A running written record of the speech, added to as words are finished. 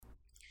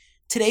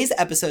Today's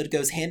episode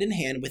goes hand in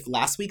hand with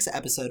last week's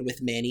episode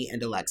with Manny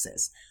and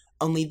Alexis.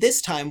 Only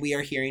this time we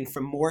are hearing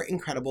from more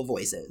incredible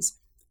voices.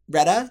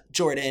 Rhetta,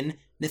 Jordyn,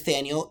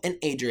 Nathaniel, and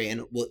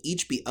Adrian will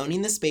each be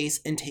owning the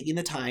space and taking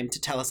the time to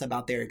tell us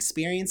about their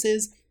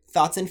experiences,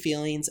 thoughts and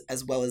feelings,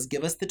 as well as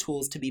give us the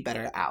tools to be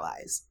better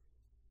allies.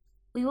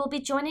 We will be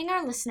joining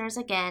our listeners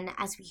again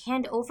as we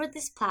hand over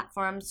this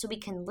platform so we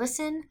can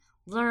listen,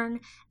 learn,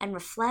 and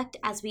reflect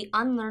as we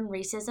unlearn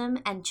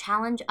racism and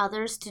challenge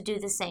others to do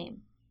the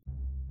same.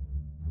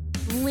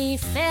 We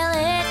fill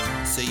it.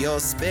 So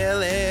you'll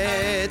spill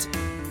it.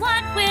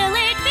 What will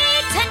it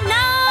be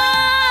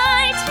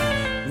tonight?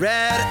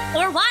 Red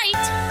or white?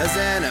 As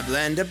in a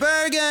blend of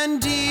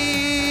burgundy.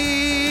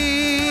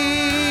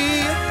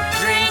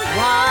 Drink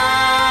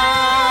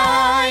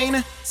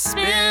Wine.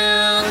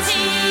 Spill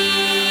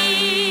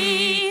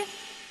tea.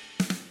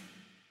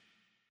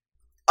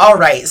 All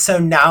right, so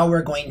now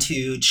we're going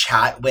to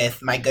chat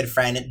with my good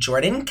friend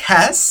Jordyn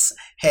Kess.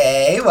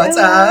 Hey, what's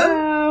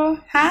Hello. up?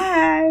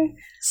 Hi.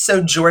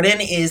 So Jordyn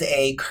is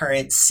a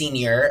current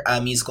senior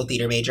musical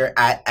theater major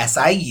at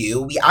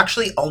SIU. We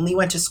actually only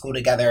went to school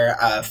together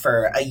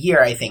for a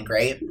year, I think,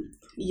 right?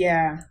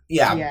 Yeah.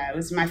 Yeah. Yeah, it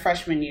was my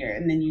freshman year,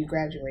 and then you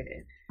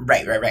graduated.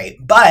 Right.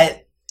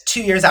 But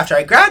 2 years after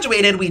I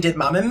graduated, we did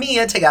Mamma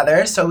Mia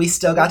together, so we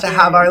still got to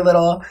have our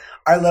little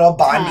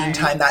bonding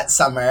time that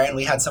summer, and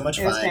we had so much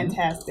fun. It was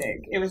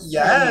fantastic. It was so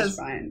much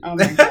fun. Oh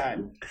my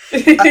God.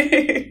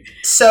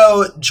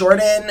 So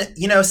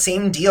Jordyn,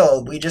 same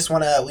deal. We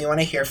want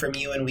to hear from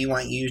you, and we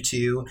want you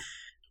to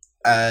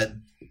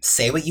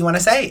say what you want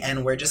to say,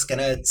 and we're just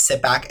gonna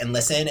sit back and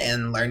listen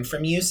and learn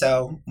from you.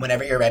 So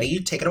whenever you're ready,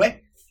 take it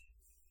away.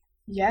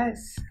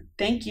 Yes.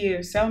 Thank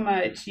you so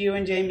much, you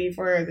and Jamie,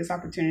 for this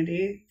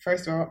opportunity.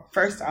 First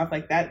off,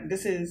 like that,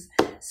 this is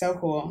so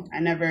cool.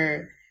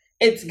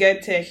 It's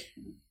good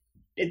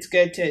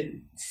to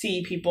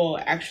see people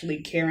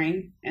actually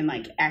caring and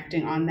like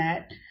acting on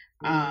that,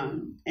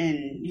 and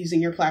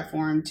using your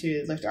platform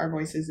to lift our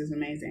voices is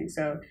amazing.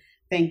 So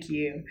thank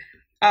you.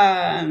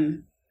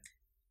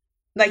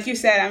 Like you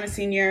said, I'm a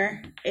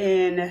senior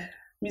in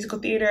musical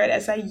theater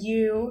at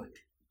SIU.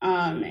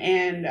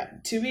 And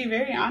to be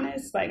very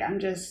honest, like I'm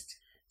just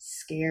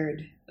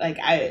scared. Like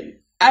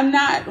I'm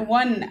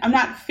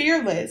not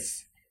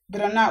fearless,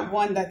 but I'm not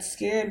one that's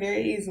scared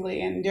very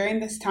easily. And during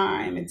this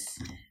time, it's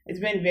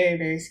been very,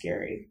 very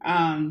scary.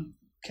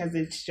 Because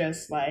it's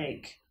just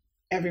like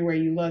everywhere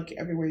you look,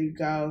 everywhere you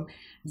go,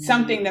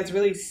 something that's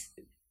really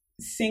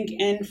sunk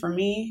in for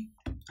me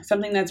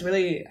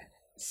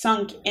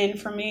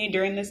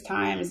during this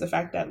time is the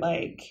fact that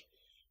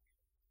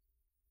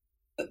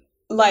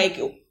like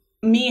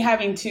me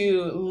having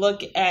to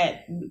look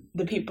at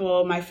the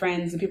people, my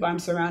friends, the people I'm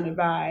surrounded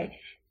by,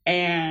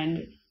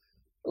 and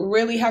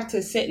really have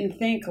to sit and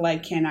think,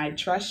 like, can I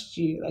trust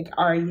you? Like,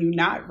 are you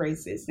not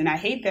racist? And I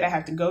hate that I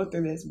have to go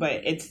through this,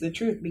 but it's the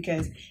truth,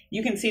 because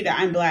you can see that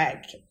I'm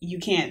Black.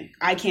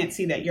 I can't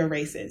see that you're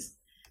racist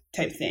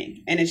type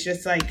thing. And it's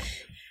just like,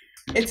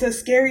 it's a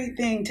scary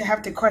thing to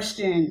have to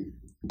question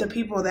the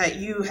people that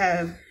you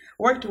have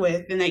worked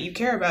with and that you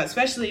care about,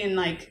 especially in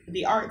like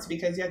the arts,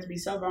 because you have to be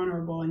so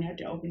vulnerable and you have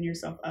to open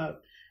yourself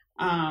up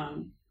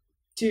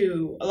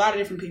to a lot of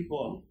different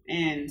people,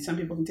 and some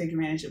people can take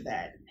advantage of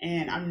that.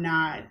 And I'm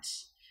not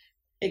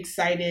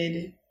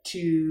excited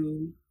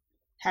to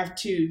have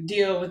to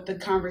deal with the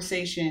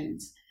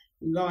conversations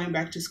going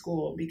back to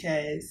school,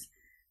 because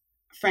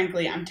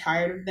frankly, I'm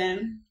tired of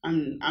them.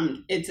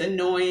 It's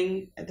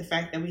annoying at the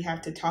fact that we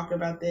have to talk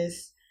about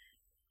this.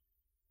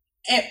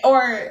 I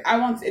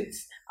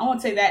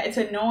won't say that. It's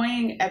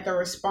annoying at the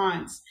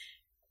response.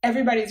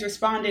 Everybody's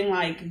responding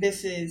like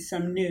this is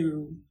some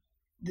new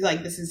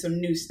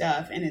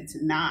stuff, and it's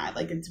not.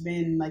 Like, it's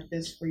been like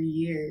this for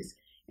years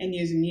and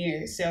years and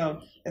years.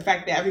 So the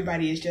fact that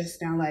everybody is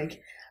just now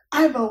like,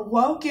 I've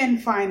awoken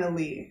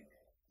finally,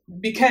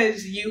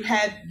 because you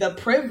had the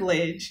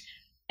privilege,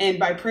 and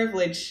by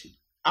privilege,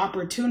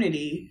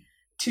 opportunity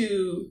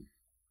to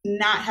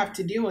not have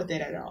to deal with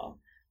it at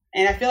all.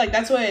 And I feel like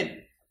that's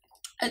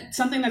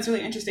something that's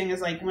really interesting is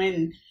like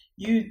when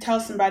you tell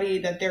somebody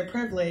that they're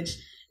privileged,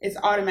 it's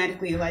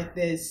automatically like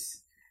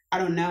this, I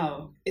don't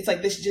know, it's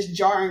like this just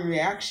jarring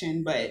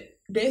reaction. But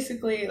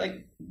basically,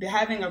 like,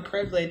 having a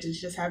privilege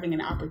is just having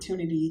an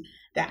opportunity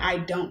that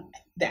I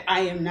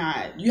am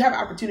not. You have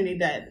opportunity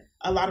that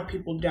a lot of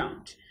people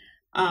don't.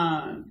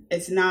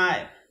 It's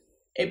not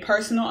a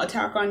personal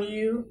attack on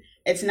you.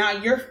 It's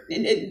not your,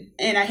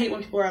 and I hate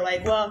when people are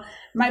like, well,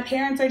 my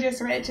parents are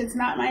just rich, it's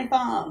not my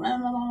fault. Blah,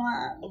 blah,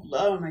 blah.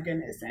 Oh my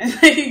goodness. And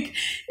like,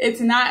 it's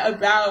not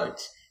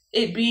about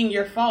it being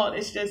your fault.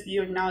 It's just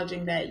you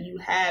acknowledging that you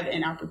have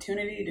an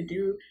opportunity to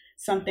do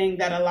something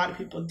that a lot of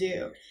people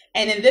do.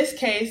 And in this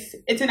case,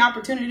 it's an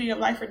opportunity of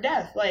life or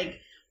death.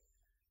 Like,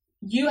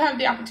 you have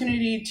the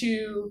opportunity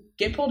to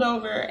get pulled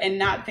over and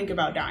not think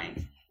about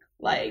dying.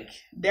 Like,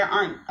 there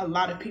aren't a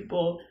lot of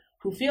people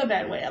who feel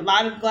that way. A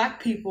lot of Black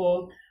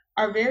people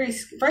are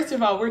first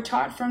of all, we're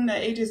taught from the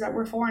ages that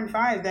we're 4 and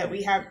 5 that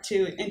we have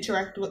to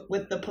interact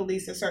with the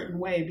police a certain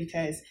way,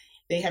 because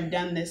they have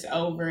done this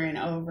over and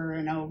over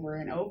and over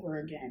and over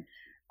again.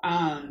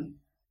 And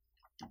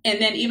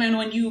then even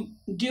when you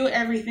do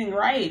everything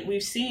right,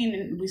 we've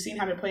seen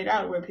how it played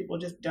out where people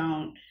just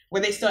don't,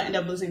 where they still end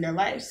up losing their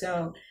life.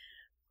 So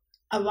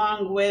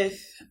along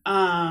with,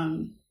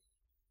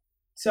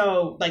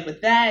 so like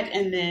with that,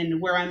 and then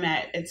where I'm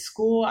at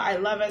school, I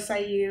love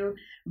SIU,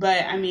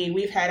 but I mean,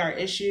 we've had our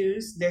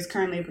issues. There's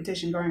currently a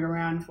petition going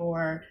around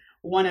for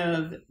one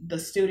of the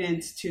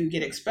students to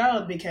get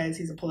expelled because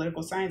he's a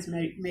political science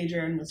major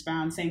and was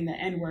found saying the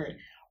N-word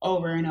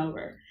over and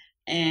over.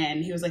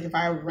 And he was like, if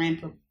I ran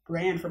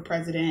for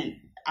president,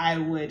 I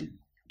would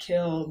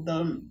kill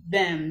them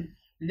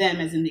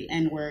as in the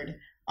N-word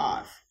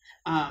off.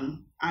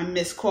 I'm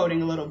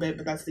misquoting a little bit,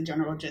 but that's the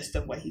general gist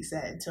of what he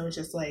said. So it's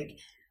just like,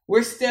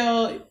 we're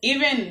still,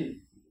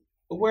 even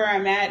where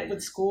I'm at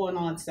with school and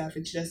all that stuff,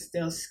 it's just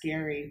still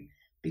scary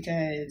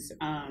because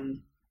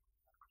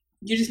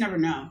you just never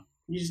know.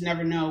 You just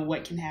never know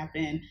what can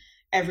happen.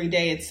 Every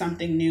day it's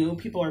something new.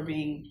 People are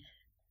being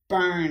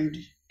burned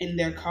in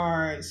their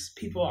cars.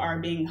 People are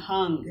being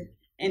hung.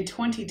 In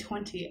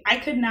 2020,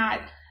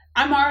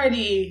 I'm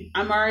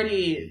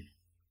already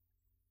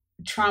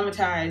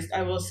traumatized,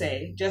 I will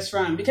say, just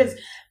from, because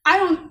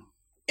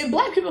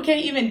Black people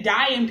can't even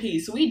die in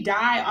peace. We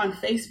die on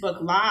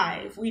Facebook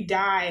Live. We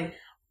die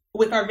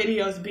with our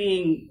videos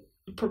being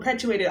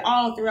perpetuated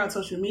all throughout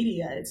social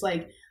media. It's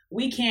like,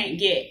 we can't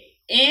get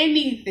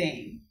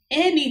anything.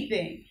 And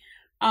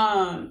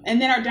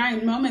then our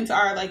dying moments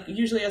are like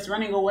usually us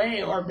running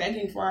away or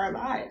begging for our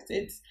lives.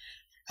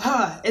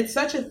 It's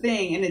such a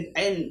thing. And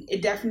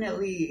it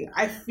definitely,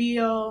 I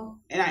feel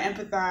and I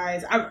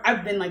empathize.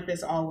 I've been like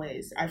this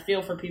always. I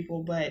feel for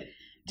people, but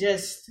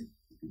just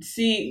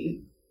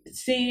seeing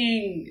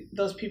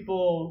those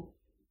people,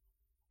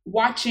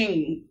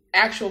 watching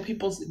actual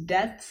people's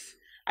deaths,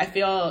 I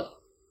feel,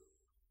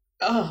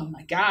 oh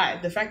my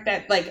God, the fact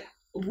that like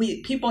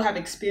people have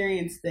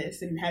experienced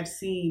this and have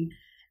seen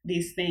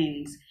these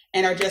things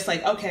and are just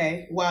like,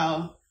 okay,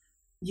 well,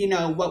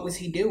 what was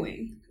he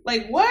doing?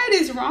 Like, what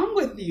is wrong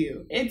with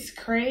you? It's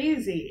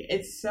crazy.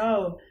 It's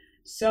so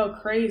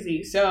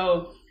crazy.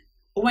 So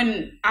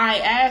when I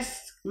ask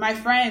my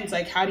friends,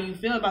 like, how do you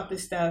feel about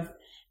this stuff?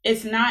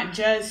 It's not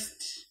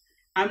just,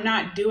 I'm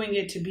not doing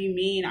it to be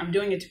mean. I'm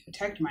doing it to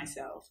protect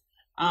myself.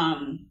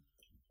 I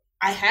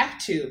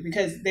have to,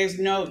 because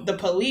the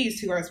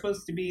police, who are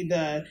supposed to be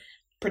the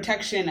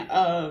protection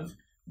of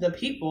the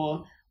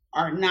people,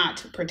 are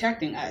not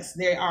protecting us.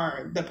 They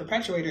are the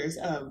perpetuators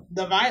of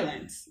the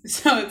violence.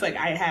 So it's like,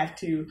 I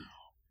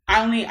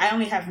only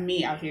have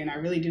me out here. And I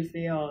really do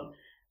feel,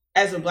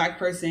 as a Black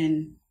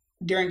person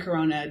during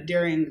Corona,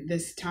 during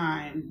this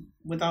time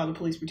with all the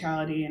police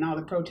brutality and all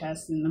the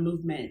protests and the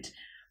movement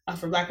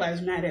for Black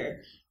Lives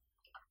Matter,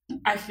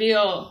 I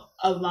feel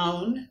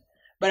alone,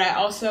 but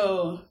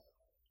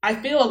I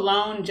feel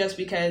alone just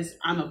because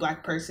I'm a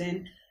Black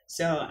person.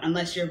 So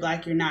unless you're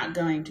Black, you're not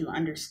going to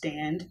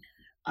understand.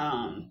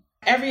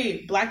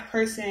 Every Black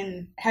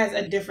person has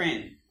a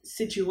different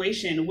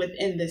situation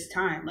within this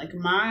time. Like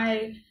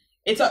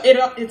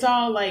it's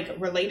all like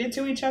related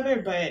to each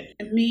other, but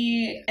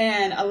me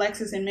and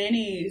Alexis and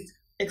Manny's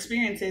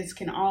experiences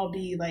can all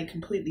be like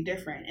completely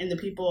different, and the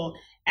people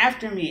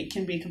after me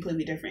can be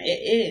completely different. It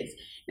is,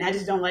 and I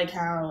just don't like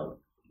how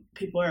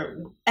people are,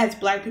 as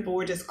Black people,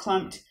 we're just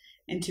clumped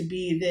into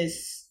be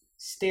this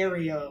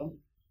stereo.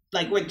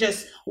 Like, we're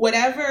just,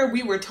 whatever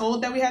we were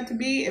told that we had to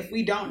be, if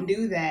we don't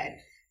do that,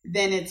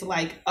 then it's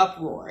like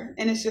uproar.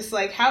 And it's just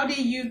like, how do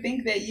you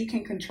think that you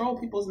can control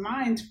people's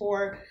minds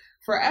for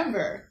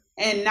forever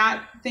and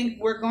not think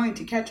we're going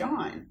to catch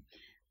on?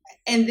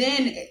 And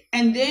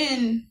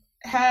then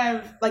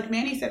have, like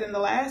Manny said in the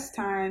last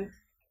time,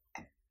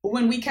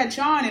 when we catch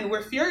on and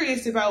we're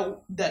furious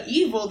about the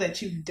evil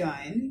that you've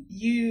done,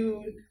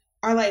 you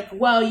are like,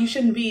 well, you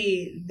shouldn't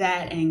be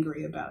that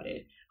angry about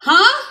it.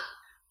 Huh?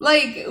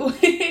 Like,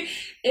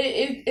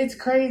 it's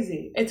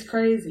crazy. It's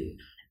crazy.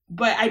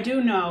 But I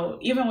do know,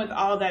 even with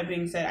all that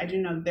being said, I do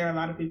know that there are a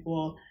lot of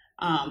people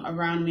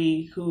around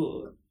me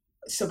who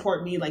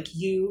support me, like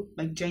you,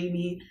 like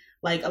Jamie,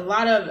 like a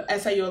lot of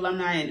SIU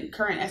alumni and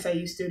current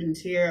SIU students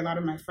here, a lot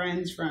of my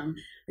friends from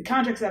the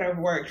contracts that I've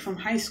worked from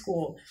high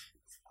school.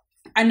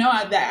 I know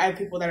that I have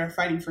people that are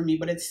fighting for me,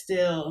 but it's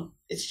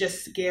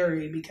just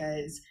scary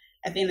because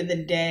at the end of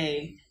the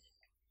day,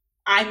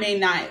 I may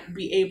not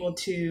be able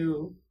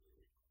to.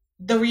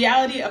 The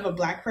reality of a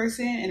Black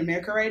person in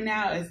America right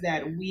now is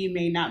that we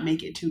may not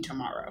make it to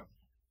tomorrow.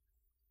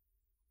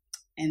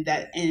 And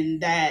that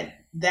in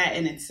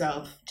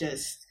itself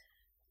just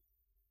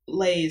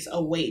lays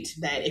a weight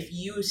that if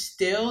you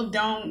still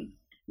don't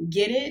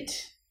get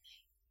it,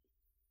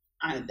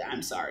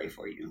 I'm sorry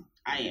for you.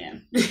 I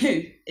am.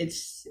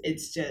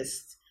 It's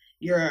just,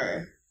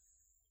 you're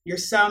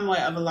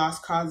somewhat of a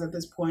lost cause at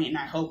this point, and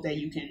I hope that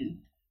you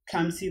can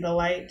come see the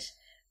light.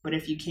 But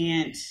if you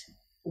can't,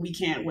 we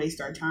can't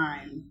waste our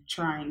time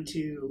trying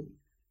to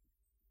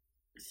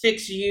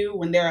fix you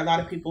when there are a lot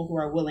of people who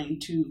are willing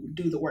to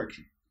do the work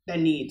that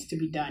needs to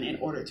be done in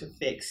order to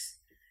fix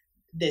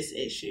this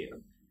issue.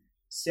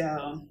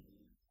 So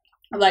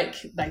like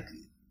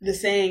the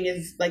saying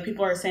is, like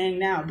people are saying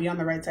now, be on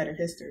the right side of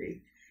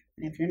history.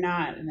 And if you're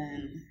not,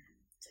 then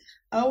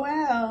oh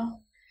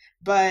well.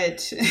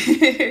 But so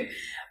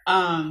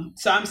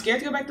I'm scared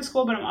to go back to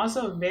school, but I'm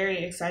also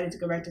very excited to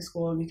go back to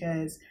school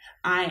because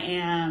I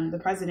am the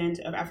president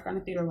of Africana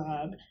Theater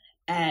Lab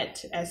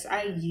at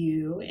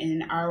SIU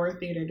in our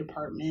theater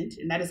department,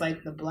 and that is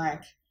like the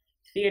Black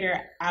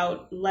theater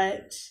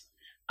outlet.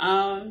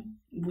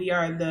 We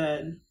are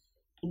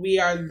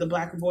the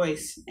Black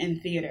voice in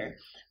theater.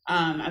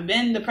 I've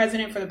been the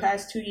president for the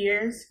past 2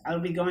 years. I'll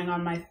be going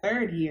on my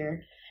 3rd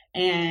year,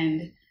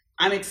 and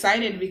I'm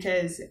excited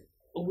because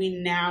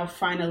we now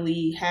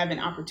finally have an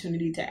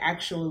opportunity to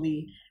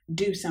actually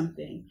do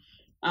something.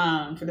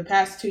 For the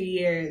past 2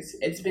 years,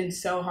 it's been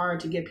so hard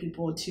to get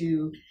people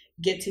to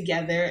get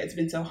together. It's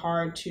been so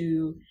hard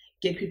to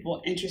get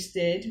people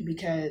interested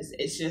because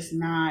it's just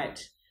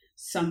not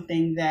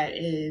something that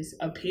is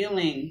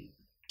appealing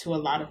to a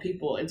lot of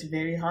people. It's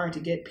very hard to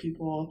get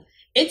people.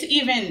 It's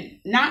even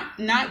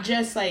not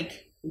just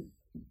like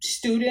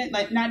student,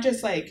 like not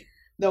just like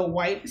the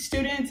white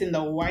students and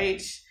the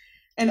white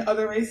and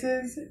other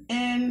races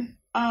in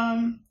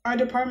our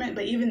department,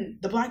 but even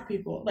the Black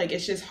people. Like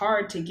it's just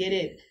hard to get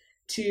it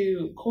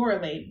to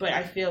correlate. But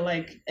I feel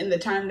like in the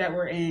time that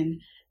we're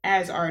in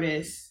as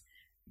artists,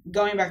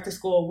 going back to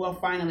school, we'll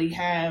finally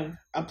have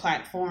a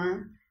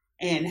platform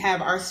and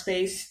have our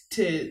space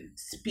to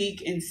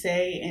speak and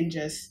say and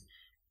just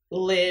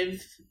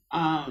live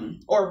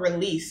or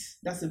release.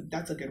 That's a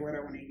good word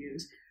I want to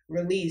use.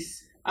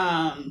 Release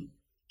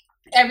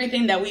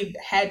everything that we've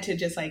had to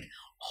just like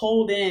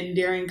hold in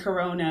during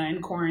Corona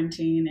and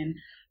quarantine and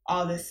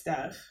all this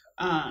stuff.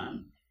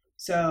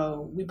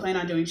 So we plan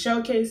on doing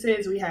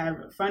showcases. We have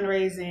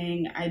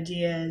fundraising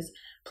ideas.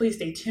 Please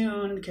stay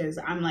tuned because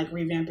I'm like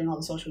revamping all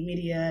the social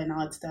media and all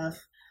that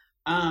stuff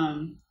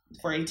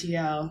for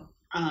ATL.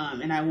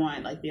 And I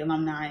want like the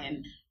alumni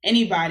and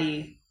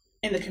anybody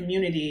in the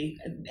community,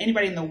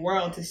 anybody in the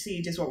world to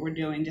see just what we're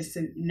doing, just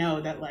to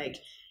know that like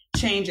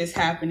change is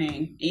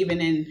happening even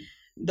in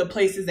the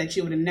places that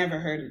you would have never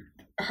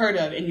heard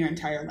of in your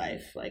entire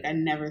life. Like I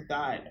never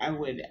thought I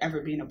would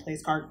ever be in a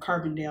place called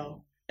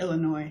Carbondale,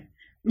 Illinois.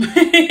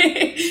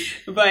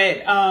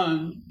 But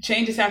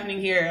change is happening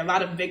here. A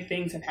lot of big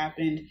things have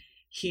happened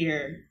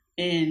here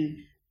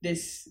in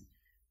this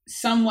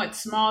somewhat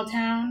small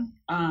town,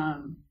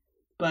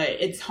 but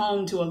it's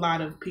home to a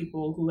lot of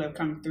people who have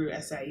come through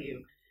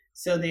SIU.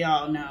 So they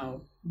all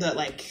know that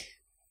like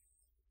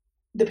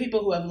the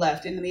people who have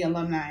left and the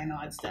alumni and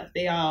all that stuff,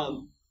 they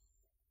all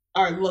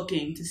are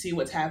looking to see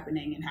what's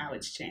happening and how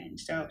it's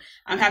changed. So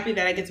I'm happy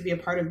that I get to be a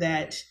part of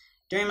that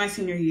during my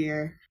senior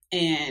year.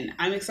 And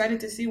I'm excited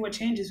to see what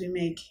changes we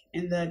make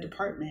in the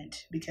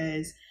department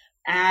because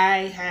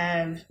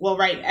as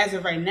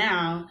of right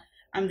now,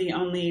 I'm the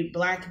only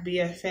Black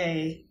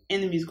BFA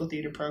in the musical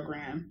theater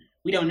program.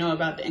 We don't know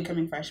about the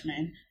incoming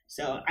freshmen,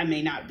 so I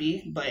may not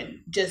be, but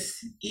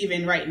just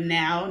even right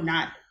now,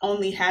 not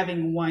only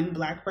having one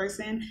Black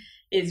person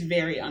is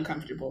very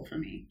uncomfortable for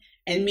me.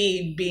 And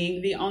me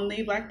being the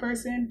only Black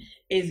person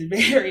is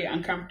very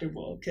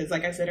uncomfortable because,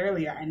 like I said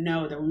earlier, I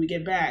know that when we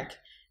get back,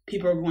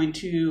 people are going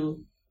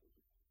to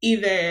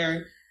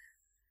either,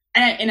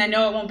 and I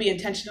know it won't be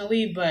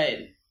intentionally, but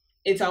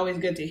it's always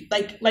good to,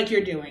 like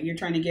you're doing, you're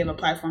trying to give a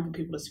platform for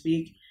people to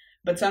speak.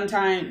 But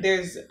sometimes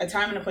there's a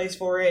time and a place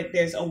for it.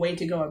 There's a way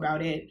to go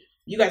about it.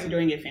 You guys are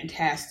doing a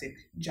fantastic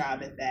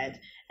job at that.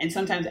 And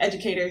sometimes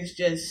educators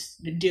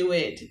just do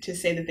it to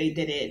say that they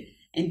did it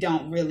and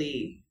don't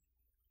really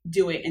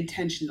do it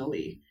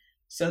intentionally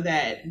so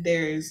that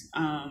there's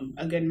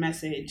a good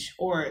message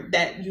or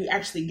that you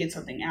actually get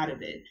something out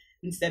of it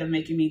instead of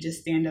making me just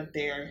stand up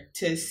there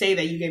to say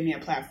that you gave me a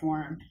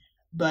platform,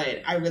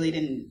 but I really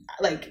didn't,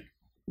 like,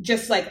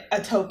 just like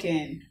a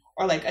token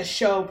or like a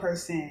show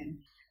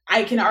person.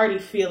 I can already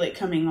feel it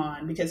coming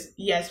on because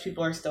yes,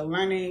 people are still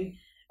learning,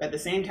 but at the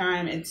same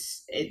time, I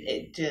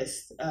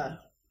just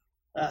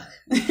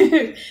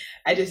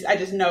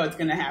know it's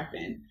gonna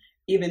happen.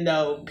 Even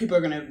though people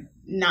are gonna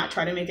not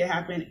try to make it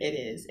happen, it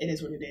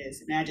is what it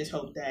is. And I just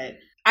hope that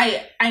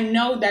I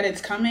know that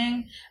it's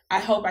coming. I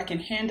hope I can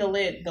handle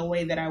it the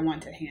way that I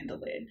want to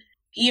handle it.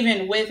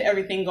 Even with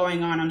everything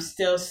going on, I'm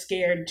still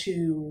scared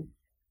to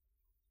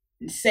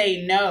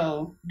say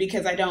no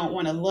because I don't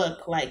want to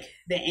look like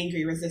the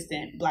angry,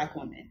 resistant Black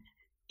woman.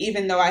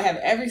 Even though I have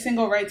every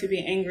single right to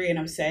be angry and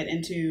upset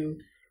and to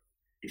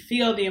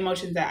feel the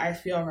emotions that I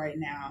feel right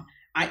now,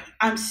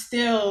 I'm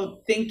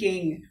still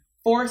thinking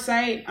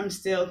foresight. I'm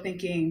still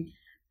thinking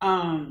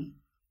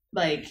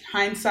like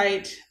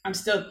hindsight. I'm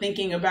still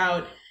thinking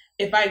about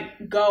if I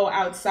go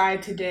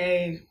outside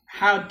today,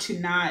 how to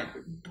not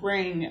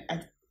bring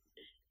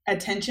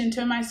attention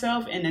to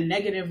myself in a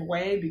negative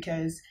way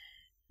because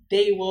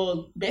they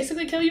will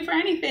basically kill you for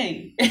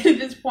anything at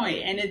this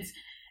point. And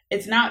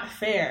it's not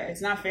fair.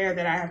 It's not fair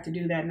that I have to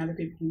do that and other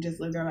people can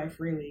just live their life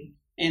freely.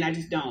 And I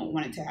just don't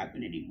want it to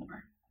happen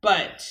anymore.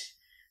 But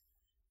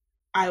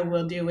I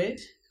will do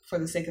it for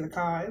the sake of the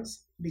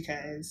cause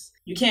because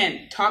you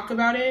can't talk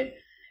about it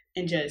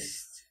and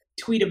just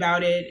tweet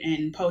about it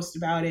and post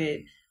about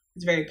it.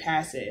 It's very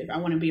passive. I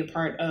want to be a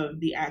part of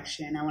the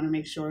action. I want to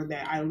make sure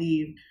that I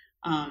leave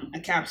a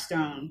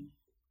capstone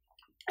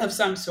of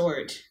some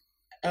sort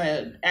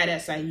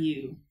at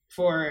SIU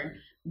for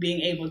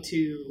being able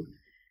to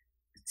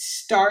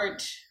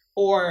start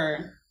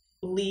or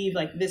leave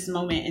like this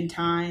moment in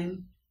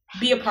time,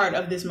 be a part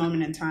of this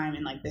moment in time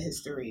in like the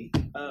history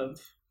of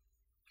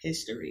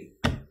history.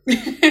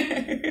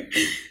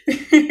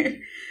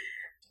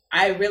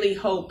 I really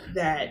hope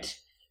that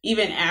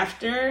even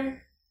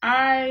after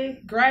I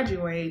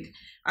graduate,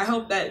 I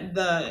hope that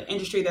the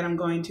industry that I'm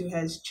going to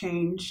has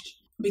changed,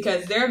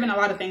 because there have been a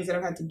lot of things that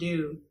I've had to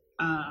do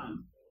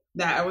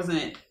that I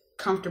wasn't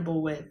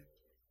comfortable with.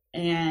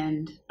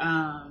 And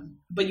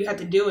but you have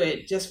to do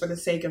it just for the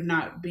sake of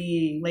not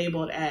being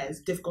labeled as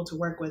difficult to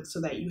work with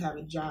so that you have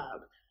a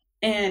job.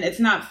 And it's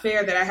not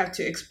fair that I have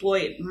to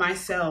exploit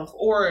myself.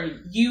 Or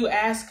you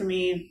ask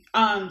me,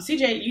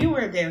 CJ, you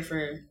were there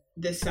for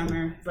this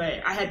summer,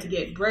 but I had to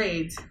get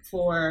braids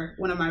for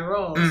one of my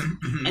roles.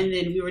 Mm-hmm. And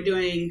then we were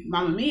doing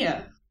Mamma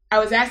Mia. I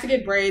was asked to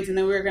get braids, and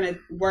then we were going to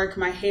work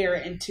my hair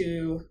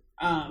into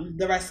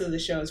the rest of the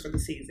shows for the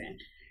season.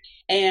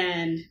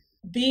 And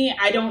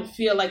I don't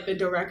feel like the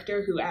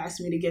director who asked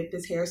me to get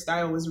this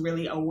hairstyle was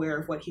really aware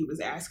of what he was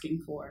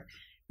asking for,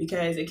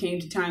 because it came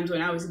to times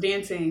when I was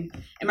dancing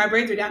and my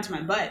braids were down to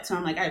my butt. So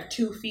I'm like, I have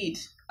 2 feet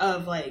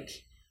of like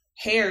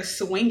hair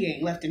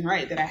swinging left and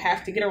right that I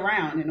have to get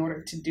around in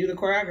order to do the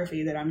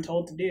choreography that I'm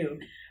told to do.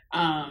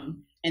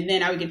 And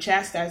then I would get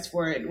chastised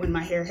for it when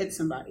my hair hit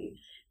somebody.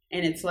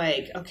 And it's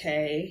like,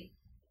 okay,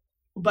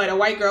 but a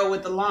white girl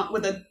with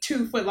a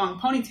 2 foot long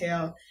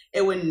ponytail,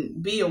 it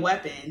wouldn't be a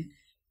weapon.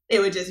 It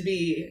would just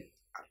be,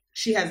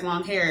 she has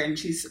long hair and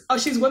she's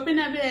whipping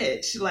that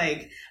bitch.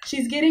 Like,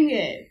 she's getting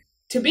it.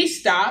 To be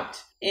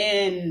stopped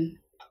in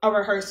a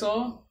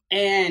rehearsal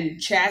and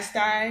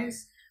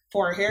chastised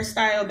for a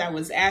hairstyle that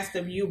was asked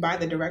of you by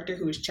the director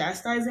who is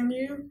chastising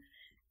you,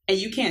 and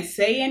you can't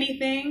say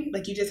anything,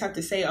 like you just have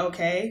to say,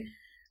 okay.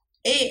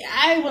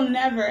 I will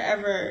never,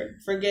 ever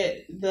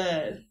forget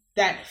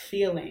that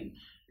feeling.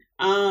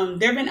 There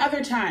have been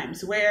other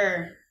times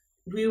where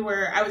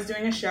I was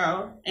doing a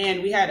show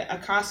and we had a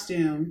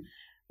costume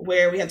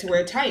where we had to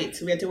wear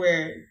tights. We had to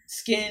wear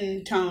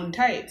skin tone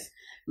tights.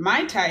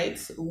 My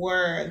tights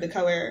were the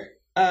color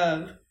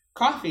of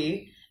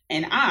coffee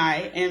and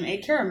I am a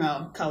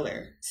caramel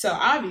color. So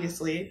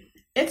obviously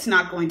it's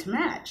not going to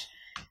match.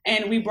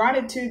 And we brought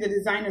it to the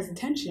designer's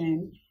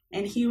attention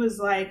and he was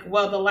like,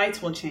 well, the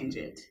lights will change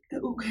it.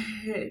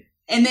 Okay.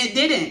 And it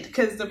didn't,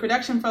 because the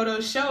production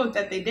photos showed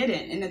that they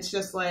didn't. And it's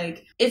just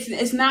like,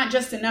 it's not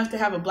just enough to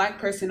have a Black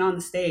person on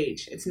the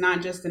stage. It's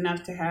not just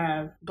enough to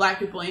have Black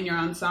people in your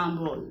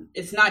ensemble.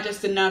 It's not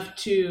just enough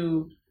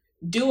to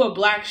do a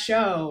Black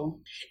show.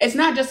 It's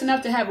not just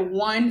enough to have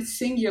one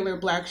singular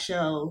Black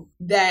show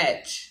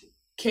that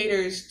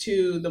caters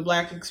to the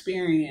Black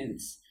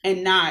experience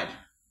and not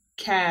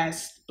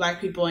cast Black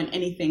people in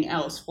anything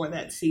else for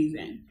that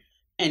season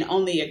and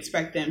only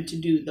expect them to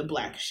do the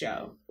Black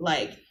show.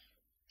 Like,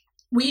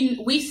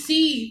 we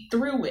see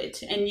through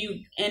it, and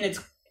it's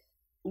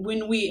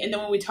when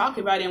we talk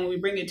about it and when we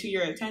bring it to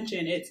your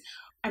attention,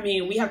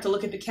 we have to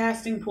look at the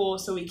casting pool,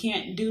 so we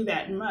can't do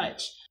that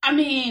much.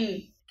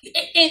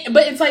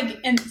 But it's like,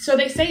 and so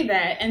they say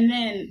that, and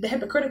then the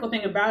hypocritical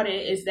thing about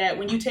it is that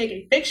when you take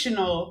a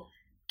fictional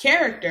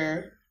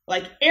character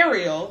like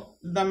Ariel,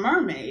 the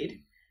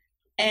mermaid,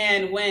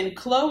 and when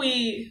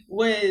Chloe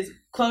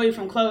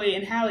from Chloe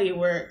and Halle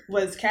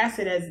was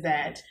casted as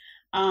that,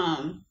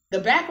 the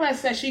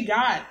backlash that she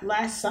got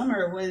last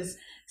summer was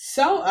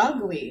so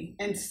ugly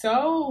and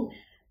so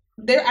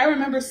there. I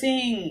remember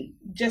seeing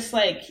just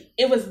like,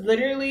 it was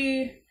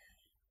literally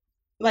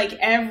like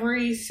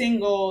every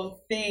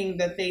single thing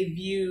that they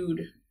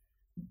viewed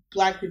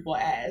Black people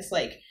as.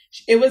 Like,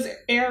 it was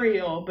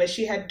Ariel, but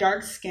she had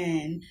dark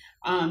skin.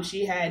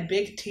 She had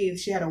big teeth.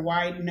 She had a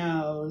wide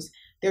nose.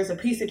 There was a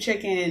piece of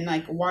chicken,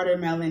 like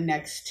watermelon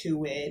next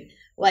to it.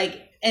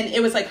 Like, and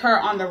it was like her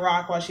on the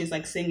rock while she's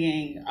like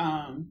singing,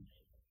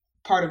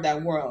 part of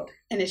that world.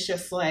 And it's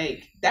just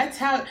like, that's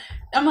how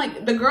I'm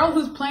like, the girl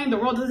who's playing the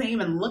role doesn't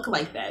even look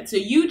like that. So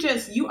you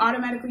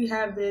automatically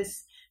have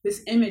this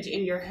image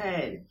in your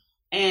head,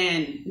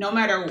 and no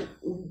matter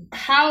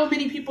how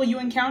many people you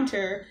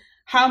encounter,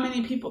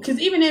 because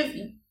even if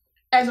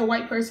as a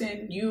white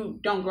person you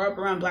don't grow up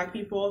around Black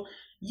people,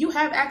 you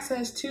have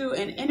access to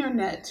an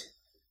internet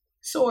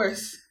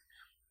source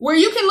where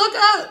you can look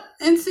up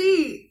and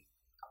see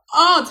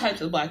all types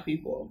of Black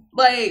people.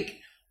 Like,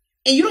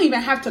 and you don't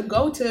even have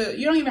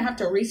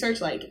to research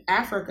like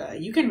Africa.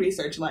 You can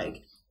research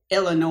like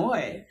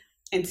Illinois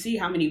and see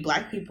how many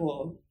Black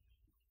people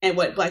and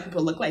what Black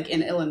people look like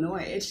in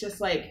Illinois. It's just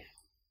like,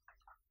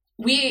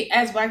 we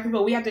as Black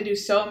people, we have to do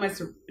so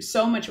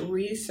much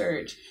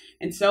research,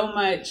 and so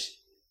much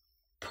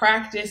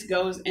practice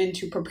goes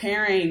into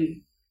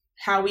preparing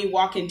how we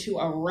walk into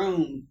a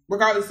room,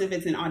 regardless if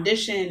it's an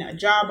audition, a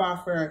job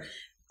offer,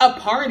 a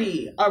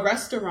party, a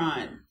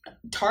restaurant,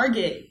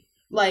 Target,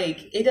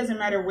 Like, it doesn't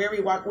matter where we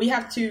walk. We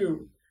have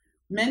to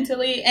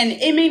mentally, and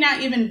it may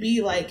not even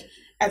be like,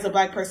 as a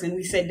Black person,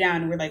 we sit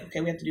down and we're like, okay,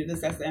 we have to do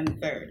this, that's, and the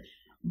third.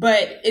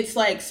 But it's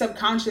like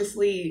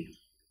subconsciously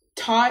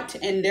taught,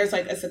 and there's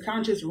like a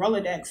subconscious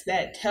Rolodex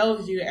that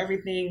tells you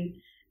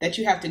everything that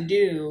you have to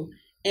do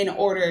in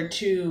order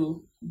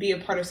to be a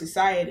part of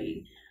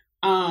society.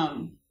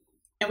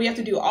 And we have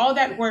to do all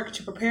that work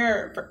to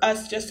prepare for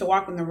us just to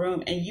walk in the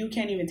room. And you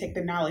can't even take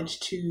the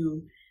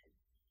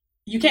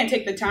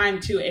time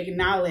to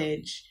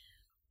acknowledge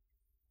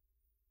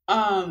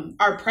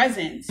our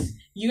presence.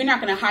 You're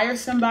not going to hire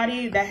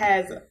somebody that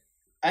has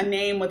a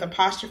name with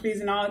apostrophes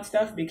and all that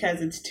stuff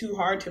because it's too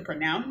hard to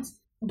pronounce.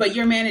 But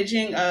you're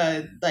managing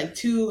a like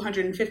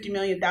 $250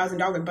 million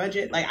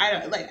budget. Like,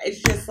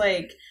 it's just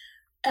like,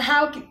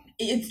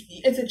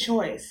 it's a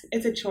choice.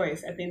 It's a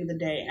choice at the end of the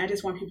day. And I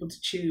just want people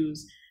to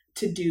choose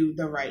to do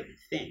the right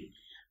thing.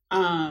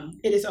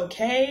 It is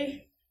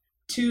okay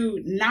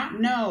to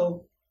not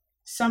know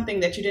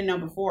something that you didn't know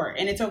before.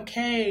 And it's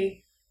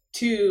okay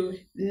to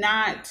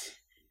not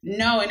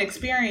know an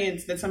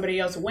experience that somebody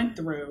else went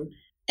through.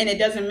 And it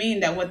doesn't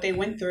mean that what they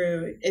went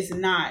through is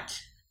not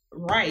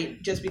right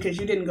just because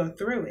you didn't go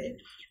through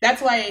it.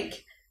 That's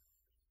like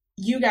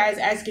you guys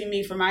asking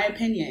me for my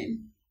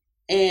opinion,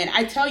 and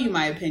I tell you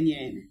my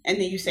opinion, and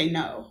then you say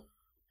no.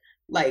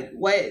 Like,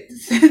 what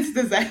sense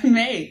does that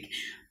make?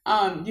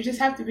 You just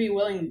have to be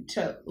willing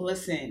to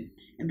listen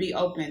and be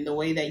open the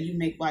way that you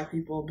make Black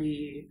people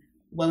be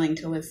willing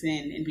to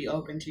listen and be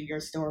open to your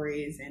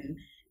stories and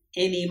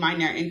any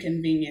minor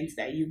inconvenience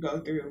that you go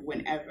through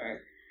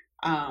whenever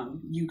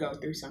you go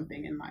through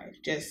something in life.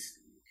 Just,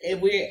 if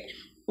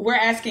we're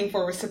asking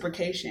for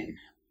reciprocation.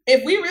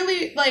 If we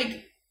really,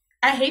 like,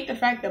 I hate the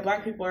fact that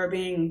Black people are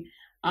being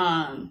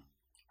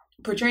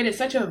portrayed as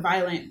such a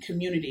violent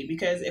community,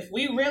 because if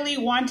we really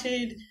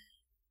wanted,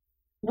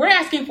 we're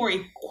asking for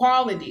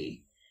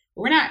equality.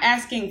 We're not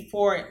asking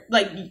for,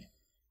 like,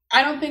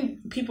 I don't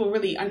think people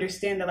really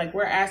understand that, like,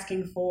 we're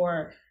asking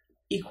for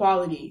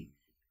equality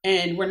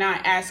and we're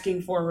not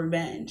asking for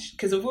revenge.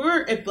 Because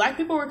if Black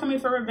people were coming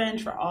for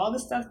revenge for all the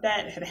stuff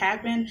that had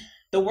happened,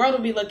 the world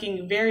would be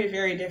looking very,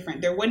 very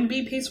different. There wouldn't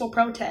be peaceful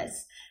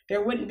protests.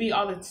 There wouldn't be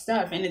all that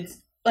stuff. And it's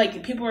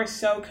like, people are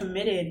so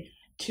committed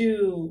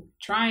to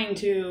trying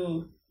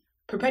to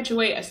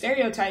perpetuate a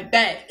stereotype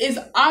that is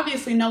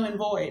obviously null and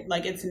void.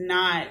 Like, it's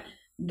not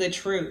the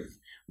truth.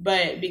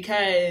 But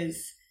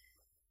because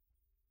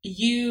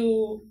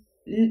the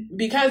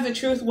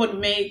truth would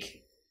make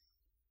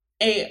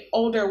a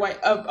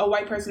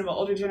white person of an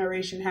older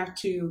generation have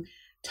to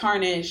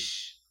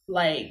tarnish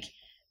like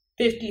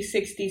 50,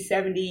 60,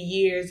 70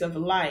 years of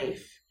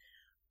life,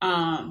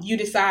 you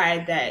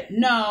decide that,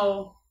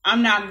 no,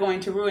 I'm not going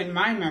to ruin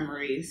my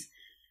memories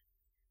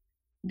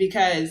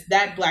because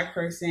that Black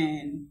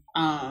person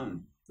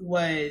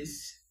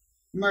was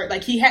murdered.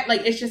 Like, he had,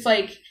 like, it's just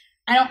like,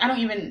 I don't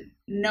even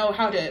know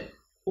how to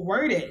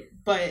word it,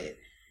 but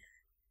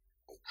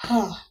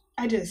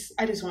I just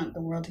want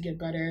the world to get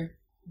better.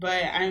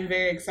 But I'm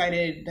very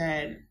excited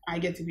that I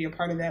get to be a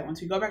part of that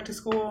once we go back to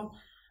school.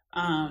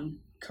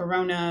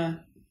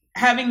 Corona,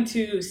 having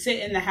to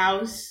sit in the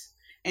house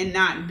and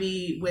not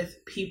be with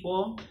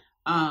people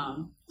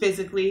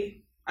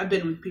physically. I've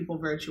been with people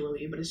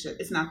virtually, but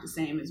it's not the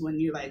same as when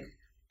you're like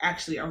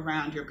actually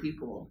around your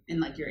people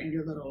and like you're in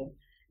your little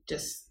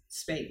just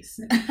space.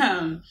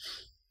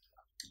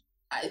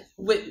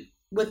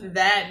 With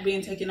that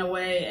being taken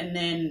away, and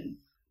then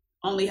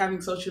only having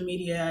social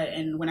media,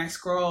 and when I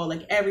scroll,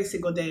 like every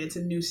single day, it's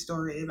a new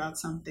story about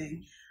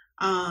something.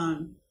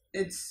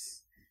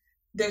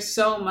 There's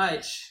so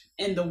much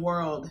in the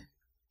world,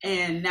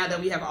 and now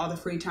that we have all the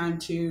free time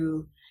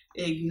to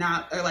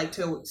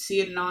to see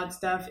it and all that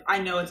stuff, I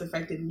know it's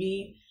affected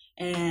me,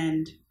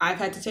 and I've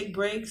had to take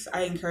breaks.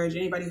 I encourage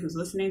anybody who's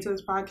listening to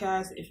this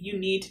podcast, if you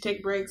need to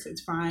take breaks,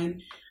 it's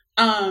fine.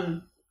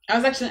 I'm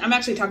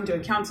actually talking to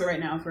a counselor right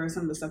now for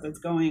some of the stuff that's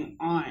going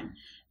on,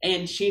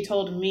 and she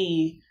told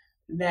me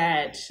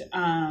that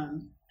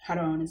how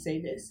do I want to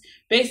say this?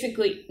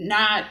 Basically,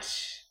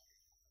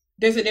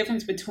 there's a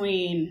difference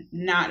between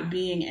not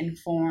being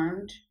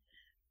informed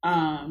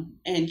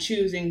and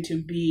choosing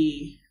to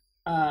be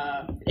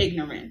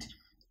ignorant.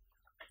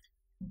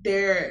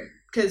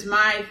 Because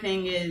my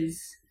thing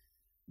is,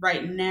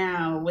 right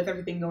now with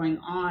everything going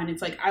on,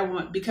 it's like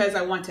because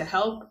I want to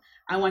help,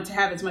 I want to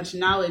have as much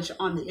knowledge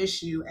on the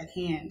issue at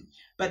hand,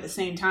 but at the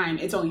same time,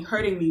 it's only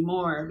hurting me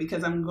more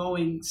because I'm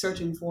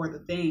searching for the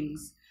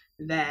things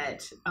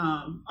that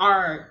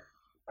are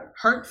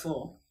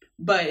hurtful.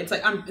 But it's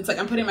like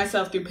I'm putting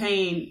myself through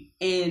pain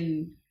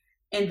in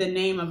the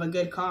name of a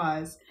good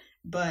cause,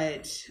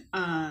 but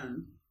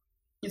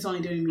it's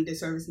only doing me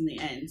disservice in the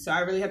end. So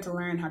I really have to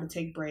learn how to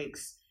take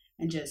breaks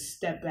and just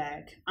step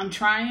back. I'm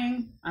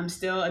trying. I'm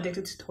still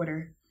addicted to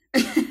Twitter.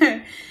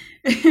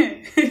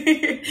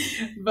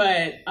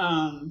 But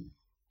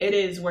it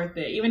is worth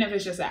it. Even if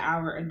it's just an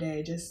hour a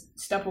day, just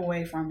step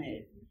away from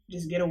it.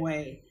 Just get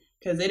away.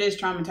 Because it is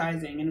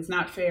traumatizing, and it's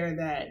not fair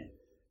that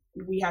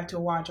we have to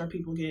watch our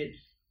people get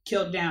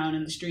killed down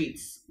in the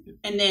streets,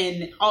 and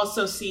then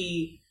also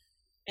see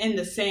in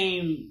the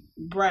same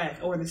breath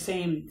or the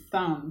same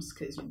thumbs,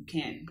 because you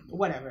can't,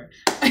 whatever,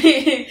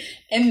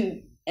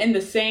 in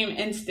the same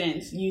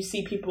instance, you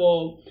see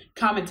people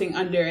commenting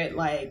under it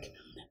like,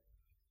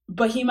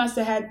 but he must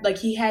have had, like,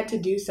 he had to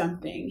do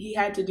something. He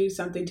had to do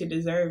something to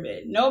deserve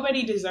it.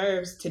 Nobody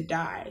deserves to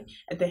die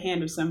at the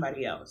hand of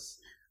somebody else.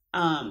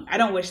 I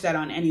don't wish that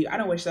on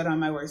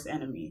my worst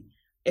enemy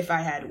if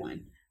I had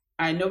one.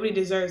 Nobody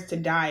deserves to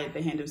die at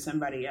the hand of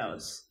somebody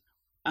else.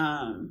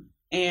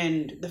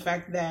 And the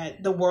fact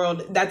that the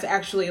world, that's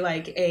actually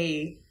like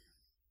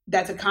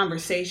that's a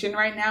conversation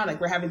right now. Like,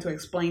 we're having to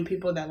explain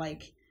people that,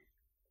 like,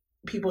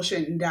 people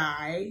shouldn't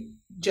die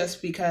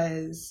just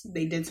because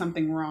they did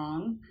something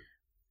wrong.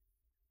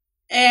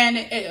 And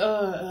I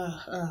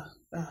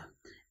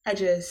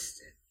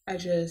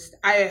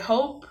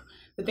hope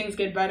that things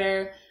get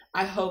better.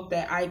 I hope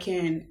that I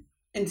can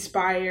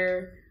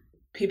inspire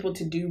people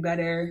to do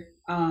better.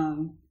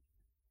 And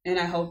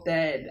I hope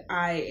that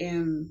I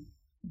am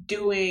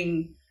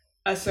doing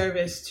a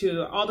service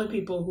to all the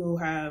people who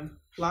have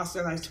lost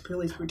their lives to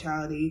police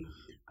brutality,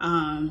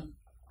 all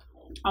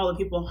the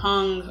people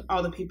hung,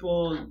 all the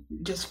people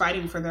just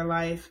fighting for their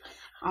life,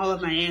 all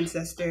of my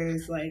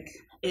ancestors. Like,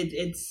 I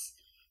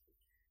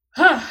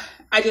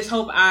just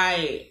hope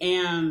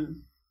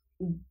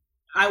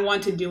I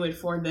want to do it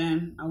for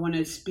them. I want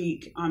to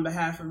speak on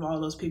behalf of all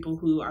those people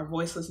who are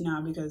voiceless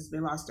now because they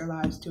lost their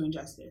lives to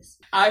injustice.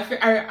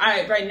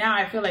 Right now,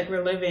 I feel like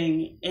we're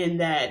living in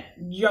that.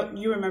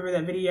 You remember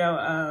that video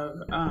of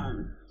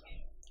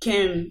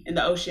Kim in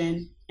the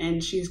ocean,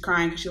 and she's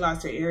crying because she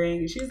lost her earring.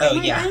 And she's like,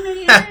 I'm an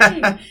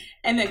earring.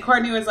 And then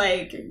Courtney was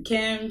like,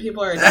 Kim,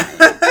 people are dying.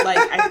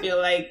 Like, I feel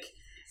like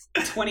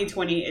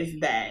 2020 is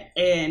that.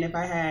 And if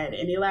I had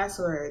any last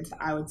words,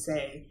 I would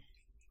say,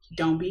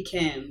 don't be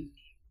Kim.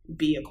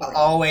 Be a Courtney.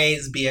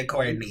 Always be a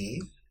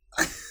Courtney.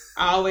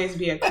 Always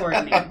be a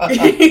Courtney.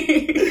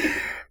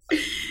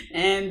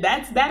 And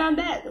that's that on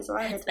that. That's all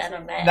I have to say.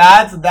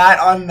 That's that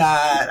on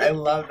that. I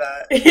love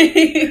that.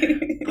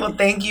 Well,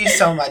 thank you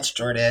so much,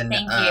 Jordyn.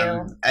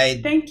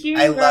 Thank you.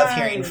 I love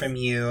hearing from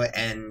you,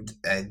 and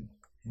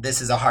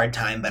this is a hard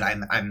time, but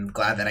I'm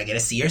glad that I get to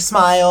see your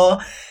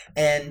smile,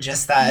 and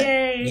just that,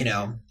 Yay.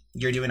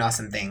 You're doing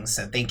awesome things.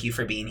 So thank you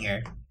for being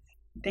here.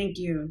 Thank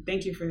you.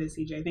 Thank you for this,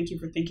 CJ. Thank you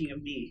for thinking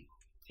of me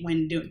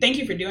thank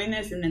you for doing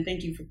this, and then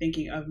thank you for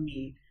thinking of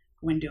me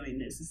when doing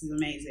this. This is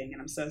amazing,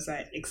 and I'm so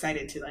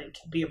excited to, like,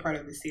 be a part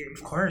of this series.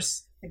 Of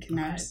course. I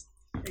cannot.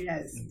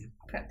 Yes.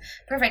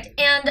 Perfect.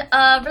 And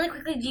really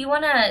quickly, do you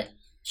want to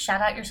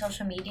shout out your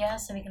social media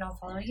so we can all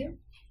follow you?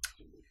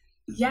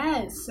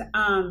 Yes.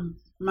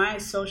 My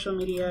social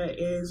media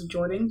is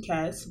Jordyn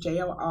Kess,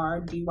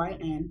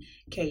 JORDYN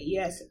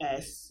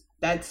KESS.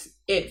 That's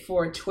it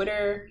for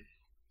Twitter,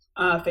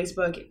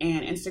 Facebook,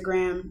 and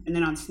Instagram. And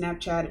then on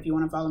Snapchat, if you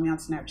want to follow me on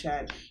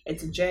Snapchat,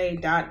 it's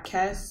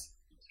j.kess,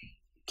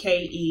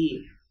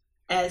 KESSSSS.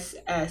 It's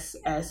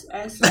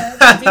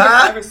either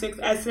 5 or 6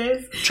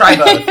 S's. Try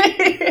both.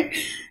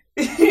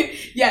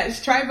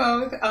 Yes, try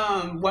both.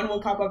 One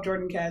will pop up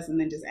Jordyn Kess, and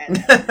then just add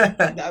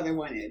that. The other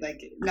one,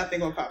 like,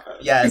 nothing will pop up.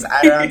 Yes,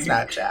 add her on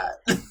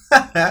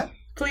Snapchat.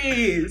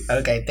 Please.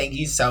 Okay, thank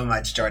you so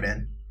much,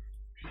 Jordyn.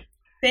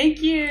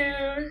 Thank you.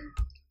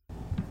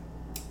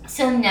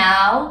 So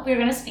now we're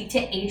going to speak to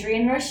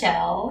Adrian and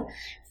Rochelle.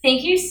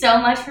 Thank you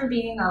so much for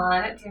being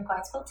on Drink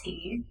White Spill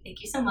Tea.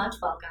 Thank you so much.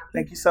 Welcome.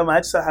 Thank you so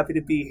much. So happy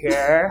to be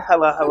here.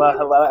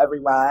 Hello,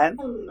 everyone.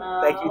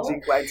 Hello. Thank you,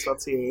 Drink White Spill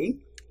Tea.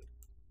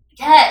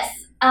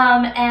 Yes.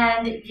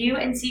 And you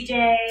and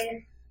CJ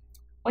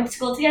went to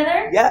school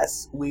together?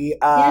 Yes, we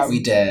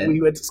did. We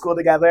went to school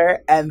together,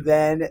 and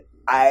then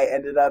I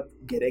ended up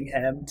getting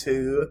him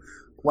to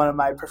one of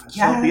my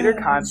professional theater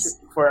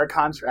for a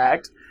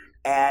contract,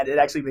 and it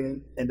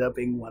actually ended up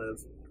being one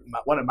of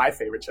my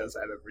favorite shows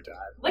I've ever done.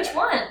 Which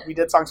one? We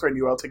did Songs for a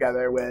New World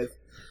together with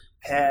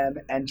him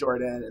and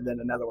Jordyn, and then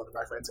another one of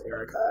our friends,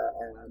 Erica,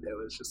 and it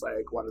was just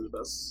like one of the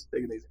most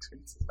amazing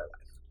experiences of my life.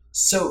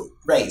 So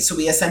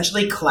we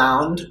essentially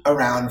clowned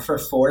around for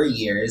 4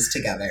 years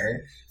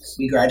together.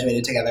 We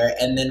graduated together,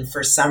 and then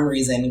for some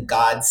reason,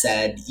 God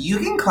said, you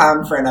can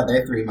clown for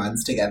another 3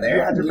 months together.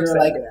 And we were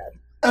like,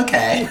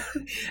 okay.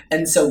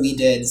 And so we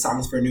did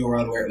Songs for a New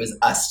World, where it was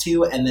us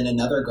two, and then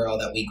another girl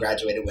that we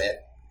graduated with,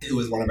 who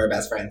was one of our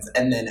best friends,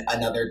 and then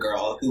another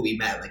girl who we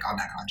met, like, on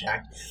that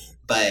contract.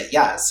 But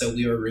yeah, so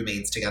we were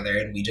roommates together,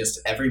 and we just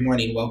every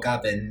morning woke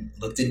up and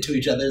looked into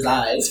each other's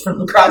eyes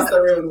from across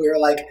the room. We were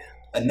like,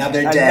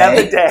 another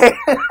day.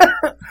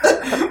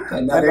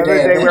 Another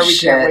day of where we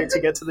can't wait to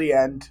get to the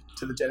end,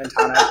 to the gin and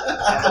tonic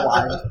and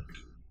wine.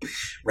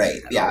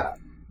 Right, yeah.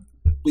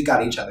 We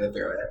got each other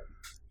through it.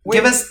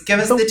 Give us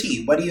the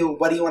tea. What do you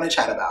want to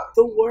chat about?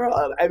 The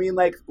world. I mean,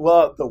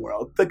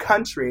 the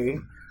country,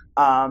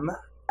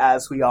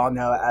 as we all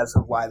know, as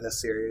of why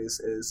this series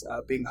is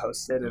being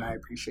hosted, and I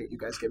appreciate you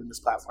guys giving this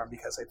platform,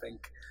 because I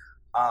think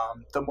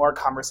the more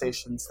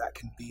conversations that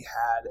can be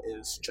had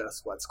is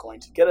just what's going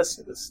to get us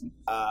to this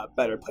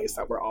better place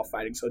that we're all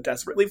fighting so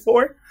desperately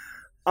for.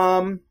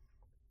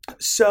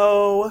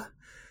 So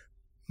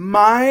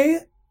my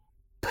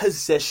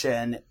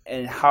position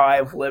and how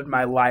I've lived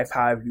my life,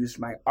 how I've used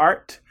my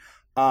art,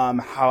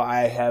 how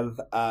I have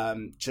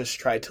just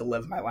tried to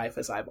live my life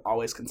as I've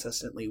always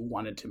consistently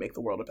wanted to make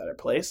the world a better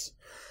place.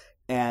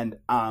 And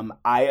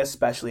I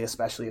especially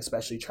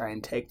try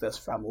and take this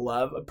from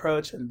love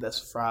approach and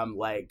this from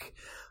like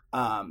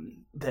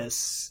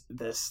this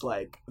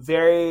like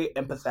very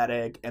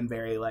empathetic and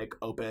very like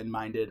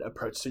open-minded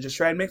approach to just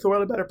try and make the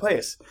world a better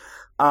place.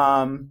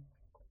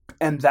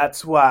 And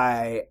that's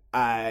why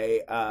I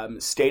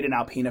stayed in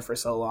Alpena for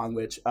so long,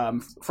 which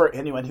for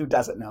anyone who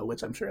doesn't know,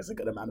 which I'm sure is a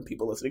good amount of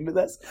people listening to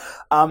this,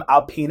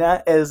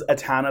 Alpena is a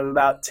town of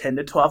about 10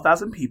 to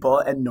 12,000 people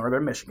in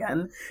northern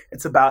Michigan.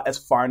 It's about as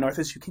far north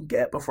as you can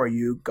get before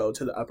you go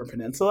to the Upper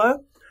Peninsula.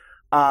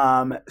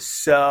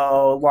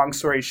 So long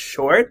story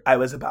short, I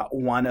was about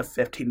one of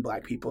 15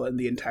 Black people in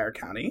the entire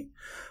county.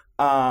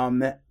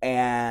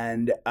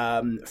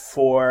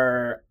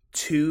 For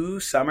 2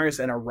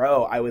 summers in a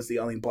row, I was the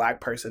only Black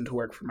person to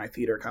work for my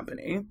theater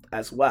company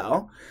as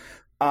well.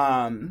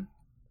 And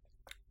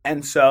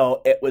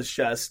so it was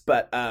just,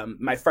 but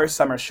my first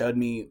summer showed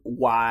me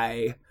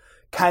why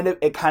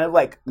it kind of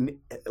like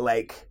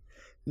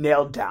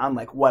nailed down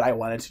like what I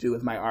wanted to do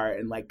with my art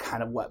and like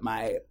kind of what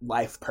my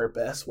life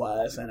purpose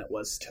was. And it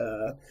was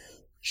to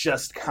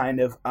just kind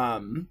of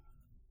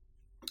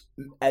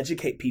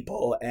educate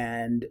people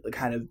and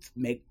kind of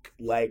make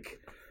like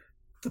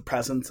the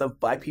presence of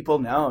Black people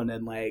known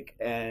and like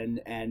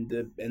and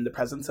the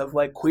presence of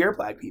like queer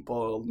Black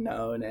people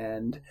known.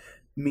 And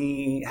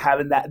me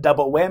having that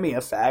double whammy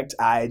effect,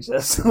 I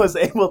just was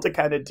able to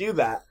kind of do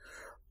that.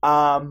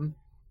 And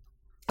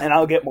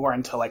I'll get more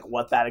into like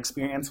what that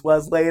experience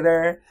was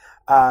later,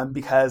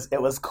 because it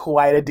was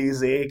quite a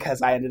doozy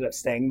because I ended up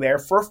staying there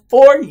for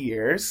 4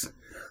 years.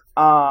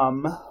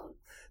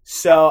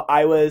 So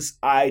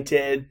I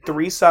did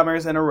 3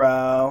 summers in a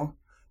row.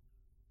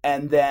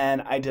 And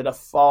then I did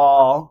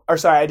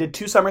I did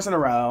 2 summers in a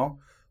row,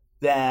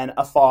 then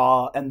a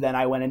fall, and then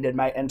I went and did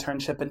my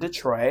internship in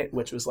Detroit,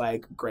 which was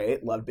like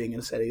great. Loved being in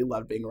a city,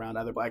 loved being around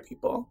other Black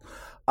people.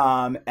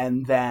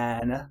 And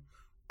then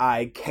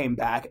I came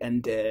back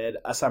and did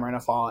a summer and a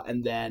fall.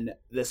 And then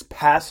this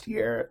past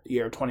year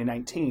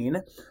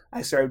 2019,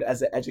 I served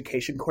as an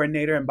education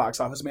coordinator and box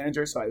office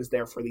manager. So I was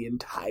there for the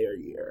entire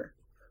year.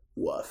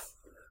 Woof.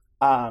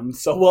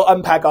 So we'll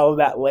unpack all of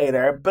that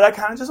later. But I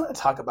kind of just want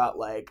to talk about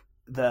like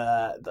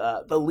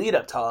the lead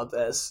up to all of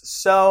this.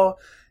 So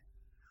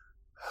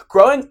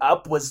growing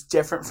up was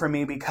different for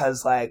me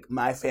because like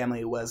my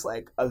family was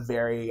like a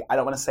very, I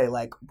don't want to say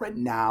like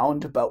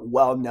renowned, but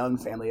well-known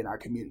family in our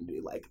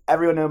community. Like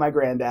everyone knew my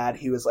granddad.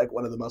 He was like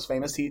one of the most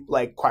famous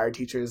like choir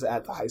teachers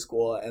at the high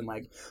school. And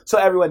like, so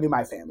everyone knew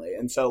my family.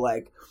 And so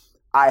like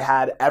I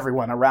had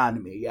everyone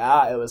around me.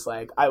 Yeah. It was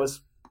like, I was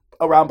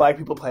around Black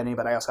people plenty,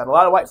 but I also had a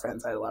lot of white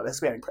friends. I had a lot of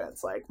Hispanic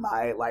friends. Like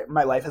my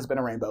life has been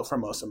a rainbow for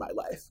most of my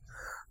life.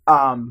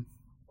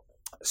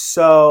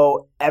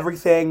 So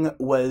everything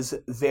was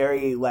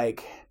very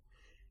like,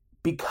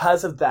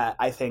 because of that,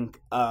 I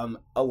think a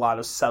lot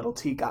of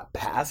subtlety got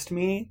past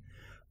me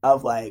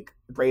of like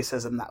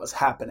racism that was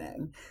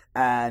happening.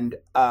 And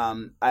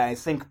I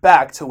think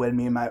back to when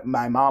me and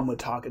my mom would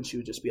talk and she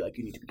would just be like,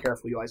 you need to be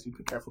careful. You always need to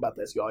be careful about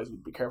this. You always need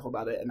to be careful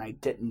about it. And I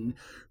didn't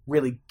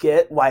really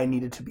get why I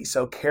needed to be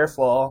so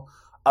careful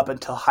up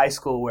until high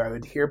school, where I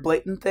would hear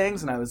blatant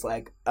things and I was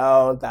like,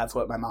 oh, that's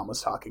what my mom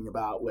was talking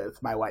about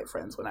with my white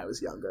friends when I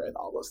was younger and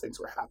all those things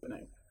were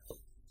happening.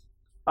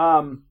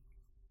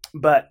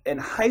 But in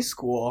high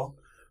school,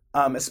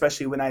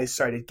 especially when I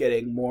started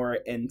getting more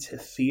into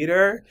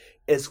theater,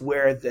 is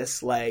where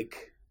this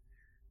like,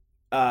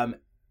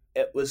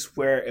 it was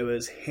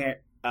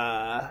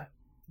hammering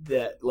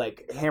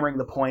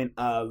the point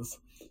of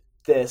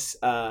this,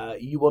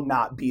 you will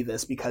not be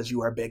this because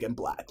you are big and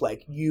Black.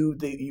 Like you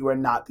are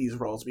not these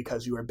roles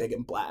because you are big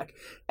and Black.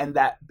 And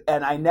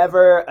I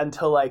never,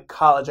 until like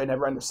college, I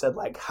never understood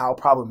like how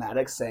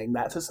problematic saying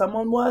that to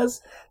someone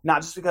was,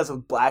 not just because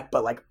of Black,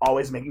 but like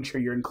always making sure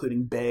you're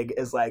including big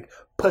is like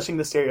pushing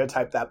the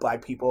stereotype that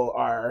Black people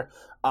are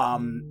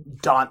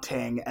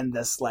daunting and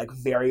this like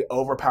very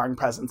overpowering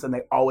presence, and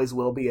they always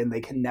will be, and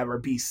they can never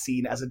be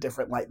seen as a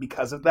different light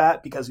because of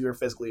that, because you are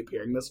physically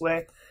appearing this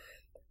way.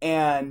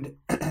 And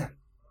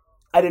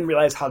I didn't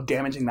realize how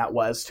damaging that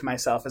was to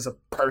myself as a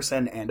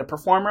person and a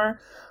performer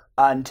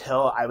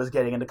until I was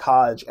getting into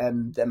college.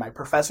 And then my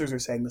professors were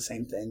saying the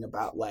same thing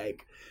about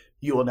like,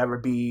 you will never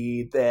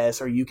be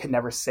this, or you can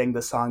never sing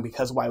this song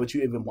because why would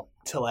you even want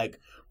to like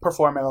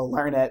perform it or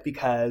learn it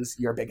because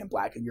you're big and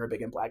Black and you're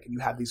big and Black and you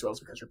have these roles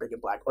because you're big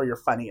and Black, or you're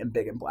funny and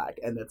big and Black.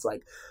 And it's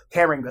like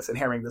hammering this and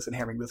hammering this and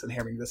hammering this and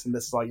hammering this, and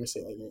this is all you're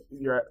saying.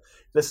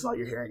 This is all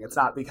you're hearing. It's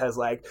not because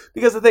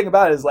the thing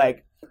about it is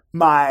like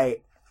my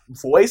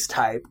voice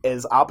type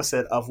is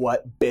opposite of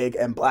what big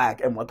and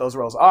Black and what those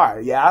roles are.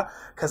 Yeah,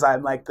 because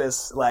I'm like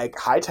this like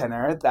high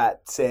tenor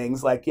that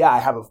sings like, yeah, I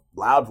have a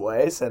loud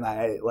voice and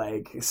I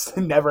like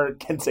never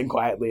can sing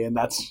quietly, and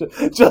that's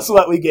just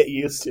what we get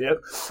used to.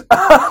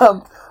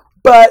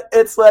 But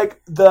it's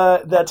like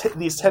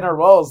these tenor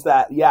roles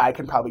that, yeah, I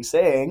can probably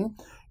sing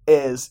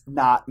is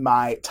not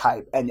my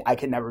type, and I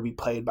can never be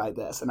played by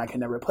this, and I can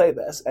never play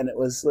this. And it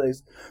was like,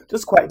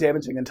 just quite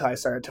damaging until I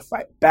started to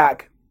fight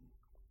back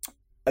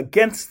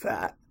against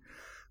that.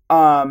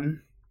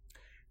 And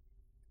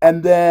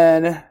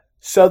then,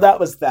 so that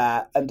was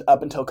that, and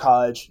up until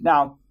college.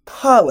 Now,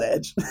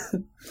 college,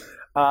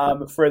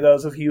 for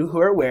those of you who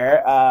are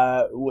aware,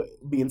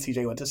 me and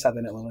CJ went to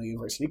Southern Illinois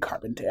University,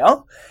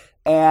 Carbondale.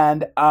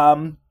 And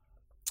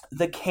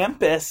the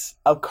campus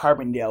of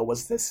Carbondale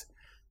was this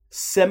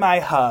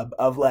semi-hub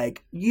of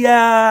like,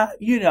 yeah,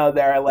 you know,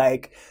 there are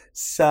like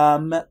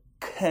some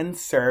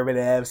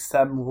conservative,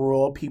 some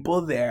rural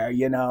people there,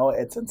 you know,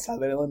 it's in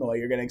Southern Illinois,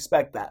 you're going to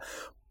expect that.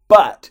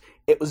 But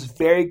it was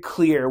very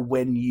clear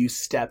when you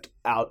stepped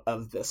out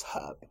of this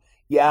hub.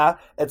 Yeah,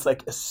 it's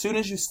like as soon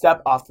as you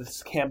step off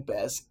this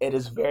campus, it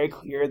is very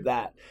clear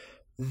that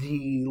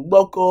the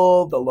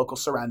local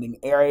surrounding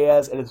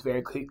areas, it is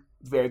very clear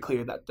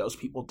that those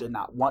people did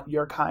not want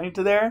your kind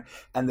there,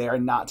 and they are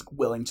not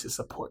willing to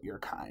support your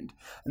kind.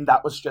 And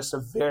that was just a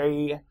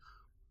very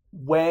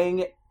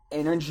weighing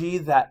energy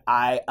that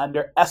I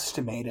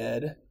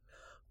underestimated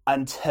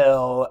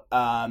until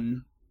a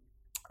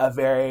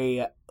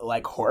very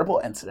like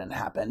horrible incident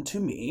happened to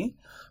me.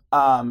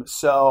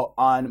 So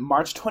on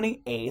March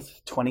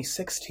 28th,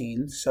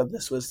 2016, so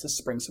this was the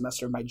spring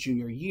semester of my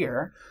junior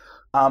year,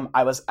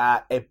 I was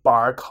at a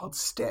bar called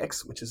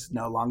Styx, which is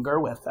no longer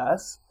with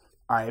us.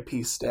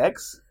 RIP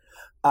Styx.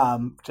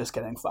 Just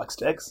kidding, fuck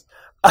Styx.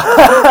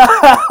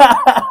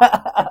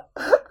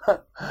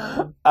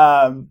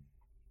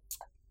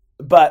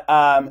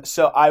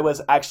 So I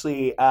was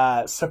actually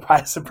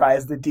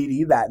surprised the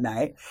DD that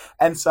night.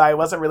 And so I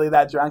wasn't really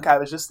that drunk. I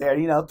was just there,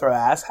 you know, throw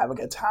ass, have a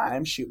good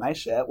time, shoot my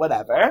shit,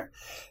 whatever.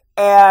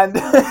 And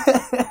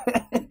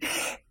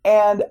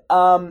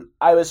I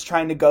was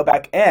trying to go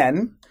back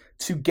in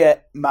to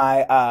get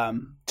my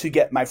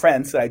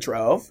friends that I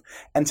drove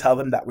and tell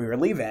them that we were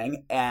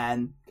leaving.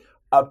 And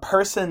a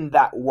person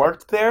that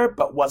worked there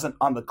but wasn't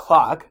on the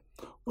clock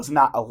was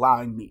not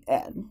allowing me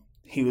in.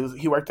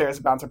 He worked there as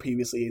a bouncer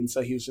previously, and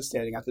so he was just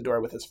standing at the door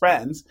with his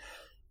friends,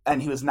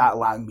 and he was not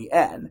allowing me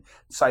in.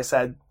 So I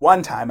said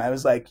one time, I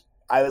was like,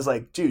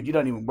 dude, you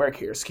don't even work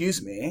here,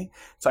 excuse me.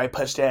 So I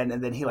pushed in,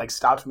 and then he like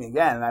stopped me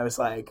again, and I was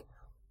like,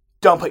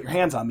 don't put your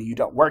hands on me, you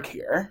don't work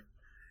here.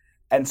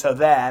 And so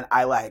then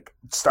I like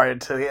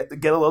started to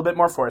get a little bit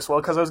more forceful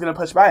because I was going to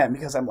push by him,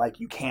 because I'm like,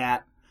 you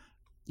can't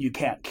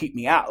keep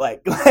me out.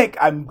 Like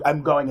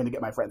I'm going in to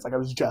get my friends. Like I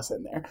was just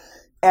in there.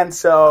 And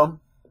so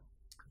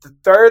the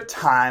third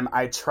time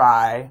I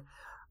try,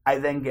 I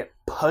then get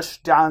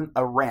pushed down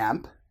the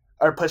ramp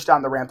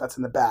that's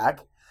in the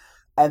back.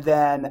 And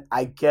then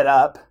I get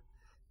up,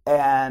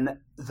 and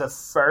the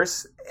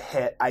first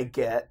hit I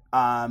get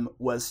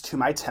was to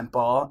my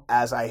temple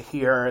as I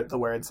hear the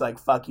words like,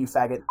 fuck you,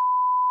 faggot,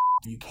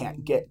 you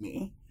can't get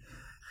me.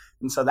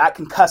 And so that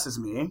concusses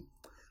me.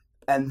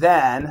 And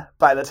then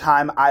by the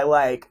time I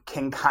like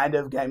can kind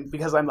of get,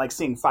 because I'm like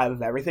seeing 5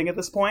 of everything at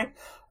this point,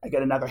 I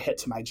get another hit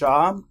to my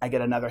jaw, I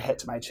get another hit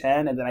to my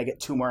chin, and then I get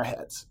 2 more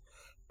hits.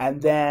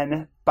 And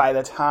then by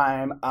the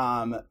time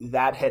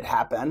that hit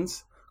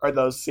happens, or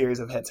those series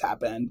of hits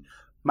happened,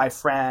 my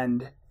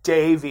friend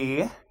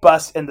Davey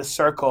busts in the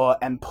circle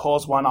and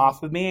pulls one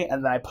off of me,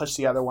 and then I push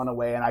the other one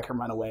away and I can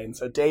run away. And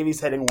so Davey's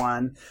hitting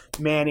one.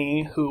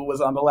 Manny, who was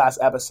on the last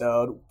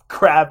episode,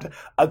 grabbed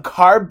a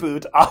car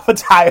boot off a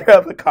tire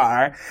of the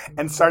car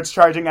and starts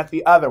charging at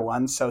the other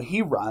one. So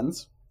he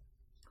runs.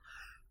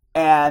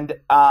 And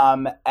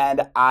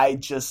I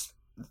just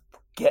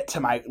get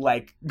to my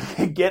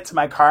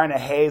car in a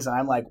haze, and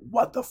I'm like,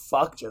 what the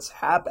fuck just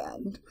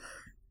happened?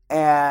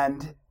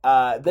 And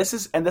this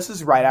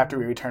is right after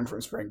we returned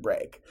from spring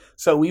break.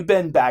 So we've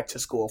been back to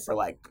school for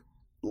like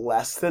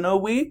less than a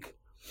week.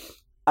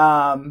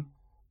 And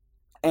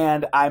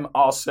I'm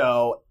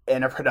also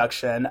in a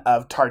production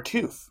of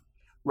Tartuffe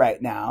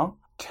right now.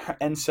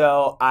 And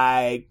so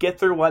I get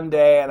through one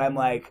day and I'm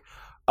like,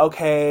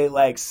 okay,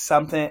 like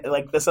something,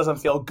 like this doesn't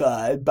feel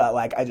good, but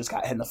like I just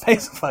got hit in the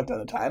face a fuck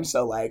ton of times.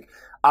 So like,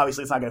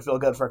 obviously it's not going to feel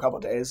good for a couple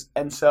of days.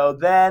 And so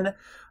then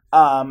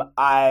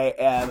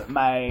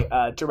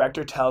my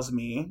director tells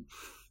me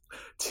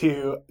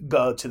to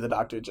go to the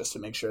doctor just to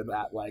make sure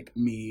that like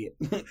me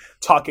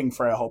talking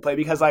for a whole play,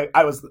 because I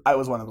was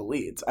one of the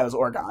leads. I was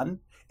Orgon,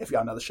 if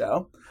y'all know the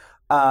show.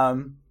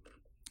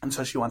 And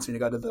so she wants me to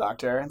go to the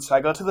doctor. And so I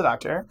go to the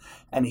doctor,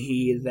 and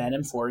he then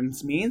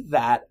informs me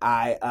that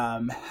I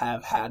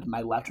have had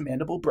my left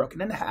mandible broken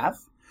in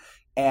half,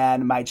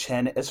 and my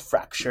chin is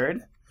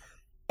fractured,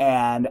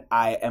 and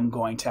I am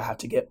going to have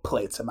to get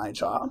plates in my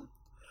jaw.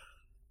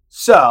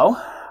 So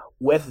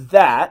with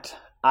that,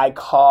 I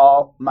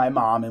call my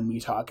mom and we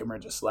talk, and we're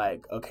just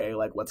like, okay,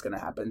 like what's going to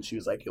happen? She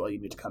was like, well,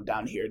 you need to come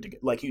down here to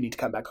get, like, you need to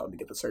come back home to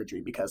get the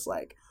surgery, because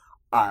like,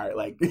 all right,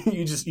 like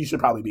you should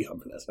probably be home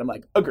for this. And I'm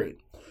like, agreed.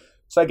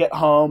 So I get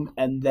home,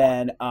 and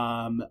then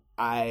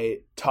I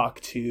talk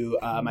to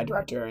my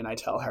director, and I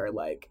tell her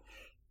like,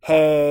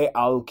 hey,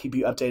 I'll keep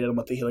you updated on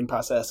what the healing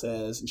process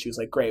is. And she was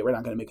like, great, we're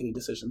not going to make any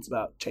decisions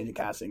about changing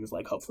castings.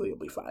 Like, hopefully you'll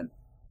be fine.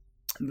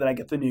 And then I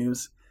get the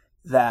news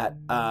that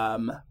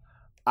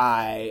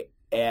I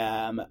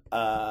am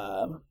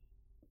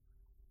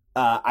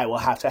I will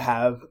have to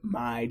have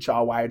my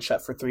jaw wired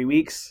shut for 3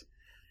 weeks,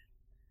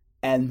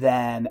 and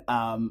then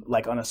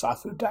like on a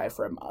soft food diet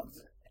for a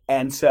month.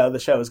 And so the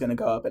show was going to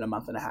go up in a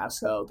month and a half,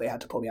 so they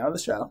had to pull me out of the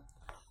show,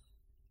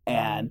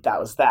 and that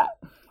was that.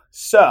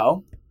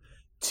 So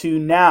to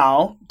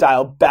now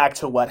dial back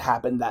to what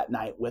happened that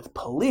night with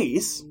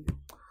police.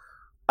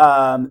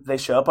 They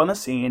show up on the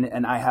scene,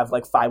 and I have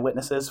like 5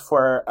 witnesses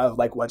of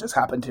like what just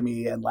happened to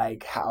me and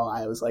like how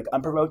I was like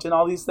unprovoked and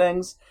all these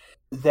things.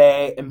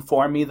 They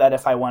informed me that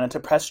if I wanted to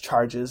press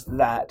charges,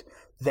 that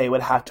they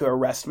would have to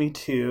arrest me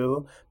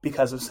too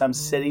because of some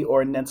city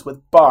ordinance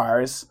with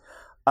bars.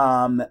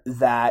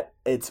 That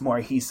it's more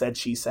he said,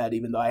 she said,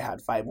 even though I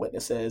had 5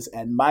 witnesses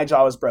and my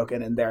jaw was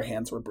broken and their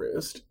hands were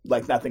bruised.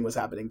 Like nothing was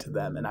happening to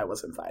them and I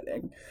wasn't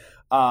fighting.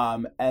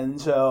 And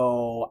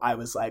so I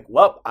was like,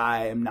 well,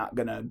 I'm not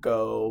going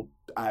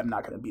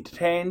to be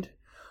detained.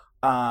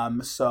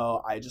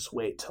 So I just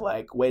wait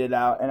it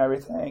out and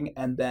everything.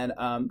 And then,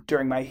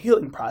 during my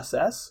healing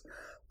process,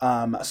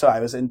 so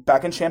I was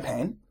back in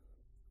Champaign,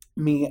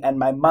 me and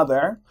my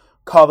mother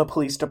call the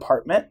police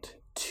department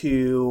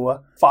to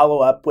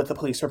follow up with a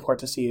police report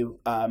to see,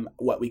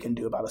 what we can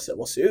do about a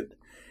civil suit.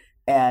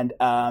 And,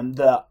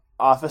 the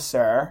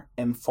officer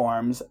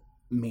informs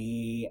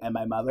me and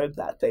my mother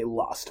that they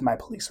lost my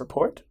police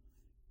report.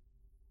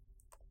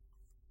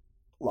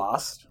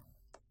 Lost.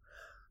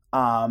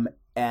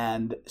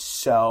 And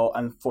so,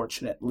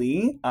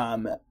 unfortunately,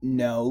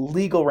 no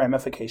legal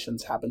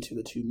ramifications happened to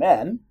the 2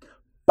 men.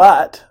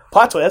 But,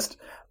 plot twist,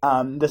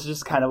 this is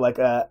just kind of like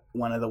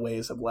one of the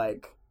ways of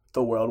like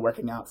the world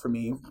working out for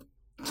me.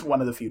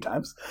 One of the few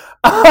times.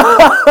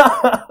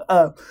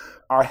 Our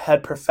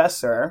head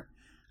professor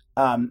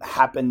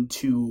happened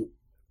to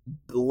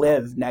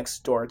live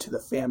next door to the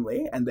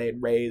family, and they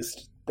had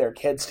raised their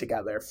kids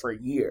together for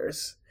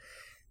years.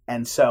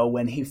 And so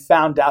when he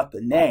found out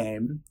the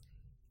name,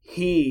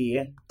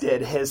 he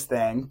did his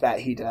thing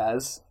that he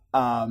does,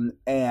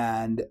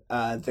 and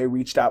they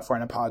reached out for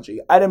an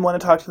apology. I didn't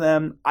want to talk to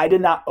them. I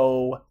did not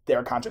owe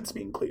their conscience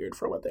being cleared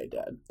for what they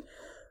did.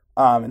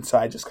 And so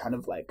I just kind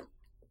of like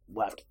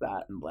left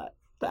that and let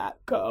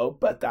that go.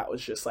 But that was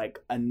just like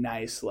a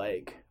nice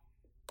like,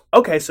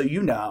 okay, so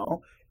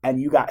and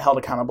you got held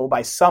accountable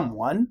by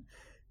someone,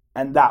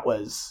 and that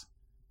was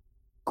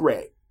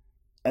great.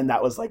 And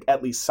that was like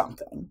at least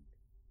something.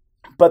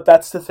 But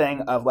that's the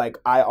thing of like,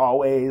 I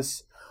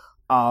always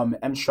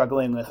am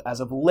struggling with as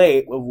of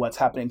late with what's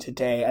happening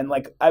today. And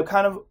like, I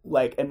kind of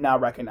like am now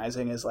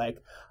recognizing is like,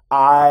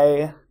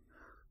 I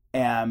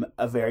am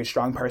a very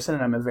strong person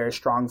and I'm a very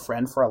strong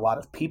friend for a lot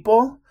of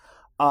people.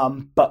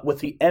 But with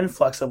the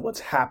influx of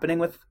what's happening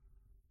with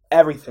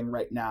everything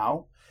right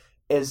now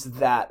is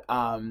that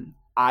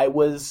I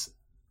was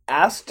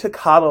asked to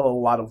coddle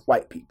a lot of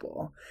white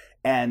people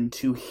and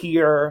to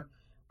hear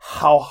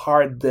how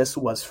hard this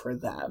was for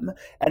them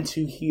and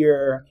to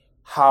hear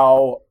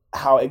how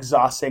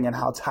exhausting and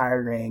how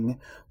tiring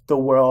the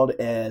world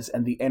is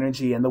and the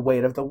energy and the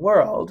weight of the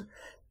world.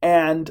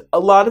 And a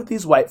lot of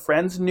these white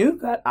friends knew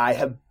that I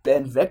have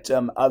been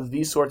victim of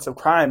these sorts of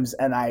crimes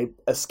and I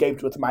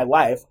escaped with my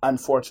life,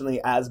 unfortunately,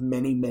 as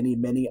many, many,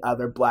 many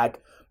other Black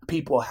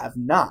people have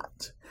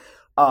not.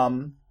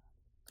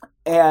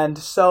 And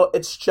so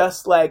it's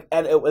just like,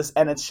 and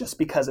it's just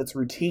because it's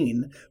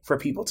routine for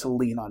people to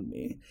lean on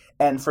me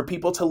and for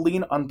people to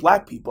lean on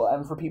Black people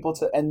and for people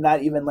to, and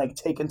not even like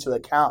take into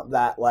account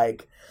that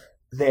like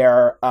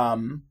they're,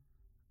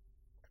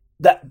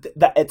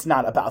 that it's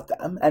not about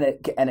them and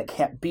it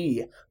can't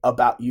be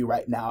about you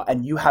right now.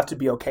 And you have to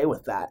be okay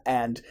with that.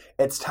 And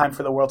it's time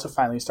for the world to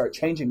finally start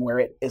changing where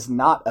it is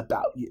not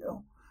about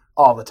you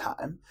all the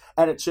time.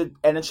 And it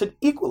should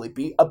equally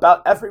be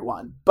about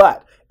everyone,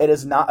 but it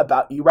is not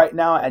about you right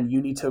now. And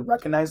you need to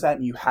recognize that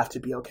and you have to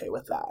be okay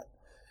with that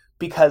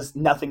because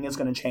nothing is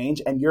going to change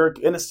and you're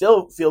going to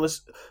still feel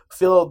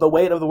the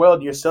weight of the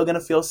world. You're still going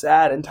to feel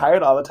sad and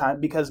tired all the time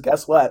because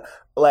guess what?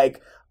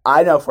 Like,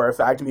 I know for a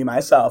fact, me,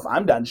 myself,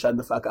 I'm done shutting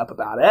the fuck up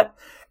about it.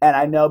 And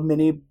I know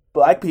many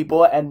Black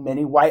people and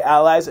many white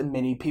allies and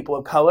many people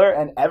of color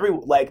and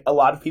a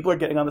lot of people are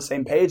getting on the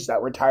same page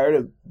that we're tired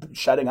of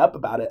shutting up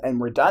about it and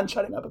we're done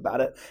shutting up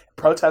about it.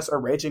 Protests are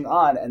raging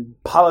on and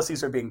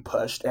policies are being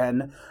pushed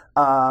and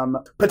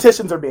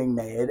petitions are being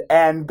made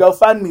and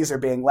GoFundMes are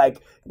being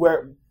like,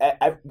 we're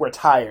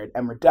tired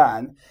and we're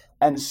done.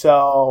 And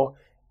so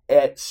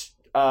it's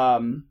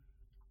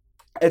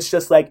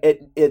just like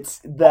it's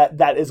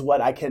that is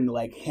what I can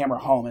like hammer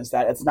home is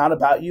that it's not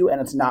about you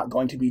and it's not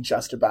going to be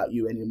just about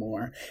you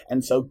anymore.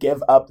 And so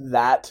give up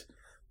that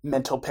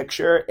mental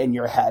picture in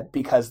your head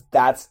because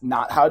that's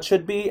not how it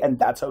should be. And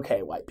that's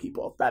okay, white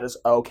people. That is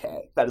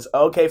okay. That is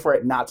okay for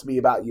it not to be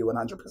about you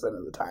 100%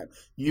 of the time.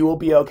 You will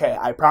be okay.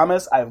 I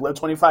promise. I've lived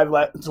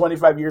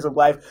 25 years of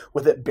life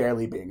with it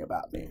barely being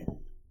about me.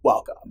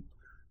 Welcome.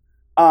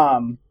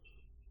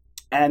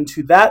 And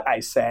to that I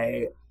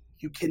say,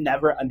 you can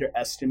never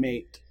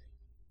underestimate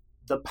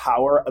the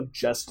power of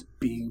just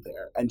being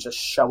there and just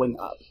showing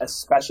up,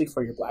 especially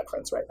for your Black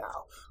friends right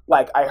now.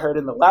 Like I heard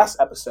in the last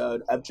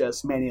episode of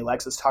just Manny and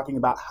Alexis talking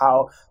about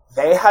how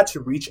they had to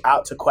reach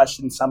out to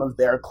question some of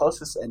their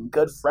closest and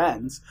good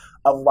friends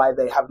of why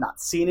they have not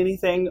seen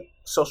anything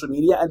social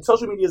media. And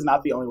social media is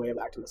not the only way of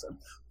activism,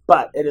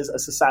 but it is a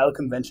societal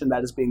convention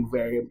that is being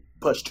very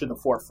pushed to the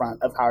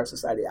forefront of how our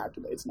society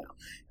activates now.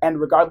 And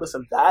regardless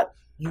of that,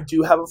 you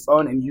do have a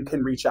phone and you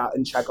can reach out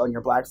and check on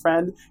your Black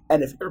friend.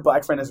 And if your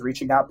Black friend is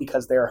reaching out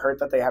because they are hurt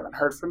that they haven't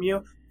heard from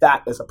you,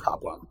 that is a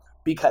problem.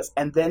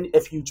 And then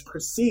if you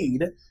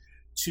proceed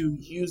to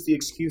use the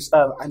excuse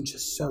of, I'm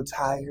just so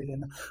tired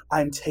and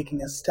I'm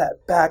taking a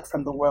step back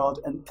from the world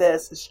and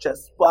this is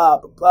just blah,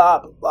 blah,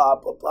 blah, blah,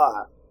 blah,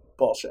 blah,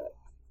 bullshit.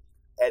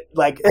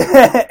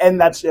 And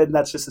that's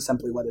just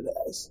simply what it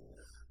is.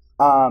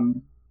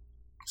 And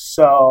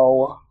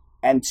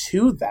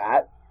to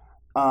that,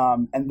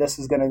 and this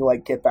is going to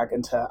get back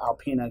into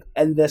Alpina,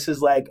 and this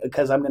is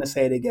because I'm going to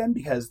say it again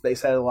because they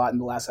said it a lot in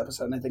the last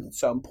episode, and I think it's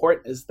so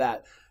important, is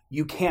that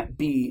you can't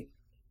be...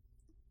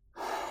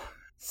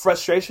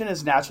 Frustration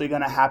is naturally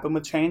going to happen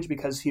with change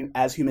because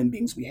as human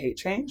beings, we hate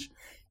change.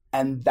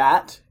 And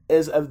that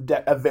is a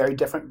very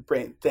different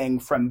thing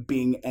from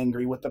being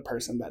angry with the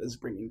person that is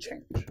bringing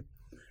change.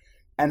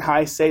 And how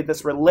I say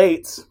this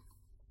relates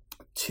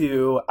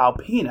to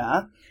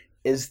Alpina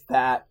is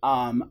that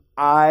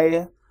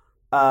my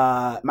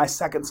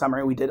second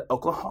summer we did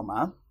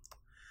Oklahoma,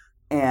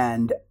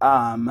 and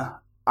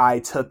I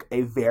took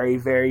a very,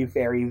 very,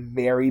 very,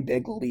 very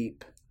big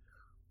leap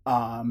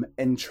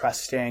in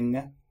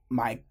trusting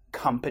my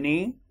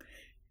company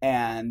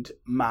and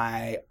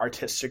my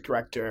artistic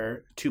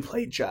director to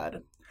play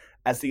Judd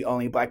as the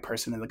only Black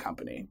person in the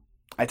company.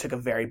 I took a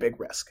very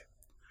big risk.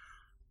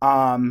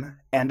 And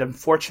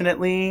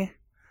unfortunately,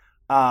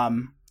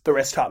 the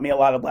risk taught me a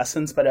lot of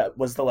lessons, but it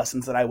was the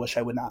lessons that I wish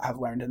I would not have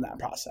learned in that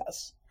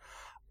process.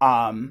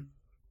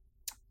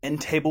 In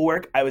table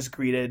work, I was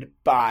greeted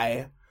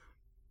by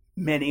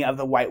many of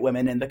the white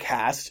women in the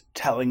cast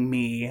telling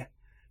me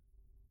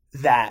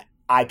that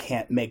I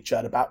can't make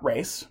Judd about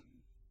race.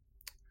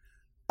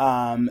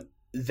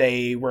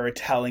 They were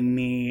telling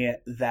me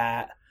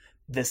that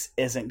this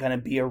isn't going to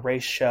be a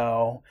race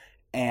show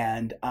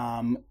and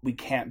we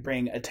can't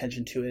bring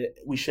attention to it.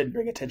 We shouldn't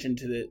bring attention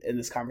to it in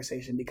this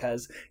conversation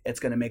because it's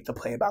going to make the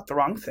play about the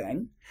wrong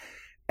thing.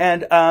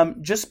 And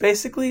just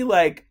basically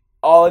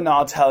all in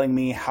all telling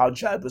me how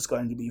Judd was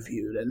going to be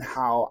viewed and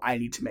how I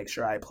need to make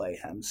sure I play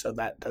him so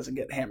that doesn't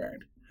get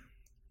hammered.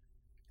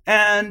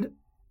 And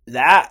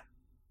that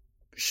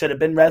should have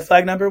been red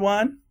flag number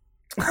one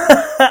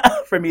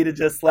for me to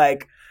just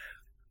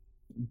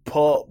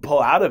pull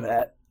out of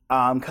it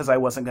because I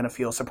wasn't going to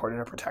feel supported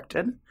or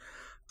protected.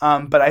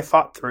 But I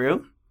fought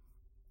through.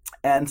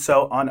 And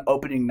so on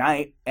opening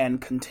night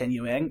and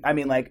continuing, I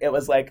mean, it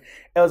was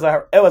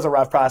a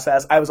rough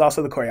process. I was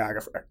also the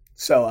choreographer.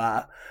 So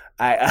I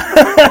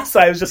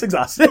was just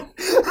exhausted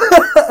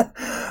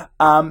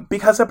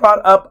because it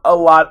brought up a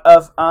lot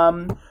of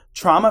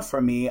trauma for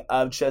me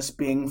of just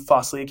being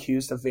falsely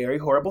accused of very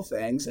horrible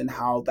things and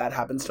how that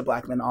happens to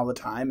Black men all the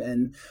time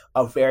in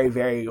a very,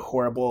 very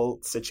horrible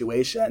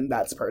situation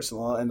that's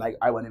personal. And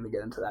I wouldn't even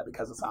get into that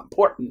because it's not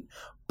important.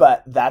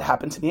 But that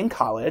happened to me in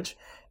college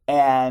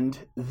and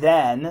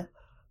then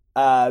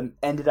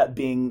ended up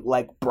being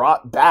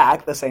brought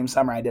back the same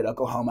summer I did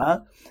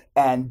Oklahoma.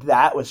 And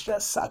that was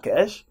just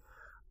suckish.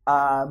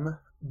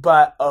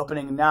 But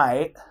opening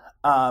night,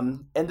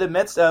 in the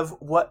midst of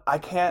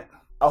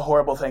a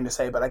horrible thing to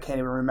say, but I can't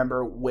even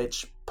remember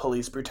which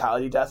police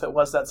brutality death it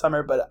was that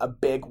summer, but a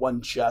big one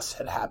just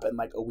had happened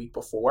a week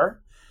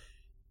before.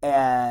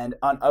 And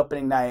on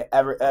opening night,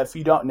 if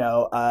you don't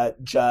know,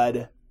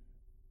 Judd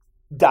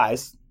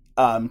dies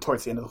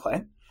towards the end of the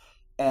play.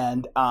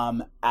 And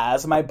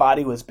as my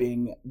body was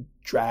being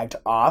dragged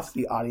off,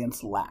 the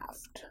audience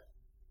laughed.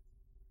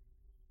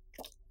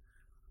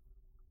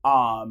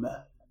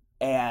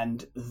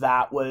 And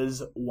that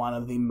was one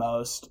of the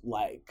most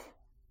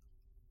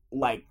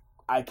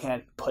I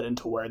can't put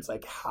into words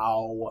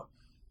how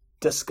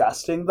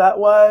disgusting that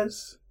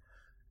was.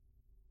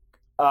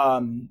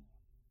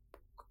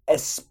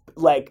 It's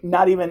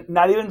not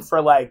even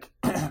for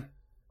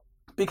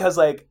because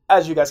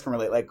as you guys can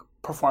relate,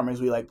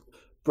 performers,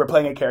 we're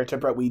playing a character,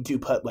 but we do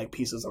put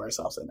pieces of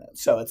ourselves in it.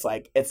 So it's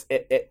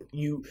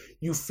you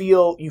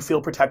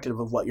feel protective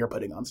of what you're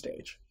putting on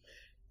stage.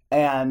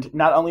 And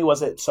not only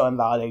was it so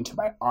invalidating to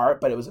my art,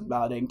 but it was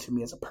invalidating to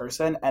me as a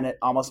person. And it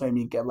almost made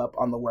me give up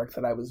on the work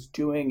that I was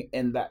doing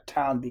in that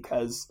town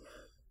because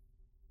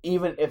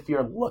even if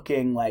you're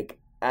looking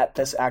at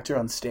this actor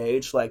on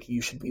stage,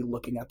 you should be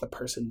looking at the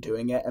person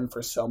doing it. And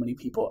for so many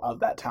people of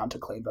that town to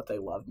claim that they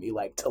love me,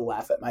 to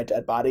laugh at my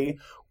dead body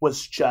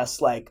was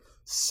just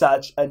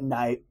such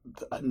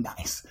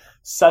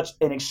such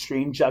an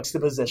extreme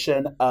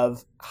juxtaposition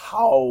of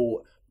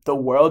how the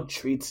world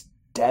treats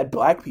dead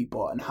Black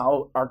people and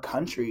how our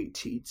country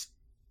treats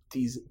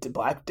these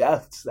Black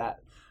deaths that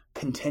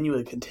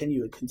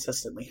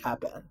consistently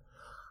happen.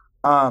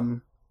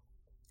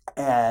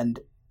 And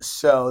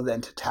so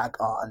then to tack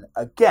on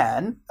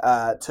again,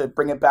 to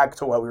bring it back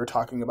to what we were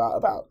talking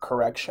about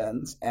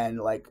corrections and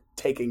like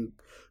taking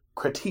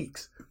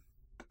critiques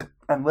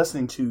and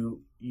listening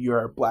to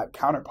your Black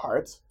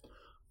counterparts,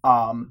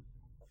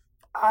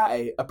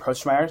 I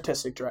approached my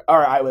artistic director,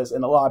 or I was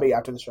in the lobby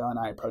after the show, and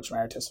I approached my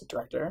artistic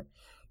director,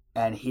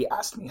 and he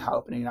asked me how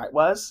opening night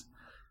was,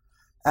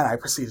 and I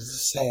proceeded to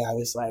say, I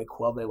was like,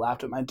 well, they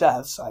laughed at my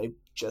death, so I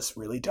just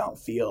really don't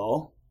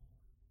feel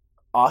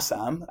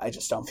awesome. I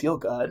just don't feel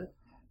good.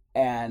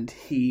 And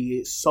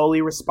he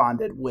solely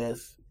responded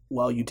with,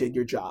 well, you did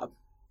your job.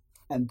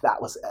 And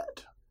that was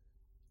it.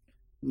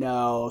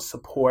 No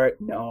support.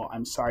 No,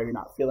 I'm sorry you're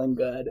not feeling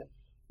good.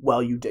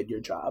 Well, you did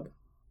your job.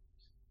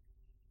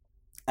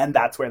 And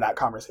that's where that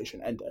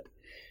conversation ended.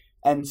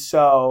 And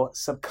so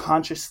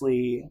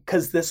subconsciously,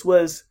 because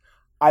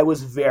I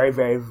was very,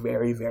 very,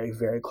 very, very,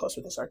 very close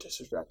with this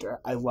artistic director.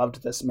 I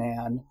loved this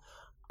man.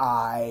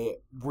 I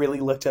really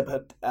looked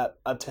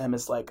up to him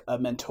as like a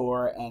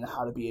mentor and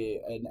how to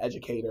be an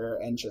educator,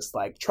 and just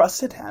like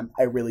trusted him.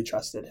 I really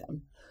trusted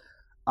him.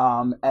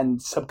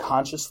 And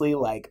subconsciously,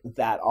 like,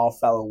 that all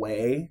fell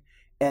away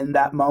in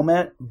that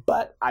moment.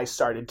 But I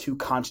started to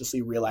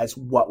consciously realize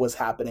what was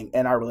happening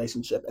in our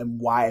relationship and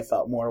why I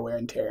felt more wear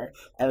and tear.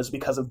 And it was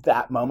because of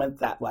that moment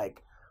that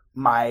like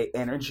my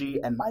energy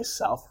and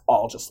myself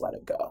all just let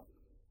it go.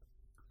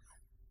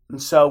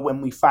 And so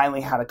when we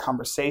finally had a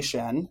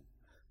conversation,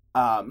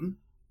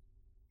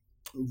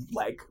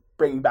 like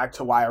bringing back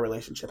to why our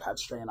relationship had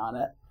strain on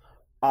it,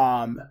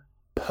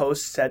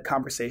 post said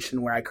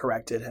conversation where I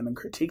corrected him and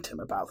critiqued him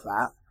about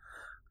that,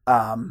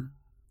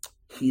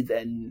 he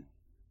then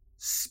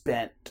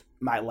spent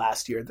my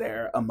last year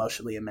there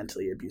emotionally and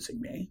mentally abusing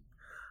me.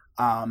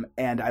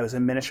 And I was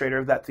administrator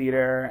of that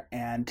theater,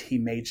 and he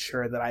made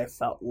sure that I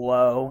felt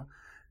low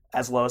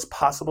as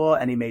possible,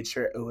 and he made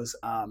sure it was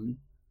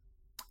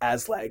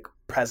as like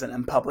present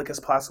and public as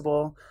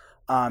possible.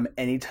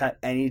 Any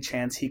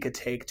chance he could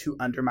take to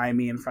undermine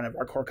me in front of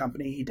our core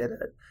company, he did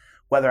it.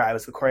 Whether I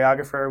was the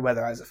choreographer,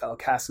 whether I was a fellow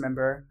cast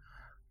member,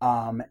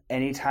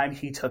 anytime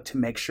he took to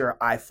make sure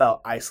I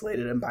felt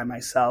isolated and by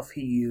myself,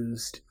 he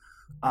used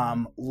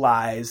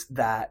lies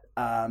that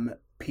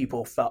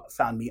people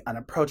found me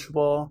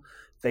unapproachable.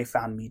 They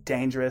found me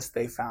dangerous.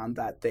 They found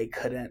that they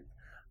couldn't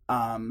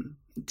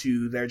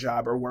do their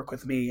job or work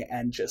with me,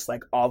 and just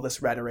like all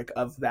this rhetoric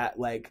of that,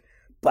 like,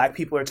 Black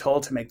people are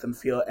told to make them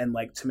feel and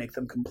like to make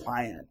them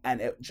compliant. And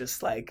it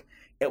just like,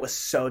 it was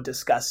so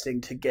disgusting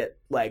to get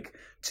like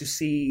to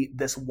see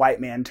this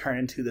white man turn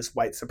into this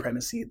white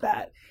supremacy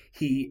that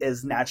he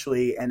is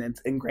naturally, and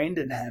it's ingrained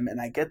in him. And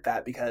I get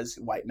that, because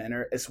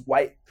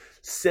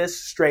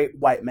cis straight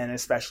white men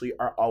especially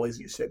are always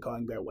used to it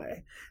going their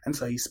way. And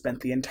so he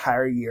spent the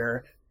entire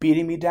year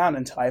beating me down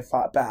until I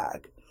fought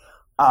back.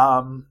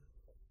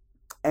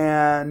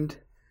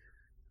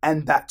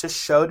 And that just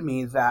showed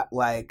me that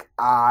like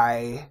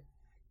that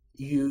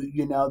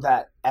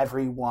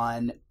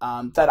everyone,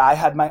 that I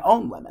had my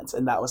own limits,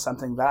 and that was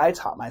something that I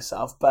taught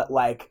myself. But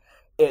like,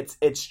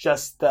 it's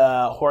just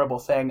the horrible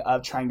thing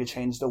of trying to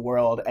change the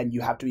world, and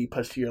you have to be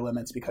pushed to your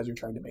limits because you're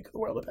trying to make the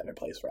world a better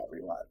place for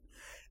everyone.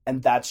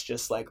 And that's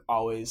just like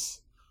always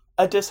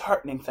a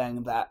disheartening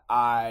thing that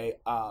I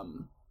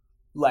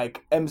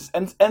like am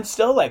and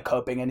still like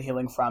coping and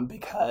healing from,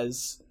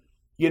 because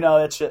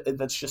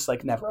that's just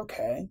like never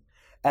okay.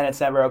 And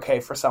it's never okay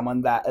for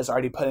someone that is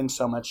already putting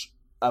so much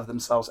of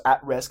themselves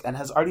at risk and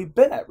has already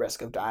been at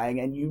risk of dying,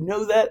 and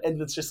that,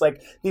 and it's just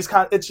like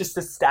it's just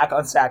a stack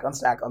on stack on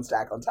stack on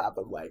stack on top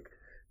of like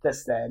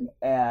this thing.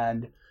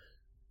 And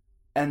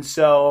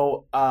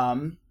so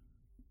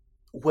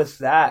with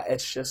that,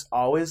 it's just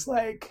always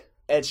like,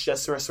 it's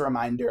just a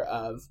reminder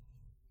of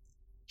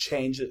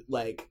change.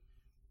 Like,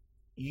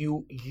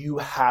 you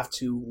have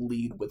to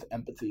lead with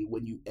empathy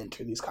when you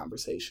enter these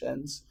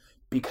conversations,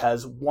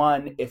 because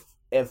one, if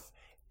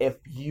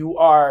you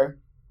are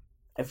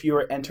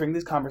entering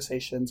these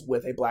conversations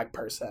with a Black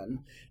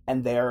person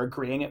and they are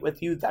agreeing it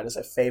with you, that is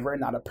a favor,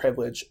 not a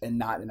privilege, and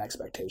not an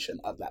expectation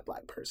of that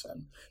Black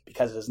person,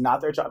 because it is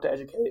not their job to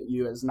educate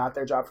you. It is not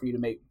their job for you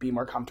to be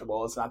more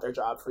comfortable. It's not their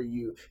job for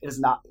you. It's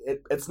not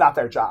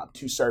their job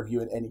to serve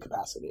you in any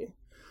capacity.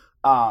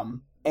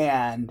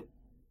 And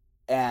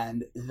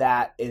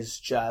that is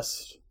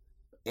just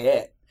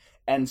it.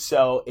 And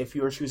so if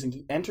you are choosing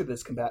to enter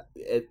this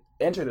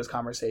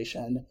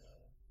conversation,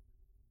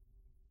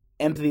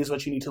 empathy is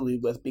what you need to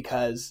lead with,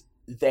 because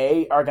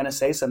they are going to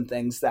say some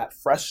things that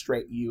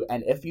frustrate you.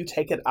 And if you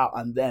take it out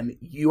on them,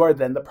 you are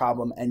then the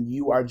problem, and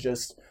you are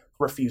just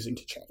refusing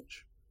to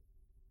change.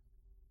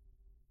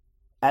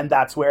 And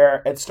that's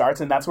where it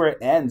starts, and that's where it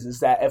ends, is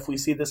that if we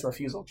see this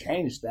refusal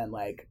change, then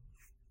like,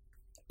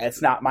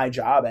 it's not my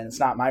job, and it's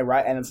not my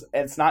right, and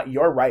it's not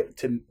your right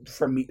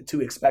for me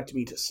to expect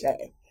me to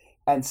stay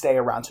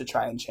around to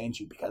try and change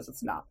you, because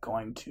it's not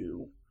going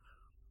to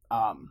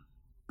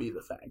be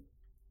the thing.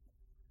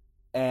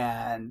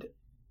 And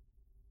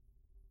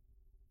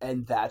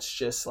that's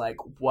just like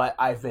what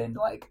I've been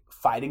like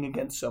fighting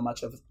against so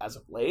much of as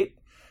of late,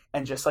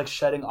 and just like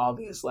shedding all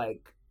these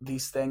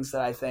things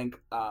that I think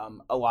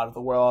a lot of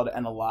the world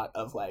and a lot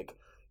of like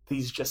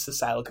these just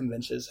societal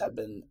conventions have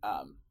been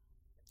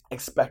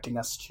expecting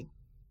us to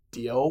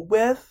deal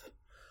with,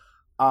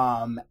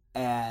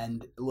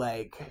 and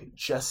like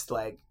just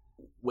like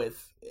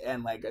with,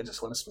 and like I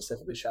just want to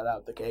specifically shout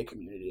out the gay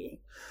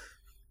community,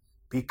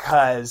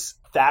 because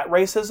that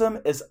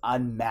racism is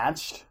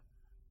unmatched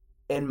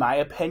in my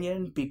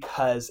opinion,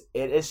 because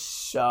it is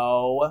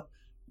so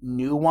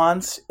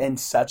nuanced in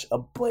such a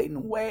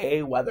blatant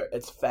way, whether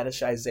it's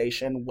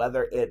fetishization,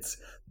 whether it's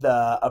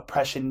the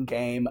oppression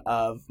game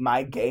of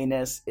my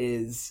gayness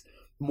is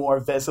more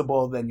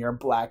visible than your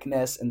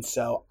blackness, and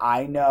so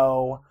I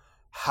know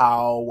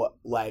how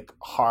like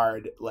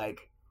hard,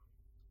 like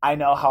I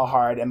know how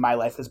hard, and my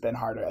life has been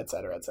harder,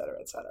 etc., etc.,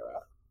 etc.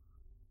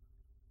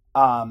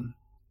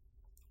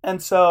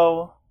 And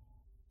so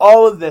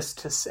all of this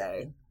to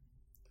say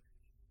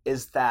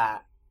is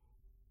that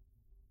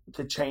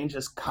the change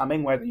is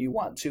coming whether you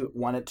want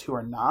it to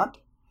or not.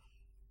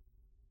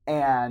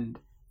 And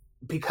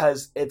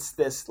because it's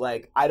this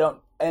like I don't,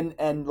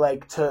 and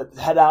like to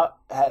head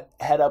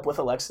up with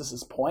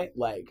Alexis's point,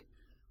 like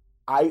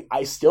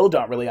I still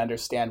don't really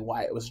understand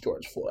why it was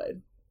George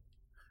Floyd.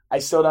 I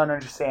still don't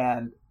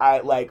understand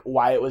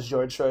why it was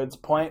George Floyd's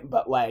point,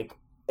 but like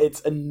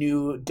it's a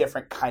new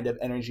different kind of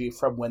energy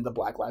from when the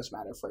Black Lives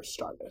Matter first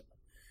started.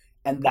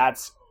 And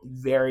that's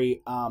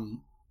very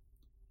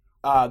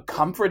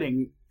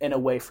comforting in a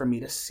way for me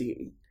to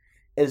see,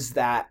 is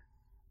that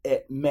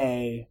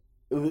we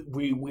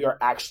are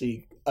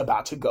actually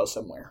about to go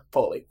somewhere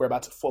fully. We're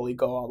about to fully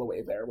go all the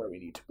way there where we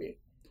need to be.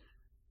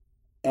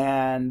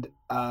 And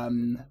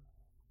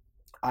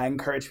I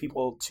encourage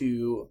people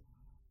to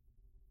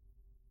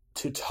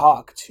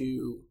talk,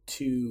 to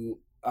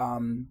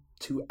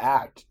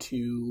act,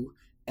 to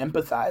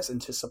empathize,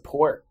 and to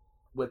support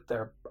with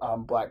their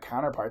Black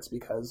counterparts,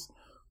 because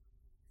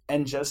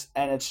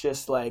it's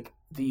just like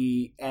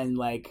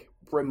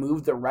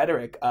remove the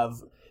rhetoric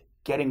of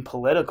getting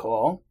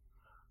political,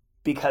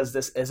 because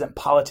this isn't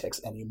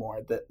politics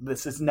anymore.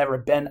 This has never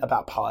been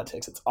about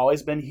politics. It's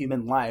always been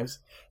human lives,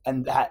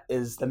 and that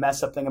is the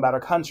messed up thing about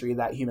our country,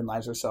 that human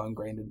lives are so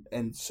ingrained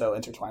and so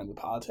intertwined with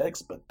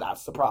politics, but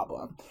that's the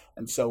problem.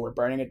 And so we're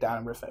burning it down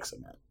and we're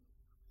fixing it.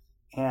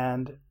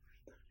 And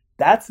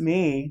that's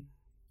me.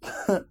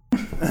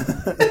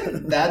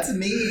 That's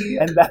me.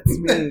 And that's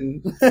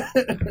me.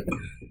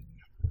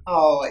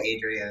 Oh,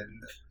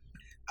 Adrian.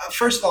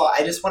 First of all,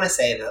 I just want to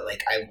say that,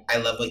 like, I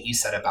love what you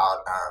said about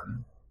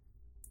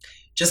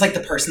just, like, the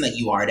person that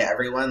you are to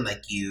everyone.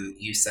 Like,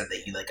 you said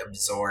that you, like,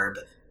 absorb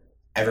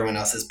everyone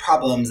else's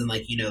problems, and,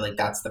 like, you know, like,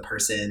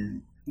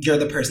 you're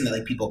the person that,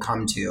 like, people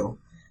come to,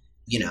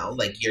 you know,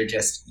 like, you're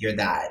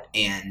that.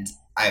 And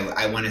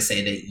I want to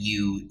say that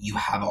you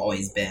have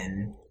always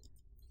been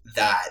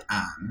that,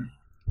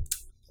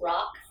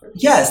 rock.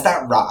 Yes,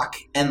 that rock.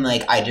 And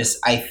like, I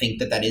think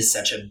that is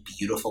such a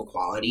beautiful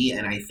quality.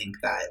 And I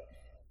think that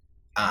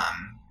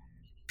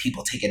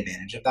people take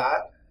advantage of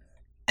that,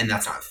 and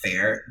that's not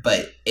fair,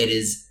 but it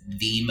is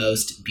the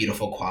most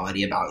beautiful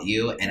quality about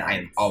you. And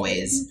I've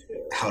always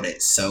held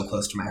it so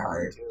close to my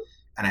heart,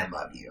 and I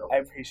love you. I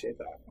appreciate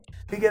that.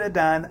 We get it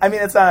done. I mean,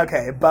 it's not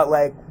okay, but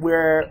like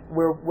we're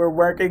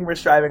working, we're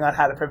striving on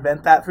how to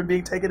prevent that from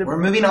being taken. We're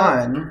moving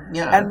on,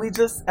 yeah.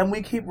 And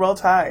we keep Roll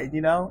Tide, you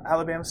know,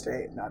 Alabama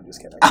State. No, I'm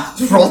just kidding.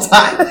 Roll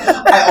Tide.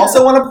 I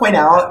also want to point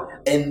out,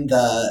 in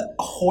the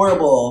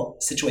horrible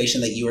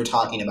situation that you were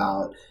talking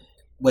about,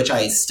 which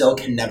I still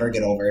can never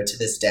get over to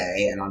this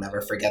day, and I'll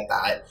never forget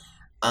that.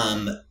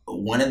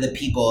 One of the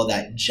people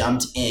that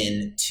jumped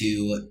in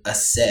to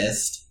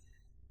assist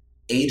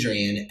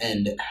Adrian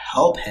and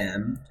help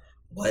him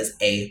was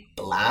a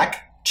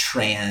Black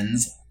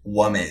trans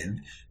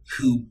woman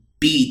who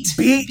beat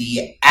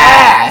the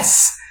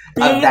ass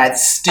of that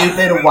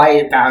stupid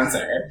white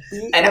bouncer.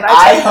 And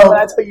I hope... When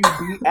I tell you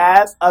beat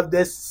ass of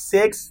this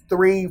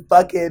 6'3"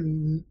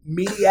 fucking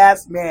meaty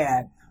ass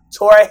man,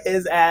 tore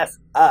his ass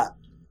up.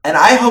 And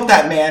I hope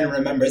that man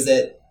remembers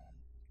it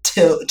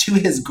to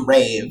his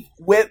grave.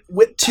 With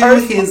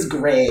his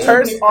grave.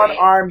 Purse on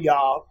arm,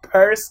 y'all.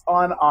 Purse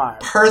on arm.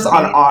 Purse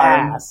on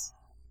arm. Ass.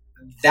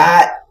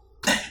 That...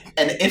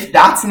 And if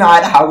that's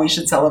not how we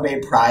should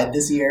celebrate Pride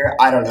this year,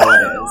 I don't know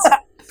what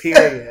is.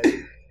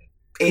 Period.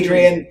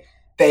 Adrian,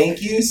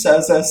 thank you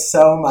so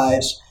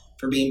much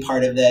for being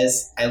part of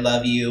this. I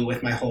love you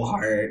with my whole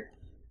heart.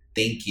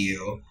 Thank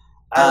you.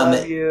 I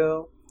love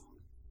you.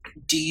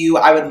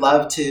 I would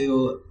love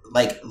to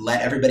let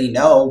everybody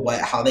know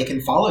how they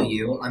can follow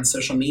you on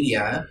social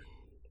media.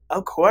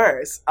 Of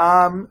course.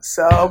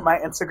 So my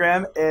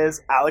Instagram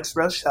is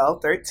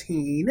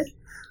AlexRochelle13.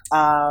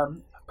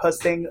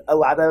 Posting a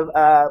lot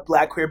of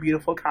Black queer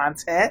beautiful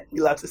content. We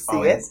love to see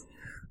it.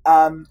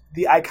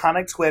 The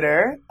iconic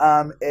Twitter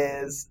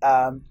is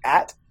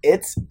at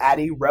It's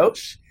Addie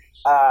Roche,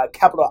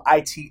 capital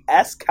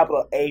ITS,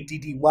 capital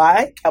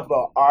ADDY,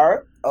 capital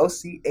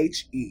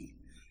ROCHE.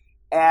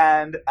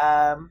 And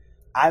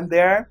I'm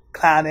there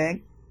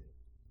clowning,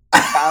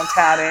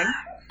 counting,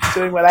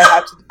 doing what I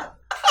have to do.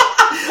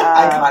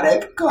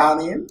 Iconic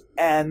clowning.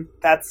 And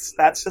that's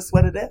just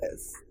what it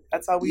is.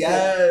 That's all we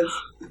do.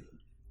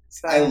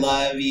 So, I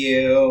love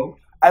you.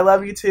 I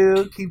love you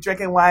too. Keep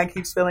drinking wine,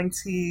 keep spilling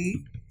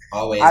tea.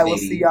 Always, I will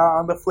see y'all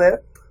on the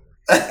flip.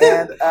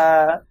 And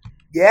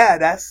yeah,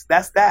 that's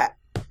that.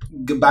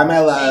 Goodbye, my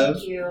love.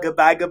 Thank you.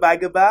 Goodbye.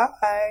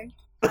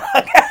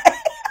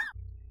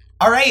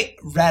 All right,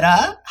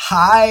 Rhetta.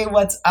 Hi,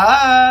 what's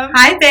up?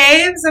 Hi,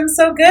 babes. I'm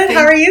so good.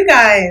 How are you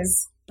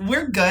guys?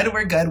 We're good.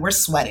 We're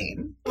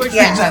sweating. We're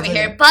drinking over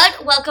here.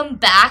 But welcome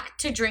back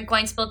to Drink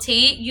Wine Spill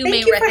Tea. You Thank may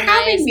you for recognize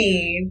having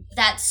me.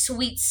 that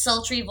sweet,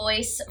 sultry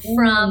voice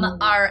from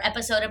our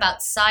episode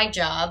about side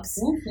jobs.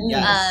 Mm-hmm.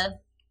 Yes.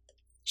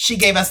 She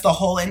gave us the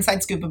whole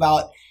inside scoop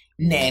about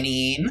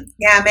nannying.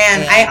 Yeah,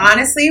 man. And I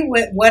honestly,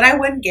 what I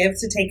wouldn't give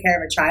to take care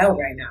of a child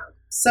right now.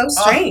 So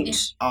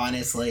strange.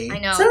 Honestly. I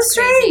know. So it's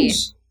crazy.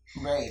 strange.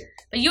 Right.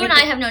 But you and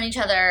I have known each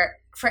other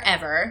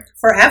forever.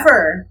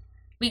 Forever.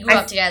 We grew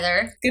up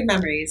together. Good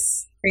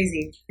memories.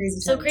 Crazy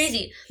times. So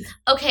crazy.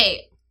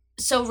 Okay,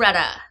 so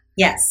Rhetta.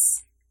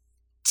 Yes.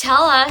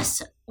 Tell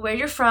us where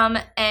you're from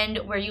and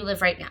where you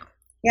live right now.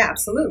 Yeah,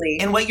 absolutely.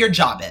 And what your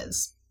job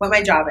is. What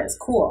my job is.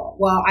 Cool.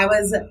 Well, I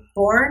was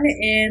born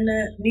in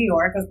New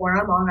York. I was born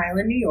on Long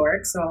Island, New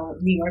York. So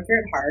New Yorker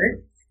at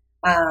heart.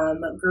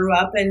 Grew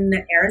up in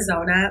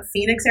Arizona.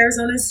 Phoenix,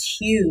 Arizona is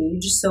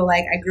huge. So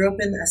like I grew up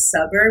in a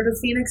suburb of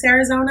Phoenix,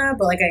 Arizona,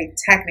 but like I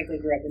technically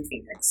grew up in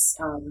Phoenix.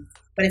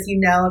 But if you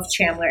know of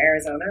Chandler,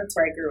 Arizona, that's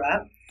where I grew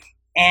up.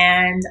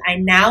 And I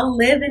now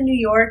live in New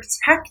York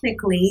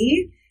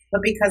technically,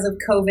 but because of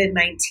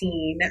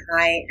COVID-19,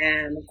 I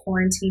am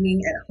quarantining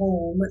at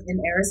home in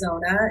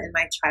Arizona, in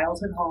my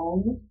childhood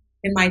home,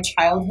 in my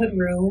childhood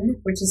room,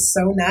 which is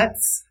so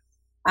nuts.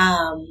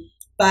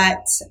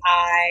 But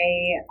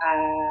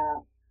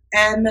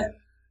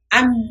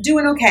I'm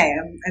doing okay.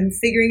 I'm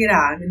figuring it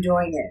out. I'm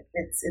enjoying it.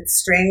 It's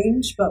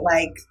strange, but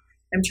like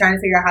I'm trying to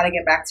figure out how to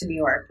get back to New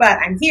York. But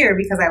I'm here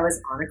because I was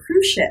on a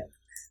cruise ship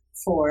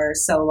for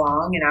so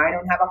long, and now I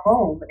don't have a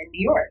home in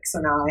New York. So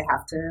now I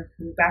have to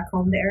move back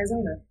home to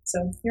Arizona.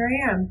 So here I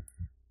am,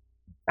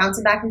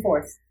 bouncing back and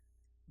forth.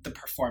 The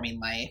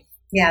performing life.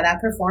 Yeah, that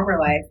performer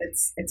life.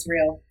 It's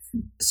real.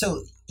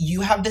 So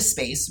you have this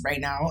space right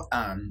now,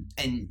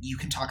 and you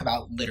can talk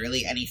about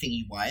literally anything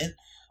you want.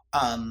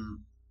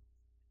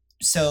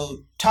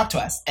 So talk to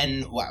us,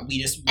 and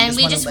we just want to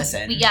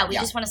listen. We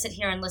just want to sit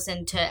here and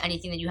listen to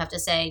anything that you have to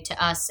say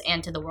to us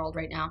and to the world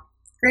right now.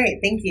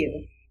 Great, thank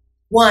you.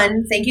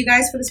 One, thank you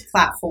guys for this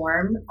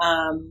platform.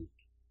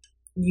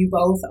 You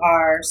both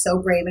are so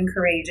brave and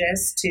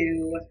courageous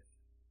to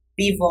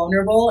be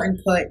vulnerable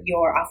and put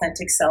your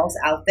authentic selves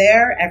out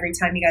there every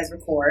time you guys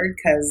record,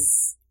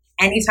 because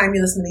anytime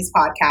you listen to these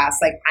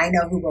podcasts, like I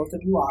know who both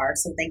of you are,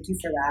 so thank you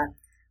for that.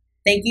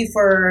 Thank you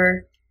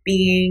for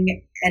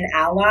being an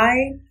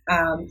ally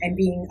and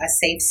being a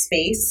safe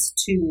space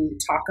to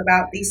talk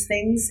about these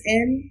things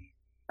in.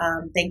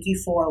 Thank you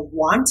for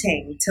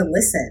wanting to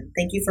listen.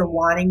 Thank you for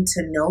wanting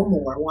to know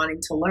more,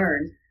 wanting to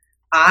learn.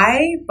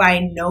 I, by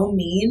no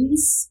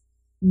means,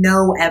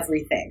 know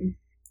everything.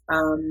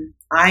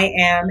 I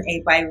am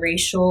a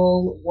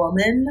biracial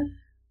woman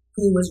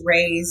who was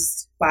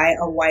raised by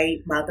a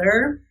white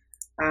mother.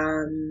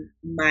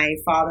 My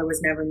father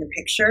was never in the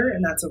picture,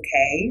 and that's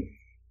okay.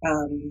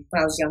 When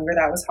I was younger,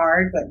 that was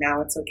hard, but now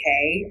it's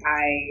okay.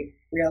 I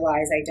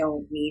realize I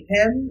don't need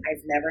him.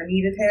 I've never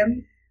needed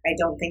him. I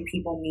don't think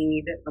people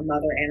need a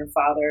mother and a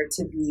father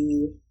to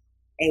be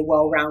a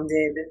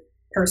well-rounded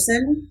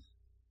person.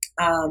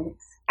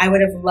 I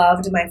would have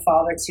loved my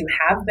father to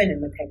have been in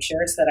the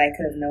picture so that I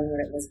could have known what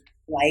it was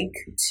like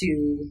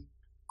to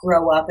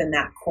grow up in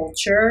that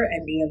culture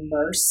and be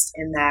immersed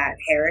in that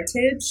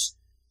heritage.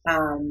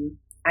 I'm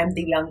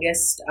the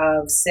youngest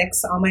of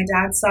 6 on my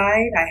dad's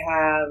side. I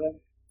have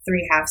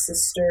 3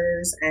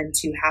 half-sisters and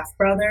 2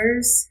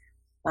 half-brothers.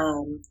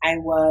 I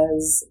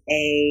was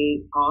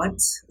a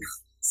aunt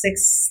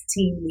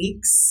 16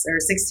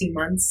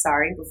 months,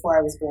 before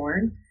I was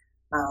born.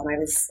 I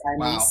was a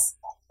niece.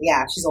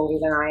 Yeah, she's older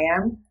than I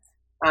am.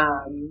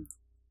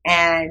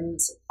 I'm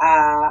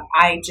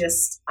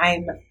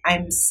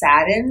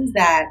saddened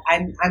that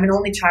I'm an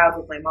only child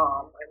with my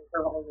mom. I'm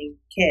her only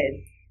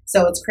kid.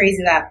 So it's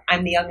crazy that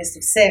I'm the youngest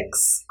of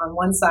 6 on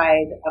one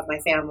side of my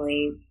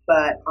family,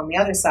 but on the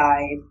other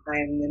side,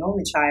 I'm an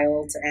only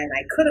child, and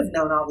I could have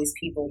known all these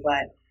people,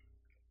 but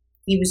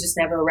he was just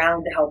never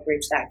around to help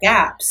bridge that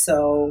gap.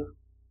 So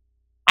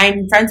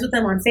I'm friends with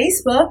them on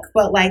Facebook,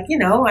 but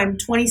I'm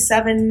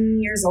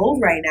 27 years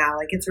old right now.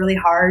 Like, it's really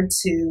hard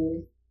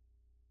to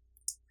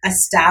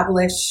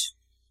establish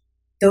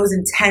those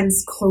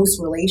intense, close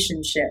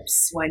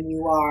relationships when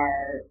you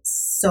are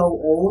so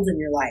old in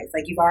your life.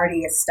 Like, you've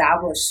already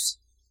established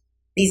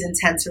these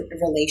intense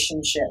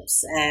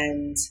relationships,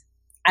 and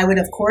I would,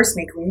 of course,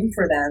 make room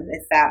for them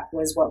if that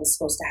was what was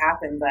supposed to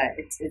happen, but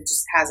it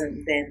just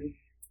hasn't been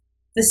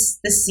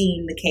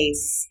the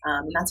case,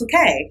 and that's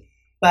okay.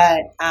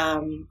 But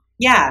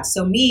yeah,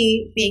 so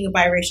me being a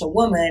biracial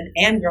woman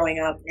and growing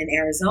up in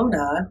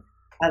Arizona,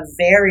 a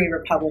very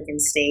Republican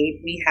state,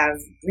 we have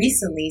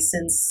recently,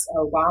 since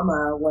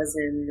Obama was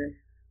in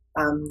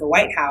the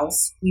White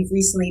House, we've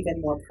recently been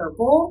more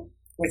purple,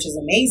 which is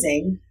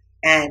amazing.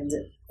 And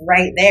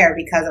right there,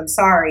 because I'm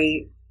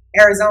sorry,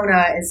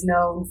 Arizona is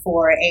known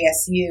for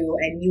ASU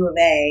and U of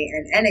A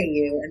and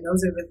NAU, and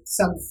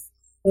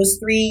those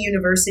three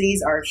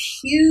universities are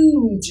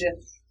huge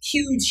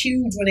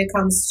when it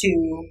comes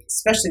to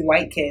especially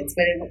white kids,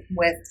 but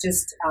with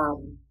just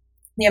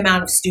the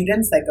amount of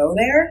students that go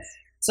there.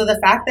 So the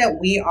fact that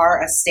we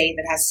are a state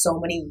that has so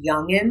many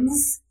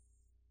youngins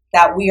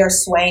that we are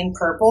swaying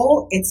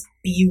purple, it's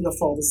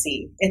beautiful to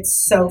see. It's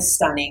so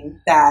stunning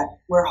that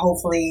we're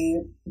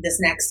hopefully this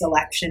next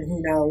election,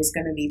 who knows,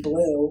 going to be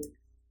blue.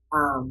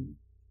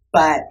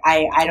 But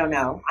I don't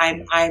know.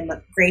 I'm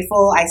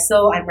grateful.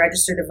 I'm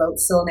registered to vote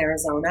still in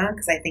Arizona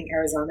because I think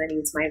Arizona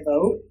needs my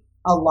vote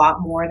a lot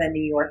more than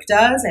New York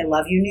does. I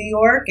love you, New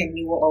York, and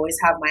you will always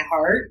have my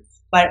heart.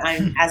 But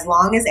as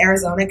long as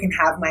Arizona can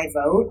have my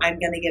vote, I'm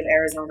going to give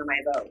Arizona my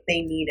vote.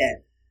 They need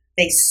it.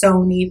 They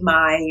so need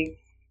my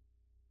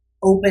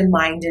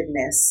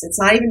open-mindedness. It's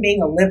not even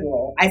being a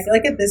liberal. I feel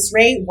like at this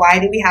rate, why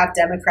do we have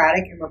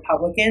Democratic and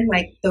Republican?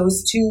 Like,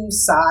 those two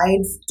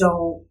sides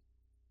don't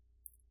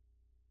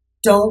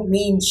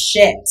mean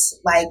shit.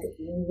 Like,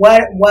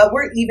 what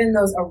were even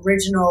those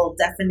original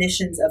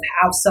definitions of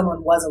how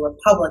someone was a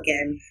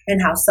Republican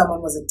and how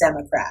someone was a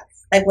Democrat?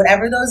 Like,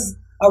 whatever those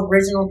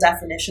original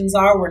definitions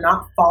are, we're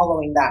not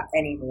following that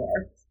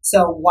anymore.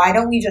 So why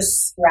don't we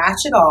just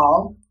scratch it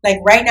all? Like,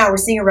 right now we're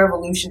seeing a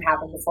revolution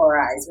happen before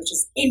our eyes, which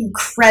is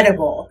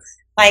incredible.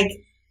 Like,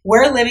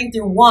 we're living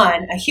through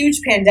a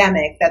huge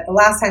pandemic that the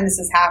last time this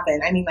has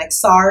happened, I mean, like,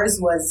 SARS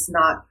was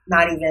not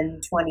even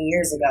 20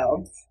 years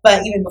ago.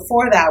 But even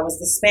before that was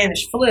the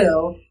Spanish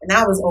flu, and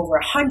that was over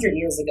 100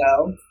 years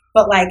ago.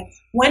 But, like,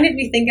 when did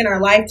we think in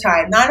our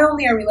lifetime, not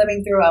only are we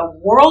living through a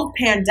world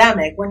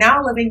pandemic, we're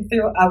now living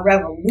through a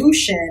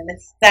revolution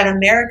that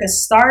America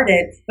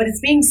started, but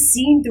it's being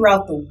seen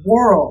throughout the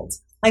world.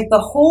 Like, the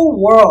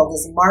whole world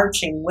is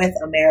marching with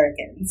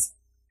Americans,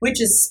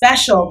 which is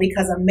special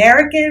because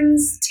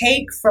Americans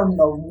take from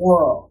the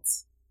world.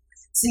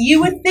 So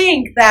you would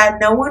think that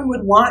no one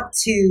would want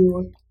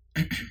to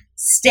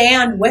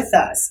stand with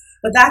us.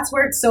 But that's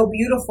where it's so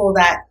beautiful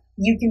that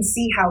you can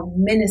see how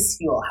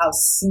minuscule, how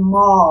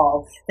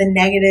small the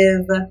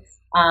negative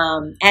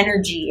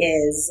energy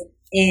is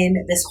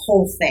in this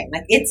whole thing.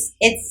 Like,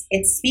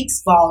 it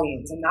speaks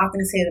volumes. I'm not going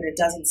to say that it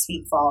doesn't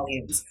speak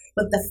volumes,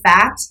 but the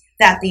fact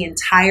that the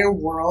entire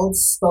world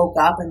spoke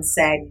up and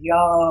said,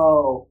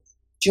 yo,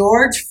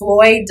 George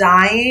Floyd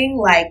dying,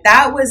 like,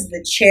 that was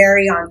the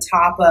cherry on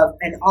top of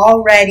an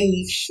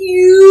already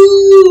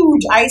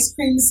huge ice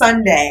cream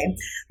sundae.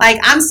 Like,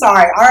 I'm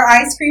sorry, our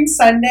ice cream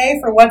sundae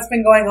for what's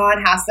been going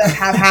on has to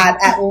have had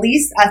at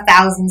least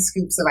 1,000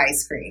 scoops of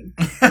ice cream.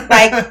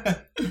 Like,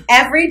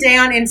 every day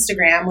on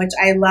Instagram, which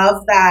I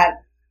love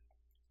that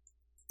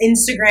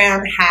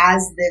Instagram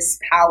has this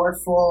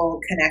powerful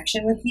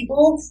connection with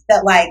people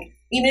that, like,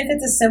 even if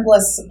it's as simple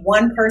as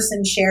one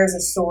person shares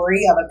a story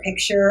of a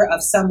picture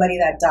of somebody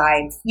that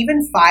died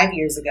even 5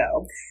 years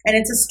ago, and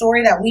it's a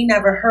story that we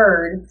never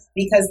heard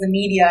because the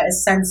media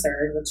is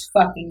censored, which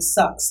fucking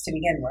sucks to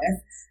begin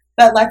with.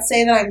 But let's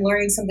say that I'm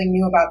learning something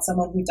new about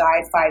someone who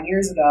died 5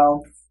 years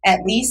ago.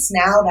 At least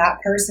now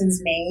that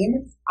person's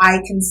name I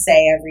can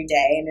say every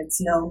day, and it's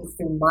known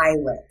through my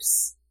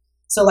lips.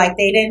 So, like,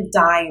 they didn't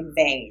die in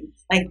vain.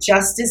 Like,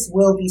 justice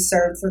will be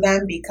served for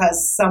them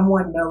because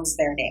someone knows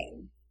their name.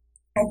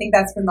 I think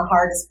that's been the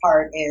hardest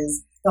part,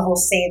 is the whole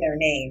say their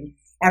name.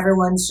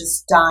 Everyone's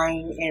just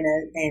dying in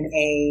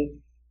a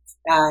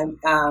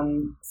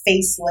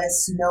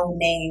faceless, no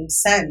name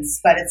sense.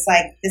 But it's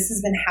like, this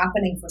has been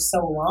happening for so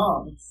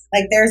long.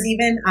 Like, there's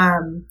even,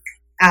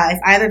 if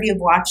either of you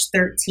have watched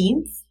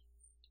 13th,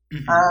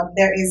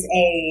 there is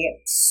a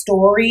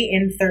story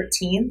in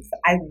 13th.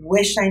 I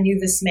wish I knew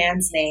this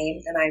man's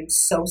name, and I'm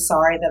so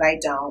sorry that I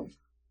don't.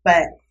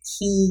 But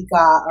he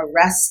got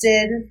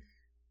arrested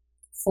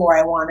for,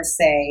 I want to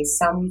say,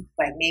 some,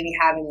 like, maybe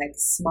having, like, the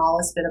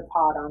smallest bit of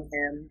pot on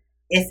him,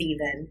 if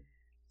even.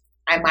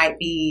 I might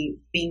be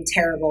being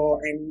terrible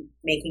and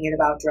making it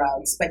about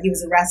drugs, but he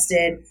was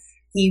arrested.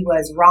 He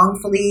was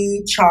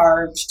wrongfully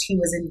charged. He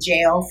was in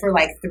jail for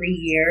like 3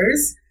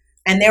 years,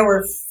 and there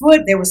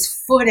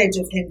was footage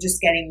of him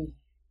just getting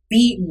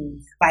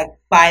beaten by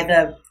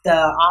the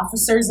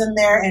officers in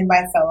there and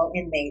by fellow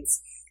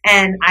inmates.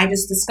 And I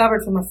just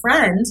discovered from a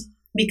friend,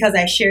 because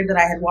I shared that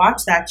I had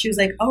watched that, she was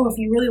like, oh, if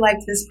you really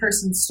liked this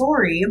person's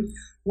story,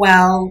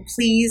 well,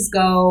 please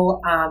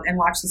go and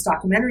watch this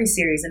documentary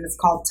series. And it's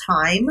called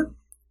Time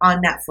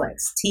on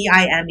Netflix,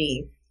 Time.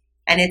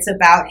 And it's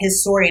about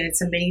his story, and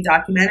it's a mini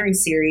documentary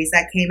series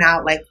that came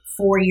out like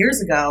 4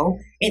 years ago.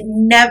 It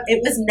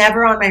was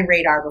never on my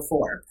radar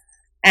before.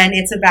 And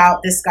it's about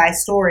this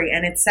guy's story.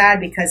 And it's sad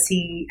because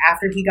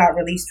after he got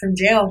released from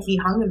jail, he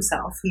hung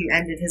himself. He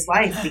ended his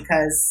life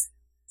because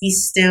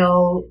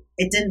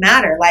it didn't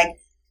matter. Like,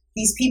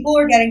 these people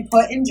are getting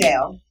put in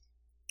jail.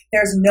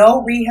 there's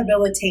no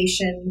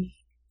rehabilitation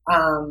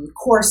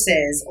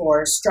courses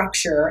or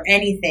structure or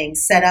anything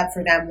set up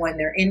for them when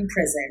they're in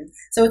prison.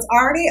 So it's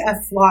already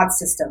a flawed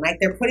system. Like,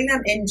 they're putting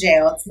them in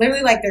jail. It's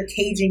literally like they're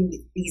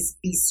caging these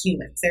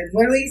humans. They're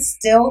literally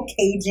still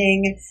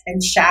caging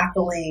and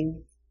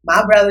shackling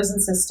my brothers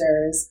and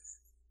sisters,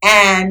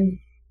 and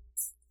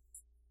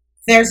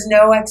there's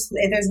no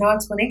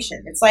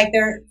explanation. It's like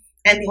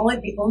and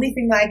the only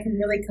thing that I can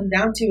really come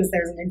down to is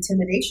there's an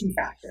intimidation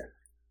factor.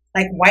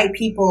 Like, white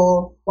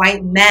people,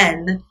 white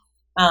men,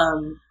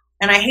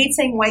 and I hate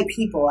saying white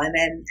people,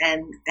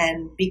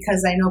 and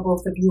because I know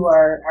both of you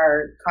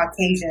are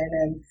Caucasian,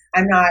 and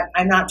I'm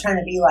not trying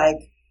to be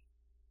like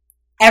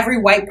every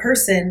white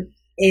person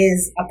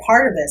is a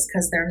part of this,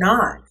 because they're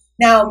not.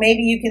 Now,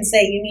 maybe you can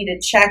say you need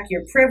to check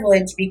your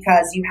privilege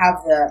because you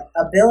have the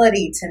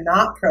ability to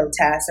not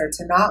protest or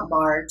to not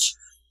march,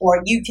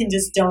 or you can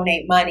just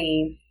donate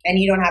money and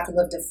you don't have to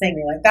lift a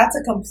finger. Like, that's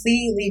a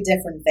completely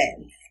different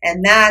thing.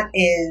 And that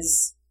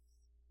is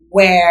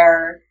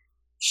where,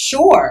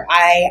 sure,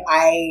 I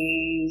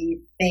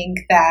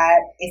think that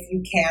if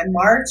you can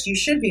march, you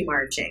should be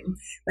marching.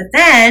 But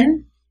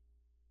then,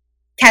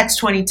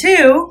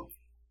 catch-22,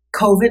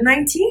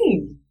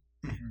 COVID-19.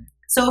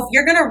 So if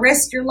you're going to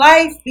risk your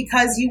life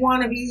because you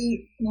want to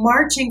be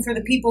marching for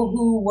the people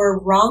who were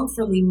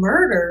wrongfully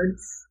murdered,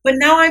 but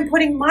now I'm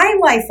putting my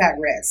life at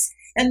risk.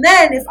 And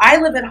then if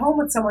I live at home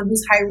with someone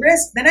who's high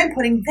risk, then I'm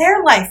putting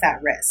their life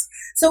at risk.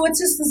 So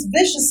it's just this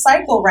vicious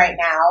cycle right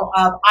now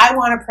of, I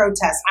want to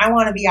protest. I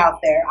want to be out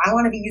there. I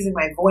want to be using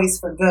my voice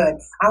for good.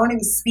 I want to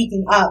be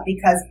speaking up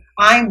because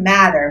I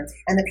matter,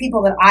 and the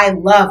people that I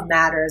love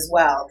matter as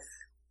well.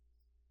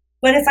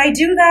 But if I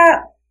do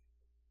that,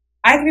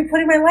 I could be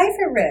putting my life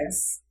at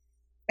risk.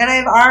 And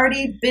I've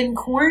already been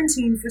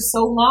quarantined for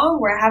so long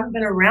where I haven't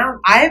been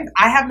around. I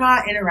have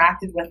not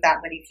interacted with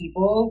that many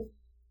people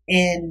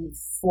in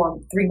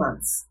 3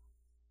 months.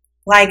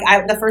 Like,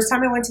 the first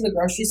time I went to the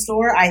grocery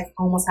store, I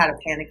almost had a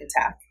panic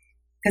attack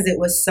because it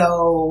was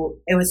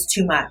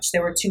too much.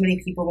 There were too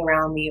many people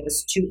around me. It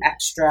was too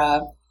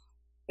extra.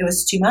 It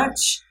was too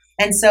much.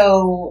 And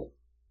so,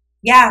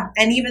 yeah.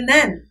 And even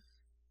then,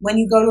 when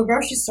you go to a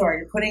grocery store,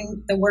 you're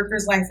putting the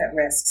worker's life at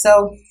risk.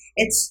 So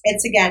it's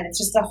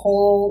just a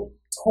whole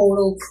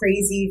total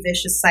crazy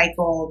vicious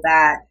cycle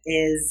that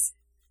is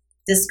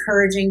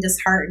discouraging,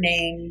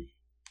 disheartening.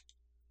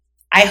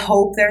 I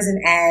hope there's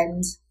an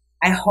end.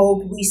 I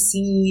hope we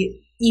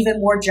see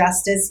even more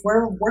justice.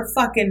 We're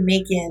fucking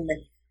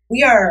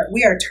we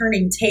are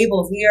turning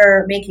tables. We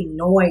are making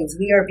noise.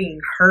 We are being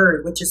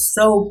heard, which is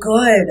so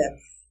good.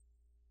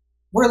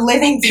 We're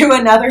living through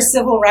another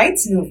civil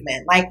rights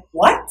movement. Like,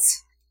 what?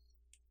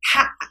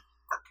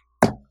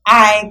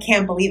 I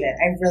can't believe it.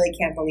 I really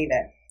can't believe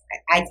it.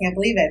 I can't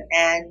believe it.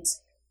 And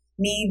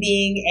me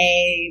being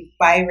a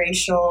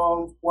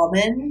biracial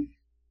woman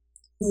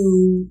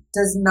who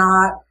does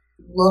not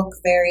look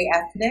very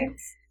ethnic,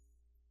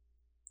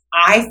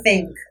 I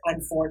think,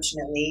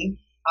 unfortunately,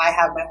 I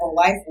have my whole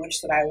life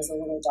wished that I was a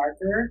little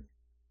darker.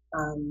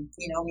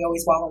 We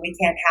always want what we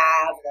can't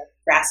have. The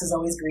grass is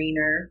always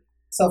greener.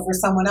 So for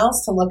someone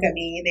else to look at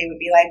me, they would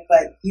be like,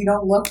 but you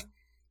don't look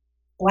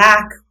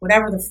black,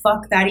 whatever the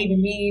fuck that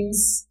even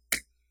means.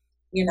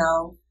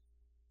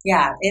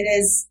 Yeah,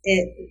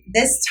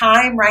 this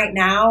time right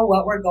now,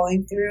 what we're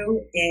going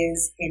through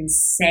is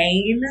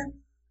insane.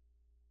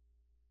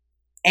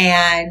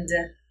 And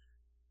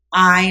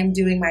I am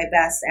doing my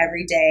best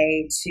every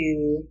day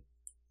to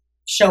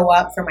show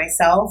up for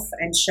myself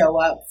and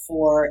show up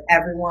for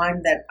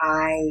everyone that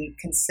I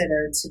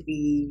consider to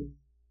be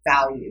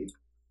valued.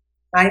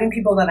 Not even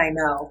people that I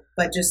know,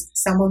 but just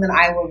someone that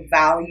I will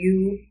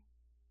value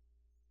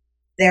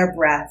their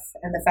breath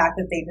and the fact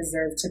that they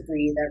deserve to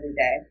breathe every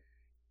day.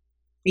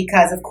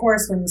 Because, of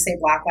course, when you say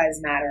Black Lives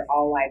Matter,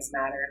 all lives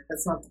matter.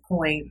 That's not the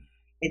point.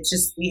 It's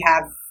just we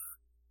have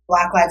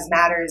Black Lives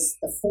Matter is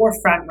the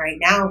forefront right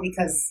now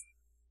because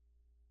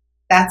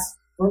I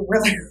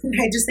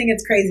just think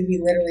it's crazy. We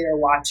literally are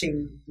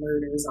watching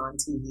murders on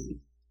TV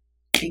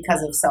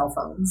because of cell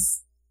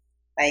phones.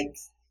 Like,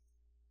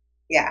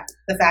 yeah,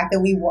 the fact that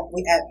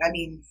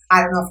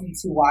I don't know if you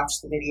two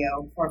watched the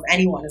video or if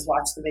anyone has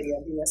watched the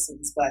video who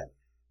listens, but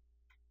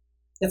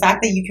the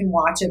fact that you can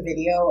watch a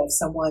video of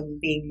someone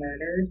being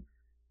murdered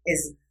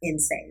is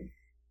insane.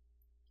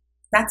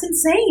 That's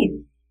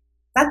insane.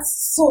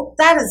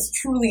 That is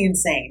truly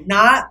insane.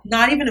 Not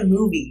even a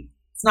movie.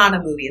 It's not a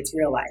movie. It's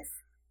real life.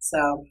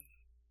 So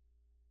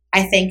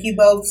I thank you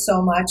both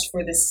so much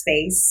for this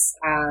space.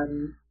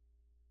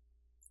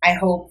 I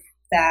hope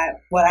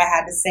that what I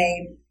had to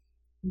say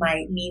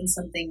might mean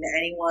something to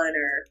anyone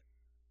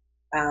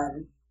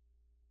or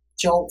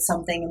jolt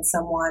something in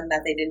someone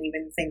that they didn't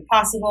even think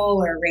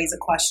possible, or raise a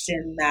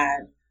question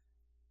that,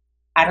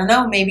 I don't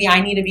know, maybe I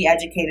need to be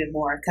educated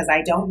more because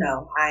I don't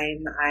know.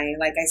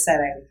 Like I said,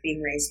 I'm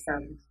being raised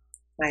from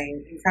my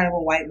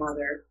incredible white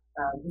mother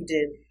who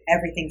did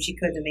everything she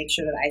could to make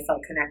sure that I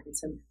felt connected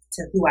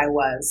to who I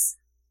was.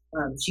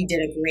 She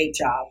did a great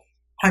job,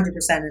 100%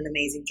 an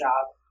amazing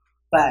job.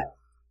 But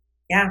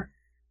yeah,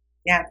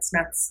 Yeah, it's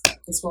nuts.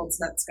 This world's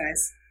nuts,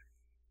 guys.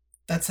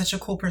 That's such a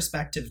cool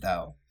perspective,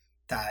 though.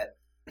 That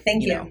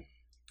Thank you. know,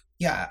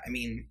 yeah, I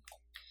mean,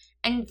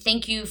 And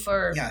thank you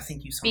for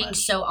thank you so being much.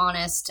 so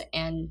honest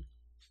and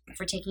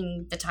for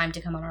taking the time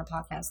to come on our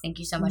podcast. Thank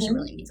you so much. It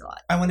really means a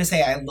lot. I want to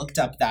say I looked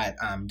up that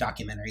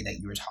documentary that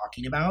you were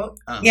talking about.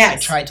 Yes. I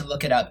tried to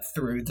look it up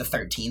through the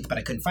 13th, but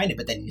I couldn't find it.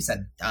 But then you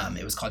said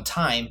it was called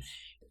Time.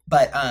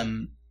 But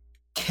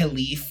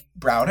Kalief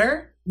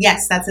Browder?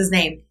 Yes, that's his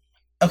name.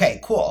 Okay,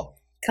 cool.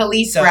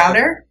 Kalief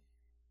Browder?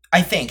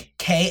 I think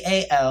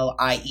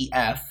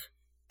Kalief,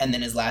 and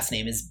then his last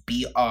name is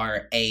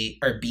Brower.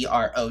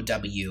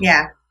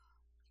 Yeah.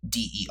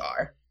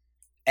 Der.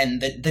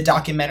 And the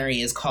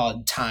documentary is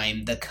called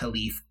Time, the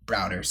Kalief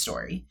Browder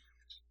Story.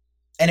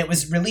 And it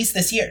was released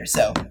this year.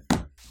 So,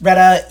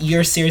 Rhetta,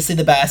 you're seriously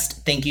the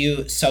best. Thank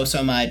you so,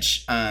 so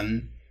much.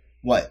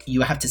 What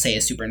you have to say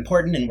is super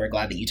important, and we're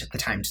glad that you took the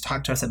time to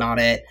talk to us about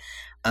it.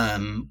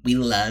 We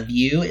love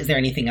you. Is there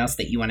anything else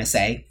that you want to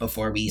say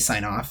before we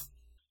sign off?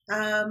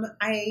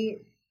 I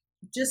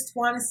just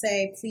want to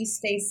say, please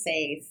stay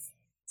safe.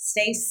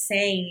 Stay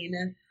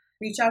sane.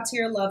 Reach out to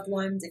your loved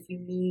ones if you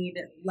need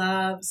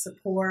love,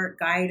 support,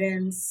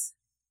 guidance,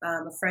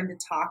 a friend to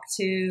talk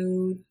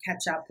to,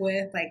 catch up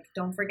with. Like,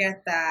 don't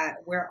forget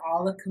that we're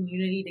all a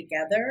community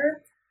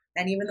together.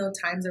 And even though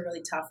times are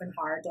really tough and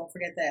hard, don't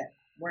forget that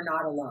we're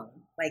not alone.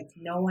 Like,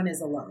 no one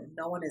is alone.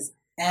 No one is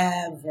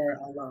ever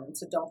alone.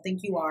 So don't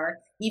think you are.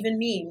 Even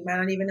me, we might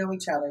not even know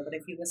each other. But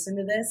if you listen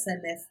to this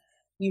and if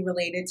you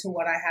related to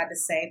what I had to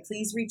say,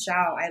 please reach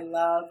out. I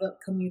love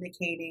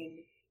communicating.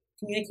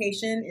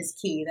 Communication is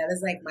key. That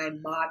is like my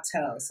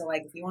motto. So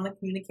like, if you want to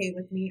communicate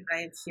with me,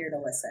 I am here to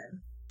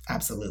listen.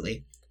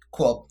 Absolutely.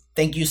 Cool.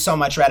 Thank you so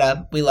much,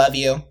 Rhetta. We love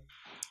you.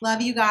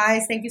 Love you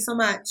guys. Thank you so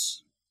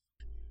much.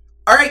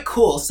 All right,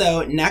 cool.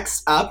 So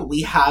next up,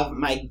 we have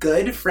my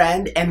good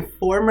friend and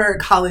former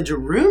college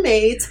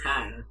roommate,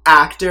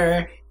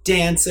 actor,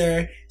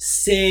 dancer,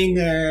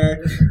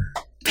 singer,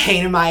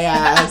 pain in my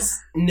ass,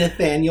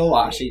 Nathaniel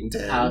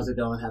Washington. How's it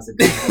going?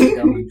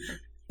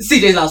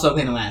 CJ's also a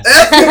pain in my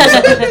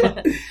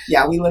ass.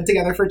 Yeah, we lived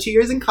together for 2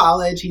 years in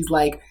college. He's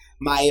like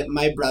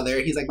my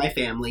brother. He's like my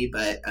family,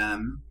 but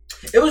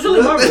it was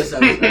really marvelous. I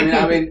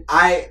mean,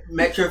 I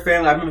met your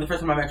family. I remember the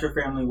first time I met your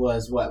family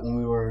was when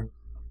we were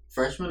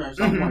freshmen or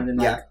something.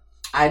 Mm-hmm. And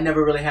I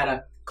never really had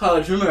a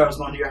college roommate. I was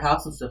going to your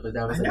house and stuff like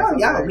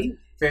that.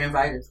 Very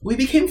invited. We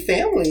became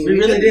family. We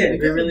really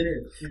did.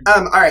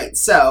 All right,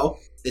 so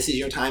this is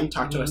your time.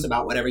 Talk to us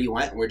about whatever you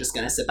want. We're just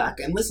gonna sit back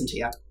and listen to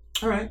you.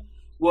 All right.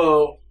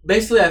 Well,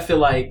 basically, I feel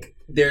like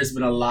there's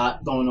been a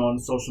lot going on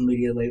social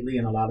media lately,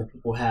 and a lot of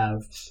people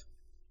have,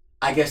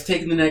 I guess,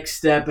 taken the next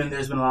step, and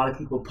there's been a lot of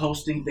people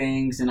posting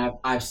things, and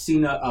I've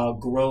seen a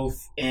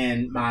growth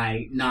in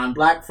my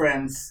non-Black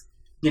friends,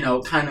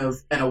 kind of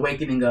an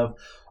awakening of,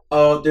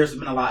 there's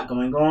been a lot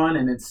going on,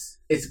 and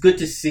it's good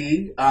to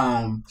see.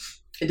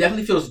 It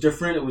definitely feels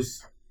different. It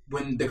was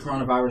when the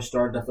coronavirus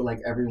started, I feel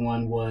like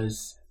everyone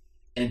was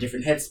in a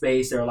different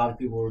headspace. There were a lot of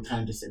people who were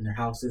kind of just in their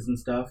houses and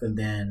stuff, and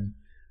then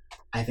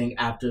I think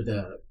after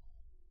the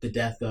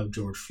death of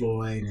George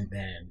Floyd, and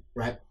then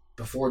right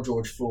before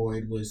George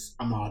Floyd was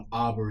Ahmaud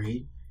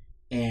Arbery,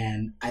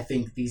 and I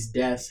think these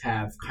deaths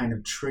have kind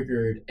of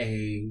triggered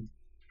a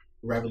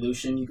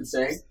revolution, you could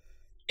say,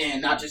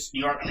 and not just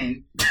New York, I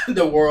mean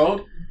the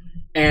world.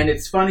 And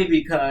it's funny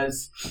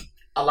because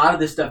a lot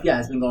of this stuff,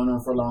 has been going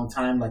on for a long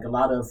time. Like a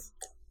lot of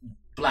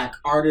Black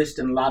artists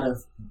and a lot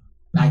of,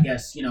 I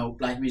guess,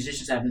 Black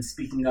musicians have been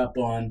speaking up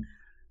on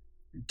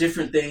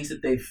different things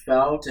that they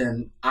felt,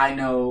 and I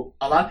know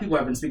a lot of people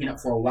have been speaking up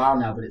for a while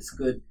now, but it's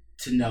good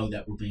to know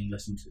that we're being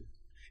listened to,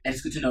 and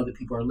it's good to know that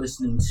people are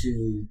listening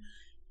to,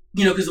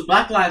 because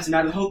Black Lives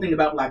Matter, the whole thing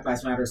about Black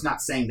Lives Matter is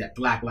not saying that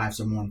Black lives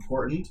are more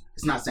important.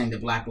 It's not saying that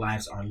Black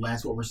lives are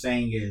less. What we're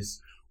saying is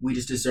we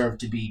just deserve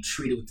to be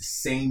treated with the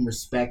same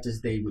respect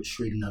as they would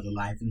treat another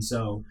life. And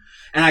so,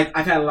 and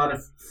I've had a lot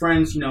of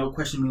friends,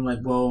 question me like,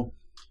 well,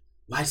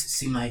 why does it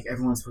seem like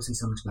everyone's posting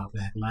so much about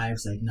Black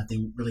lives? Like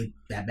nothing really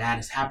that bad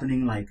is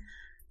happening.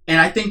 And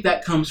I think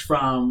that comes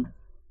from,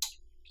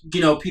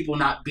 people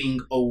not being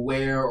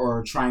aware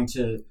or trying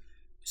to,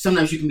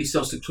 sometimes you can be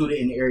so secluded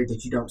in the area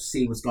that you don't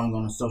see what's going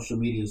on social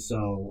media.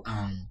 So,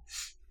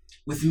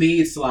 with me,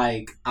 it's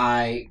like,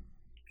 I'm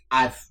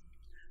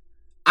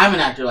an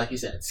actor, like you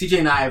said. CJ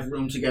and I have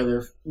roomed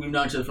together. We've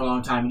known each other for a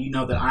long time. And you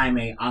know that I'm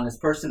a honest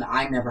person.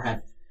 I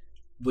never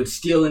would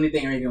steal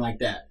anything or anything like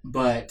that.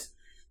 But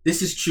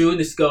this is true, and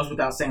this goes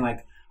without saying.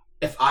 Like,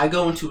 if I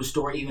go into a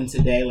store even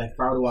today, like if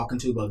I were to walk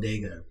into a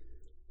bodega,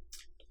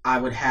 I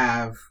would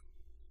have,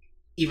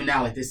 even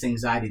now, like this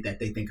anxiety that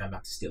they think I'm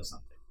about to steal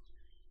something.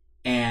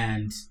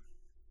 And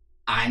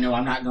I know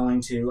I'm not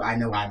going to. I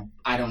know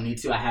I don't need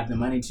to. I have the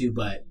money to.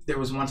 But there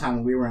was one time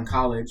when we were in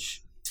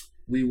college,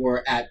 we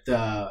were at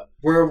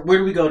where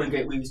do we go to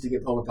get? We used to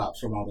get Polar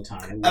Pops from all the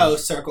time.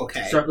 Circle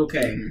K. Circle K.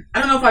 Mm-hmm. I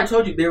don't know if I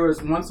told you. There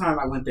was one time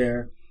I went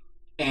there,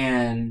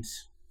 and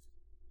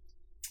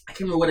I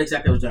can't remember what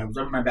exactly I was doing. I was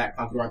in my back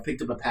pocket, where I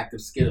picked up a pack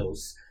of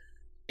Skittles,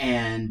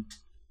 and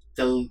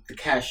the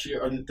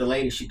cashier or the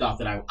lady, she thought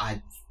that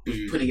I was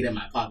putting it in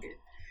my pocket.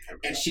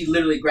 And she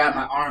literally grabbed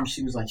my arm.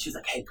 She was like,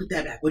 hey, put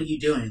that back. What are you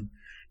doing?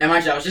 And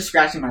mind you, I was just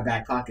scratching my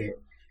back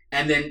pocket.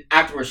 And then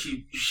afterwards,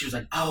 she was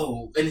like,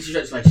 oh. And then she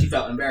just like, she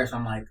felt embarrassed.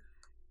 I'm like,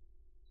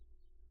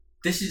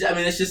 it's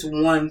just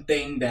one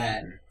thing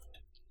that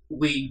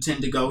we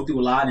tend to go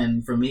through a lot.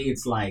 And for me,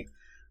 it's like,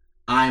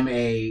 I'm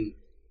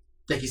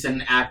like you said,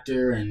 an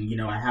actor, and, you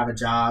know, I have a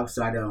job,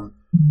 so I don't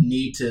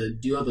need to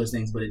do all those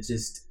things. But it's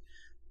just,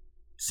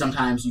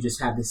 sometimes you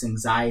just have this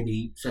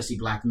anxiety, especially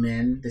Black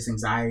men, this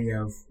anxiety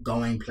of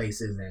going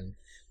places, and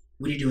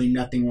when you're doing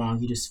nothing wrong,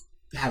 you just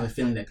have a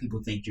feeling that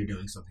people think you're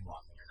doing something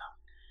wrong when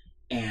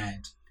you're not.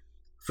 And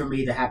for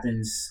me, that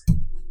happens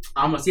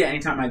almost,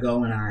 anytime I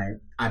go and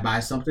I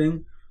buy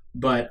something.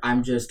 But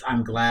I'm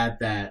glad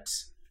that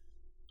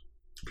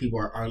people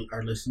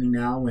are listening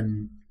now.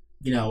 And,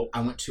 you know, I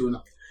went to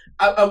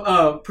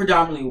a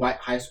predominantly white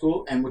high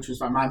school, and which was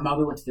fine. My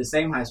mother went to the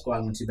same high school I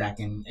went to back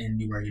in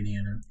Newark,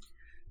 Indiana.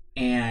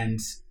 And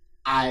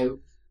I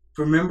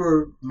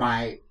remember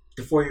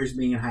the 4 years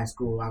being in high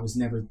school, I was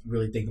never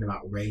really thinking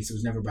about race. It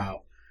was never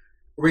about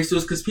race. It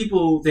was because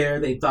people there,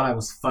 they thought I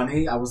was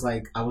funny. I was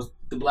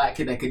the Black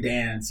kid that could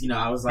dance. You know,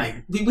 I was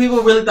like,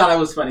 people really thought I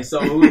was funny.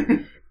 So,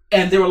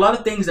 and there were a lot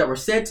of things that were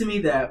said to me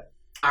that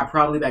I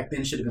probably back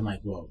then should have been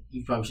like, well,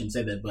 you probably shouldn't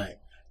say that.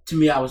 But to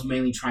me, I was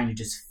mainly trying to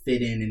just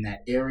fit in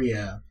that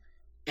area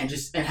and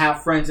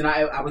have friends. And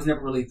I was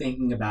never really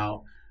thinking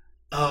about,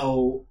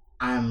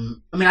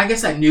 I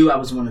guess I knew I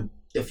was one of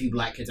a few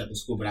Black kids at the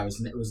school, but it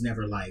was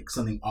never like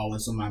something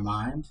always on my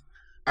mind.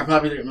 I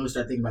probably didn't really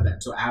start thinking about that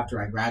until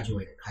after I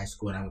graduated high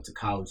school and I went to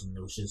college, and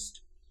it was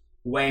just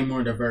way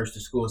more diverse.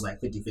 The school was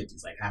like 50-50,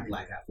 it's like half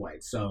Black, half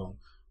white. So,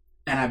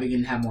 and I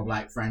began to have more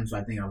Black friends. So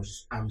I think I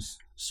was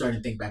starting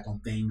to think back on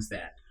things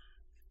that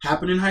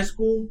happened in high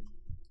school.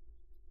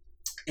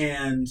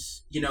 And,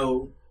 you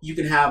know, you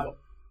can have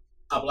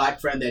a Black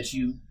friend that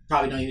you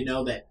probably don't even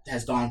know that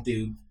has gone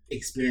through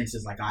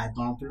experiences like I've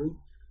gone through.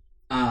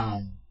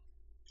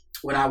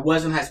 When I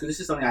was in high school, this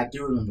is something I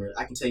do remember.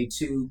 I can tell you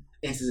 2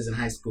 instances in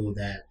high school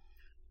that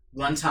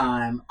one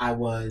time I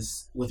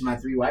was with my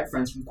 3 white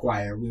friends from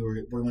choir. We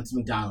went to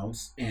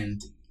McDonald's in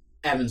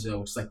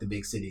Evansville, which is like the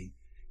big city.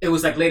 It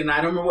was like late at night.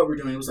 I don't remember what we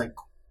were doing. It was like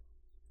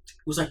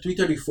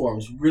 3:34. It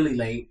was really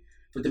late,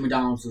 but the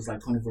McDonald's was like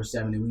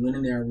 24/7. And we went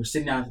in there. We were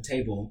sitting down at the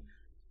table,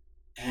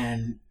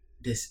 and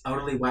this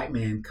elderly white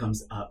man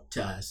comes up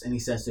to us, and he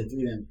says to the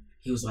 3 of them,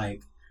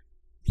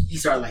 he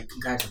started like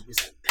congratulating. He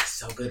was like, "That's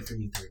so good for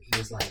you 3." He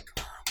was like,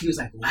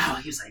 "Wow."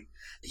 He was like,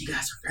 "You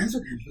guys are friends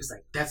with him." He was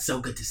like, "That's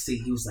so good to see."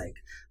 He was like,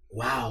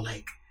 "Wow,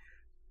 like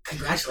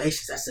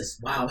congratulations." That's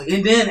just wow.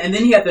 And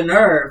then he had the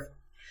nerve.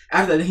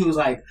 After that, he was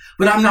like,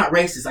 "But I'm not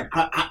racist. Like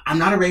I'm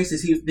not a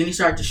racist." Then he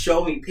started to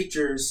show me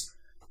pictures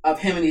of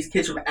him and these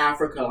kids from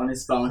Africa on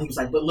his phone. He was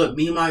like, "But look,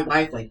 me and my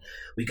wife, like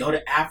we go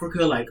to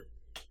Africa like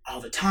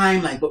all the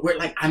time. Like, but we're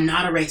like, I'm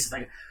not a racist."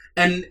 Like,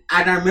 and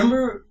I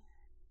remember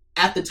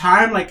at the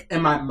time, like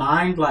in my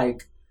mind,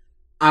 like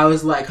I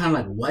was like kind of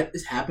like, what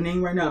is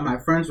happening right now? And my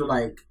friends were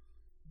like,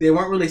 they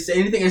weren't really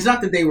saying anything. It's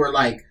not that they were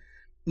like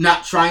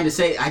not trying to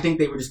say. I think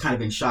they were just kind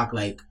of in shock,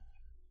 like.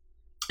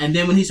 And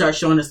then when he started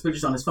showing us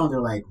pictures on his phone, they're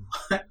like,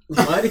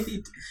 what?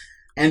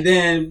 And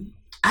then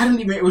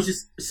it was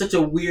just such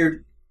a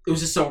weird, it was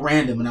just so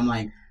random. And I'm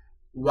like,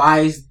 why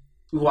is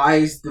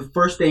the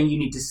first thing you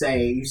need to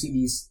say, you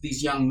see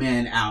these young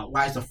men out,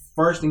 why is the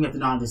first thing you have to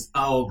know is,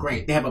 oh,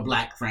 great, they have a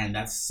Black friend.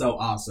 That's so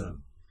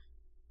awesome.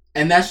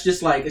 And that's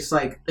just like, it's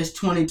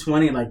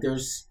 2020. Like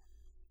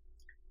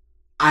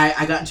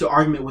I got into an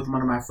argument with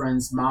one of my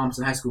friend's moms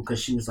in high school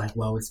because she was like,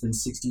 well, it's been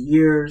 60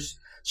 years.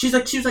 She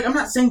was like, I'm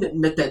not saying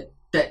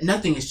that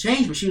nothing has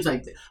changed, but she was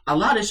like, a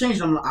lot has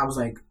changed. I was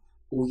like,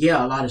 well,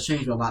 yeah, a lot has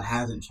changed, but a lot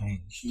hasn't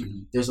changed. Mm-hmm.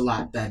 There's a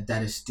lot that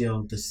is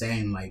still the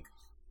same. Like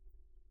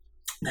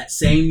that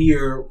same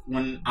year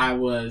when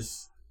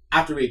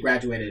after we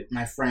graduated,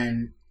 my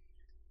friend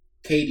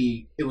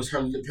Katie, it was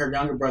her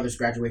younger brother's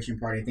graduation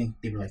party. I think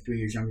they were like 3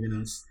 years younger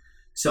than us.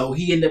 So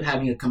he ended up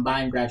having a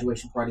combined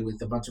graduation party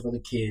with a bunch of other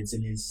kids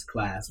in his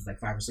class. It was like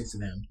 5 or 6 of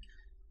them.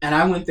 And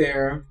I went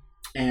there,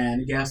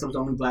 and yes, I was the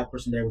only Black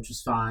person there, which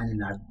was fine,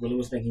 and I really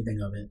wasn't thinking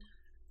anything of it.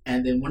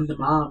 And then one of the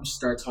moms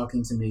started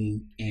talking to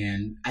me,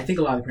 and I think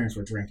a lot of the parents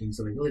were drinking,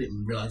 so they really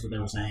didn't realize what they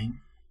were saying.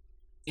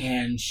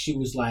 And she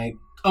was like,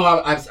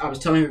 I was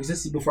telling her, because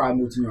this is before I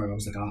moved to New York. I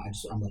was like,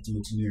 I'm about to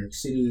move to New York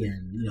City,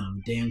 and, you know,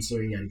 I'm a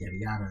dancer, yada, yada,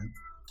 yada.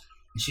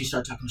 And she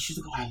started talking. She's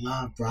like, I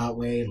love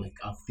Broadway, like,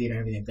 theater,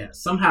 everything like that.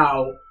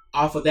 Somehow,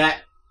 off of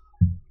that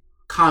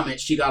comment,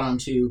 she got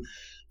onto,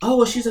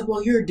 well, she's like,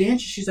 well, you're a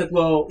dancer. She's like,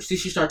 well, she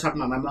started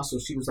talking about my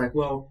muscles. She was like,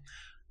 well,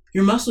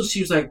 your muscles. She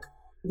was like,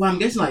 well, I'm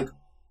guessing, like,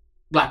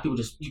 Black people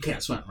you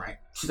can't swim, right?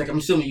 She's like, I'm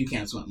assuming you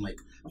can't swim. Like,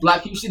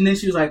 Black people. And then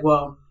she was like,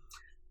 well,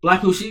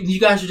 Black people, you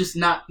guys are just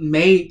not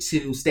made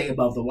to stay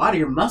above the water.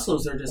 Your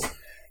muscles are just,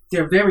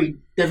 they're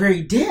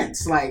very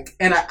dense. Like,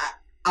 and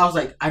I was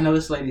like, I know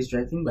this lady's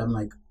drinking, but I'm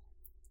like,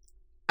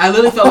 I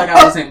literally felt like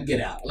I was in Get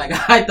Out. Like,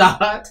 I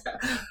thought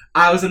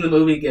I was in the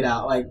movie Get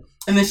Out. Like,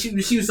 And then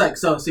she was like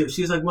so serious.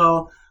 She was like,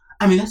 well,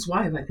 I mean, that's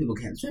why black people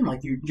can't swim.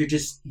 Like you're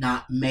just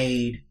not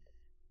made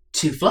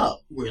to float,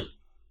 really.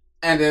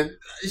 And then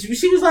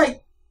she was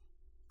like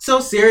so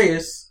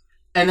serious.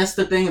 And that's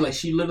the thing. Like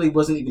she literally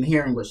wasn't even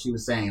hearing what she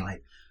was saying.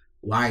 Like,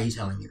 why are you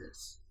telling me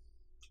this?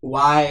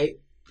 Why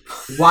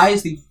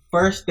is the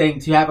first thing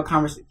to have a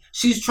conversation?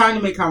 She's trying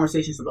to make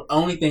conversation. So the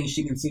only thing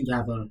she can seem to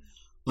have a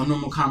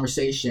normal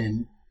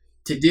conversation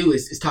to do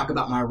is talk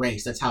about my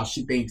race. That's how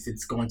she thinks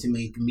it's going to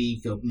make me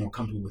feel more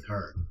comfortable with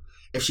her.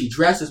 If she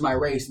dresses my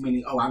race,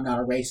 meaning, oh, I'm not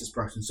a racist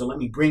person, so let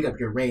me bring up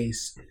your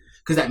race,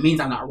 because that means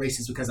I'm not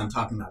racist because I'm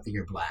talking about that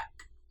you're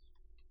black.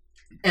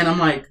 And I'm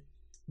like,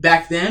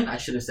 back then, I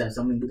should have said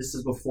something, but this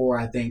is before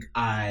I think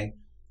I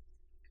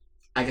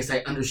guess I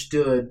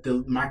understood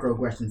the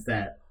microaggressions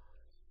that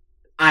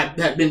I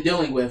had been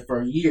dealing with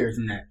for years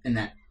in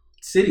that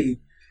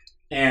city.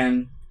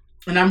 And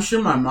I'm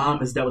sure my mom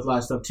has dealt with a lot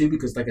of stuff too,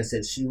 because like I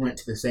said, she went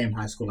to the same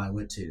high school I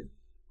went to.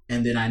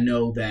 And then I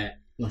know that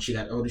when she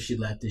got older, she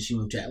left and she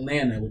moved to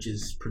Atlanta, which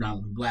is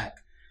predominantly black.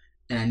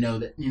 And I know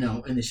that,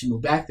 and then she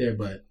moved back there.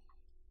 But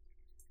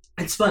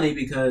it's funny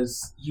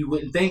because you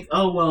wouldn't think,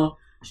 oh, well,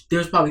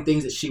 there's probably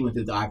things that she went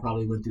through that I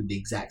probably went through the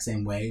exact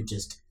same way,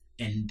 just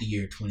in the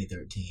year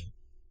 2013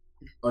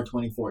 or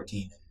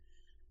 2014.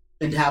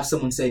 And to have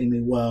someone say to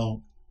me,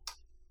 well,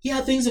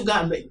 yeah, things have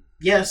gotten better.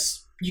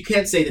 Yes, you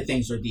can't say that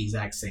things are the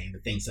exact same,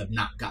 that things have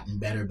not gotten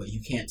better, but you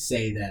can't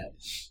say that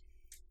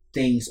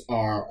things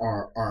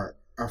are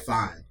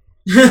fine.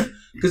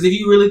 Because if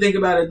you really think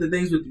about it, the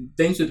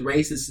things with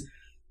race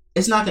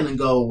it's not going to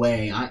go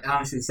away.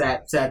 Honestly,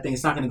 sad thing,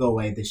 it's not going to go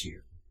away this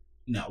year.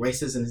 No,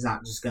 racism is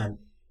not just going to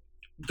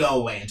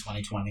go away in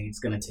 2020. It's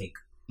going to take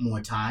more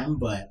time,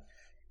 but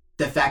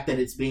the fact that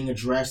it's being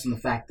addressed and the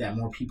fact that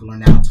more people are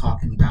now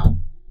talking about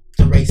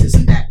the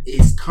racism that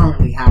is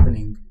currently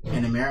happening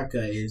in America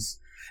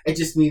it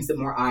just means that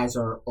more eyes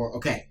are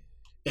okay.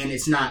 And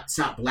it's not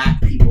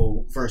black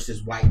people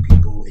versus white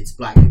people. It's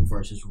black people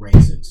versus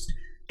racist.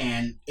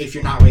 And if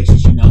you're not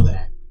racist, you know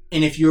that.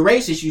 And if you're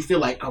racist, you feel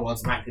like, oh, well,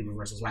 it's black people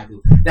versus white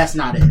people. That's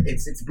not it.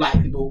 It's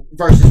black people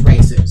versus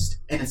racist.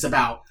 And it's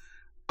about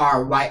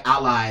our white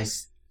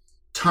allies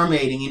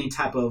terminating any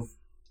type of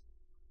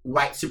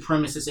white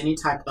supremacist, any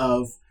type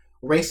of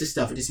racist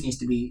stuff. It needs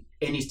to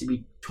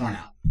be torn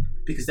out,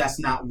 because that's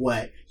not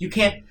what you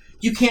can't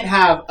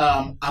have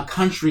a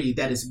country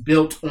that is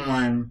built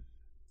on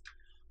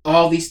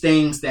all these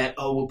things that,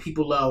 oh, well,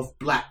 people love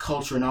black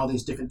culture and all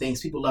these different things.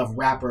 People love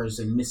rappers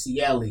and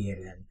Missy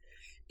Elliott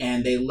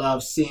and they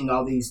love seeing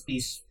all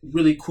these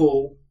really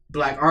cool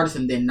black artists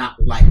and then not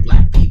like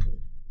black people.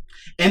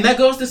 And that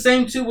goes the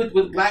same too with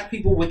black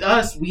people. With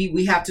us,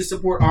 we have to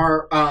support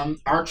our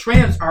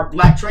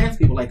black trans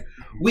people. Like,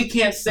 we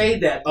can't say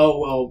that, oh,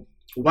 well,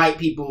 white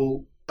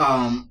people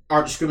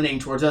are discriminating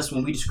towards us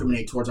when we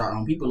discriminate towards our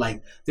own people.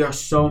 Like, there are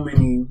so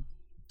many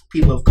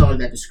people of color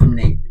that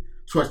discriminate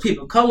towards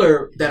people of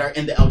color that are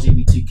in the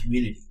LGBT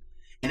community,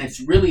 and it's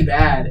really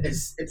bad.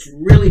 It's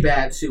really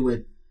bad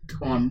too,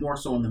 more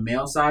so on the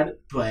male side.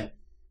 But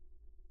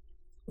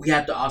we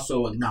have to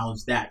also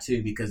acknowledge that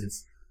too, because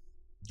it's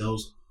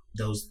those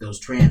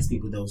trans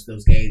people,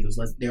 those gay,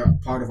 they're a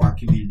part of our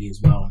community as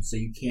well. And so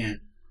you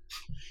can't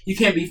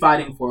be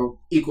fighting for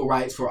equal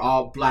rights for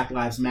all Black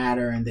Lives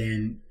Matter and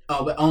then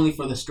but only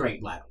for the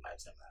straight Black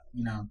lives that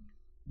matter.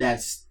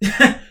 That's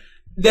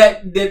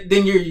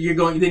then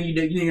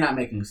you're not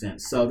making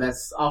sense. So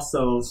that's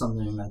also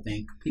something I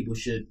think people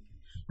should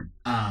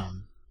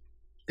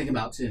think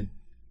about too.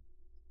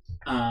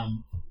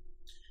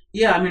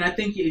 Yeah, I mean, I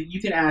think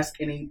you can ask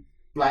any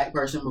black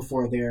person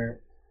before they're,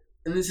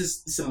 and this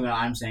is something that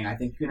I'm saying, I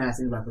think you can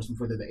ask any black person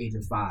before they're the age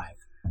of 5,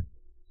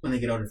 when they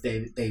get older,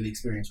 if they've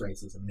experienced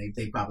racism.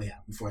 They probably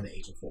have before the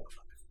age of 4 or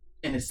 5.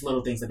 And it's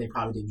little things that they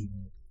probably didn't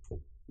even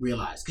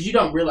realize, because you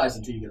don't realize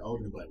until you get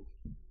older. But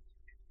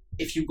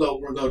if you go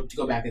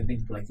back and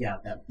think, like, yeah,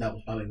 that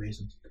was probably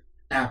racist,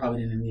 and I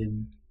probably didn't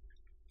even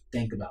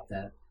think about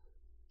that.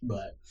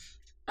 But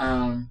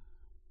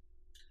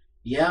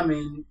yeah, I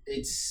mean,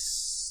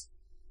 it's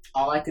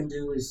all I can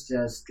do is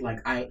just, like,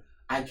 I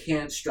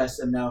can't stress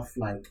enough,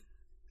 like,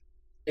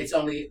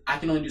 I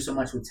can only do so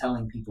much with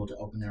telling people to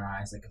open their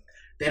eyes. Like, if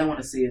they don't want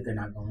to see it, they're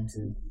not going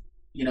to.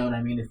 You know what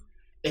I mean?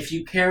 If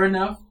you care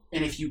enough,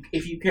 and if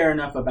you care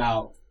enough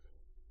about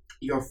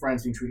your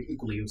friends being treated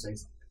equally, you'll say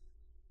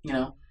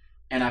something.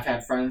 And I've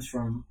had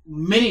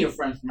many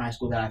friends from high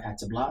school that I've had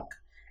to block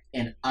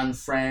and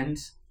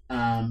unfriend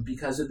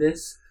because of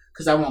this,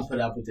 because I won't put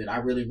up with it. I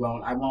really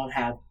won't. I won't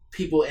have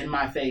people in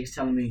my face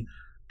telling me,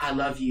 I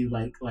love you,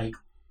 like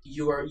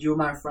you're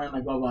my friend,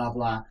 like blah blah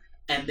blah,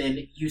 and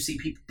then you see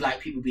black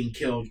people being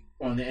killed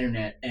on the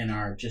internet and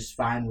are just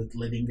fine with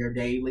living their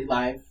daily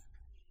life.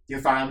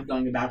 You're fine with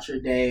going about your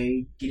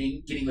day,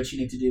 getting what you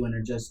need to do, and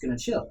they're just gonna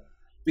chill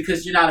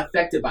because you're not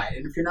affected by it.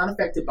 And if you're not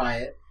affected by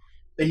it,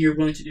 and you're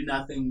willing to do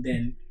nothing,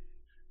 then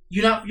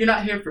you're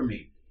not here for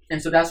me.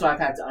 And so that's why I've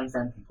had to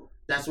unfriend people.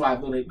 That's why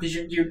I've literally, because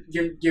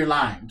you're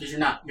lying, because you're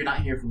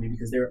not here for me,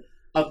 because there are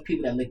other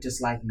people that look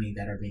just like me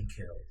that are being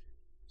killed.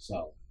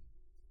 So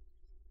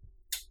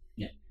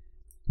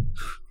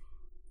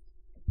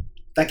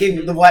That gave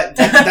me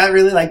that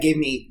really like gave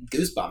me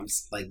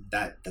goosebumps. Like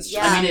that's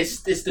Yeah. I mean,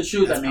 it's the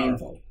truth. that's I mean,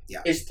 powerful.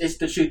 Yeah. it's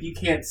the truth. You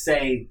can't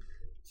say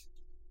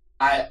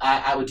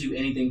I would do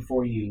anything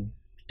for you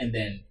and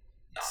then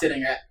sit on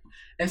your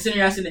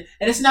ass and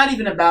it's not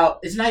even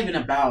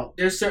about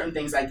there's certain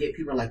things I get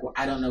people are like, well,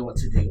 I don't know what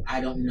to do.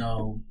 I don't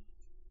know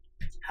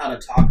how to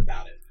talk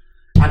about it.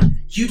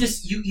 You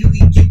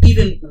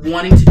even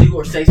wanting to do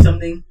or say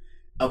something,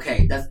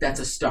 okay, that's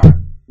a start,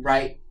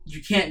 right?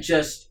 You can't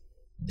just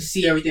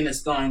see everything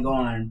that's going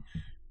on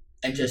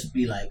and just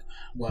be like,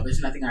 well, there's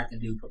nothing I can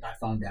do, put my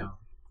phone down.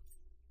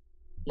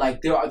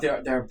 Like there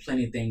are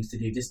plenty of things to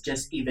do.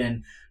 Just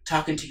even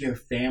talking to your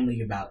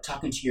family about it,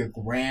 talking to your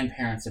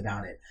grandparents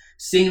about it,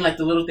 seeing like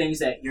the little things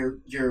that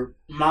your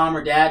mom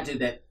or dad do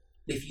that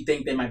if you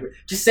think they might be,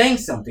 just saying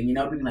something,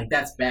 being like,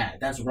 that's bad,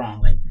 that's wrong,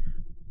 like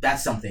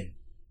that's something.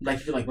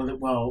 Like you're like,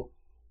 well,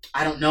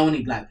 I don't know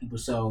any black people,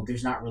 so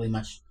there's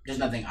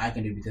nothing I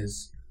can do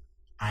because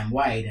I'm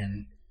white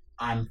and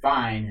I'm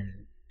fine,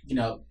 and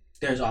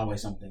there's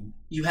always something.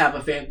 You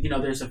have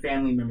there's a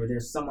family member,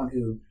 there's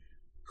someone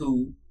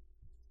who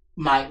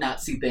might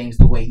not see things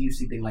the way you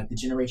see things. Like the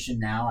generation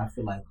now, I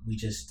feel like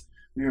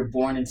we were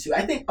born into.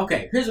 I think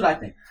here's what I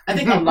think. I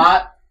think a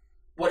lot.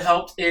 What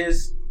helped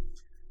is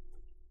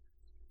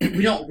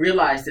we don't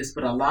realize this,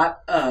 but a lot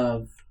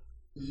of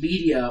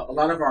media, a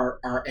lot of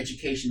our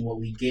education, what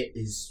we get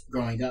is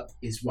growing up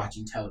is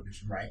watching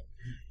television, right?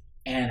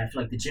 And I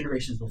feel like the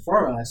generations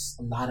before us,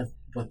 a lot of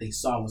what they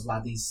saw was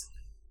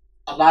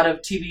a lot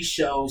of TV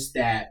shows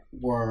that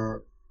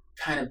were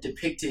kind of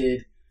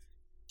depicted,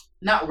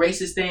 not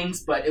racist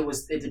things, but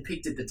it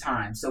depicted the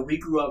time. So we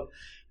grew up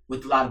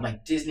with a lot of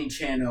like Disney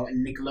Channel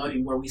and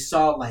Nickelodeon, where we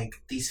saw like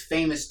these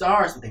famous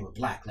stars, but they were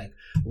black, like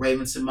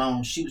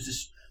Raven-Symoné. She was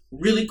this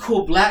really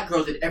cool black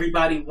girl that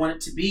everybody wanted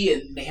to be,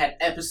 and they had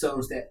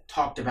episodes that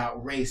talked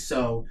about race.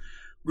 So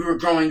we were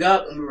growing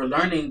up and we were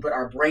learning, but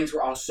our brains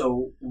were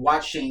also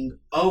watching,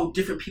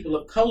 different people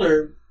of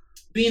color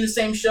be in the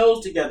same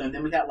shows together. And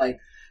then we had like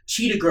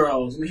Cheetah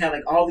Girls, and we had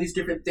like all these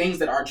different things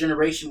that our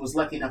generation was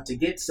lucky enough to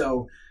get.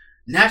 So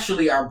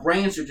naturally our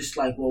brains are just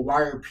like, well,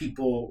 why are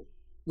people,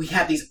 we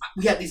had these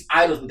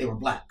idols, but they were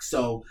black.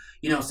 So,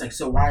 it's like,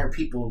 so why are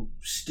people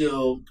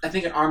still, I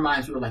think in our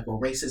minds we were like, well,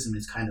 racism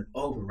is kind of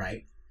over,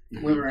 right?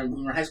 Mm-hmm. When we were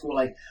in high school,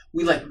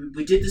 we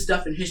did this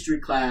stuff in history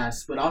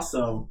class, but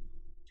also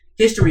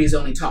history is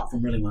only taught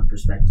from really one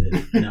perspective.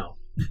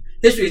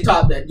 History is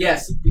taught that,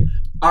 yes,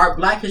 our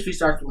black history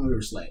starts when we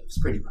were slaves,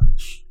 pretty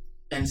much.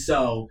 And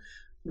so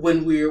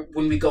when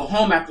we go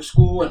home after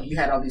school and you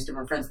had all these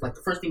different friends, like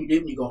the first thing you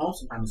did when you go home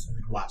sometimes is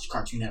you watch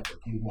Cartoon Network,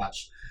 you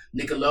watch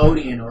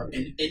Nickelodeon,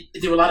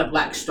 there were a lot of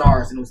black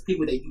stars, and it was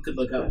people that you could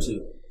look up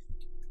to.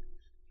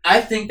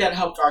 I think that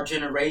helped our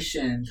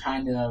generation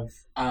kind of,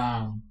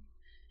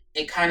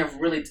 it kind of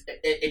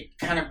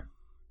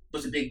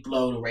was a big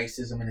blow to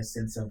racism in a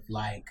sense of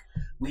like,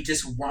 we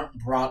just weren't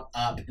brought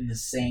up in the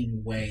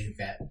same way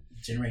that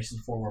generations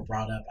before were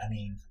brought up. I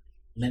mean,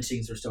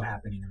 lynchings were still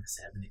happening in the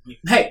 70s.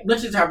 Hey,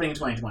 lynchings are happening in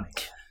 2020.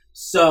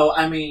 So,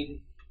 I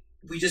mean,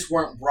 we just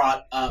weren't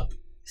brought up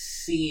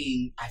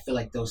seeing, I feel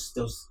like, those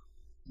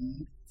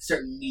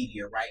certain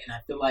media, right? And I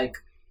feel like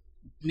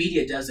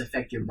media does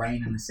affect your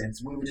brain in a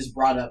sense. We were just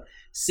brought up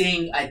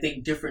seeing, I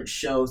think, different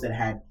shows that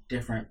had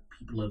different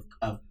people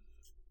of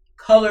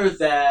color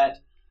that,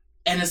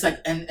 and it's like,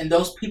 and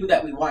those people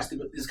that we watched,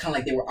 it's kind of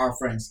like they were our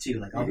friends too.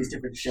 Like all these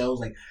different shows,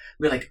 like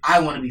we're like, I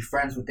want to be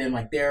friends with them.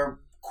 Like they're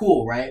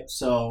cool, right?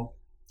 So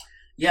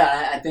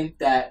yeah, I think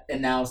that,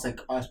 and now it's like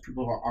us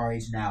people who are our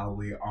age now,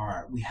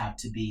 we have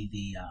to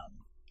be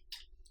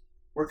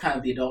we're kind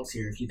of the adults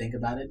here if you think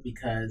about it,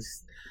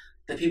 because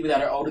the people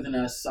that are older than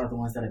us are the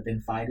ones that have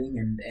been fighting,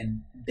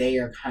 and they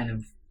are kind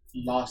of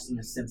lost in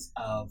the sense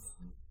of,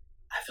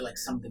 I feel like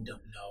some of them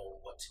don't know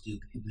what to do.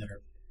 The people that are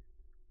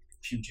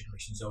a few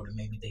generations older,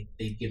 maybe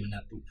they've given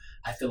up.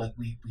 I feel like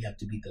we have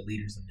to be the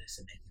leaders in this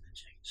and making the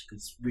change,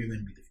 because we're going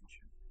to be the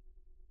future.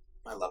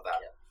 I love that.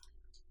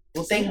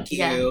 Well, thank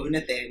you,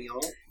 Nathaniel.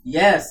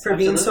 Yes, for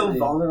being so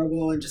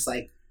vulnerable and just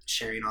like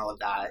sharing all of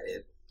that.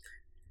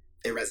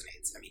 It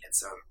resonates. I mean,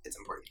 it's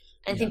important.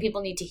 I think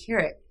people need to hear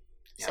it.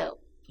 Yeah. So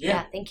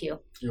yeah, thank you.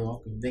 You're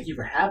welcome. Thank you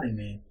for having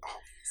me.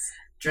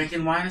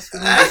 Drinking wine and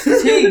spilling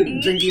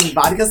tea. Drinking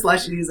vodka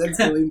slushies and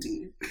spilling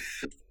tea.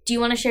 Do you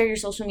want to share your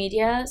social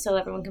media so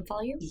everyone can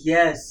follow you?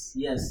 Yes.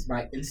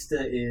 My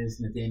Insta is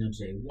Nathaniel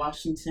J.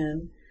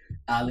 Washington.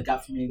 Look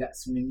out for me. I got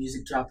some new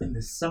music dropping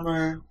this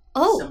summer.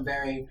 Oh. Some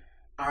very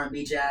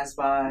R&B jazz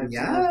vibes.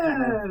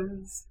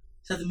 Yes.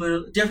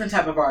 Something different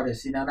type of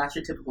artist, not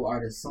your typical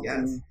artist.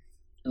 Something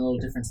in a little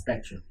different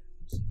spectrum.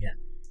 So, yeah.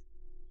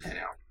 I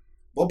know.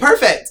 Well,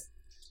 perfect.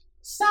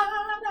 Sign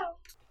up.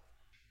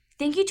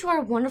 Thank you to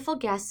our wonderful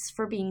guests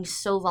for being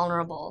so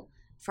vulnerable.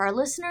 For our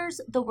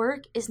listeners, the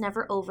work is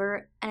never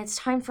over, and it's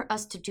time for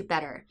us to do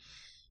better.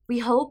 We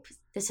hope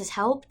this has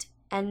helped,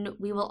 and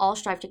we will all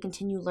strive to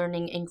continue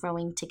learning and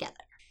growing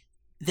together.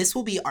 This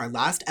will be our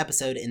last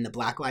episode in the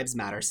Black Lives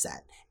Matter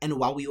set, and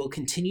while we will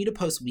continue to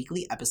post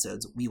weekly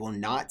episodes, we will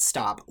not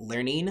stop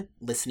learning,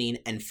 listening,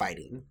 and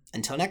fighting.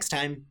 Until next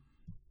time.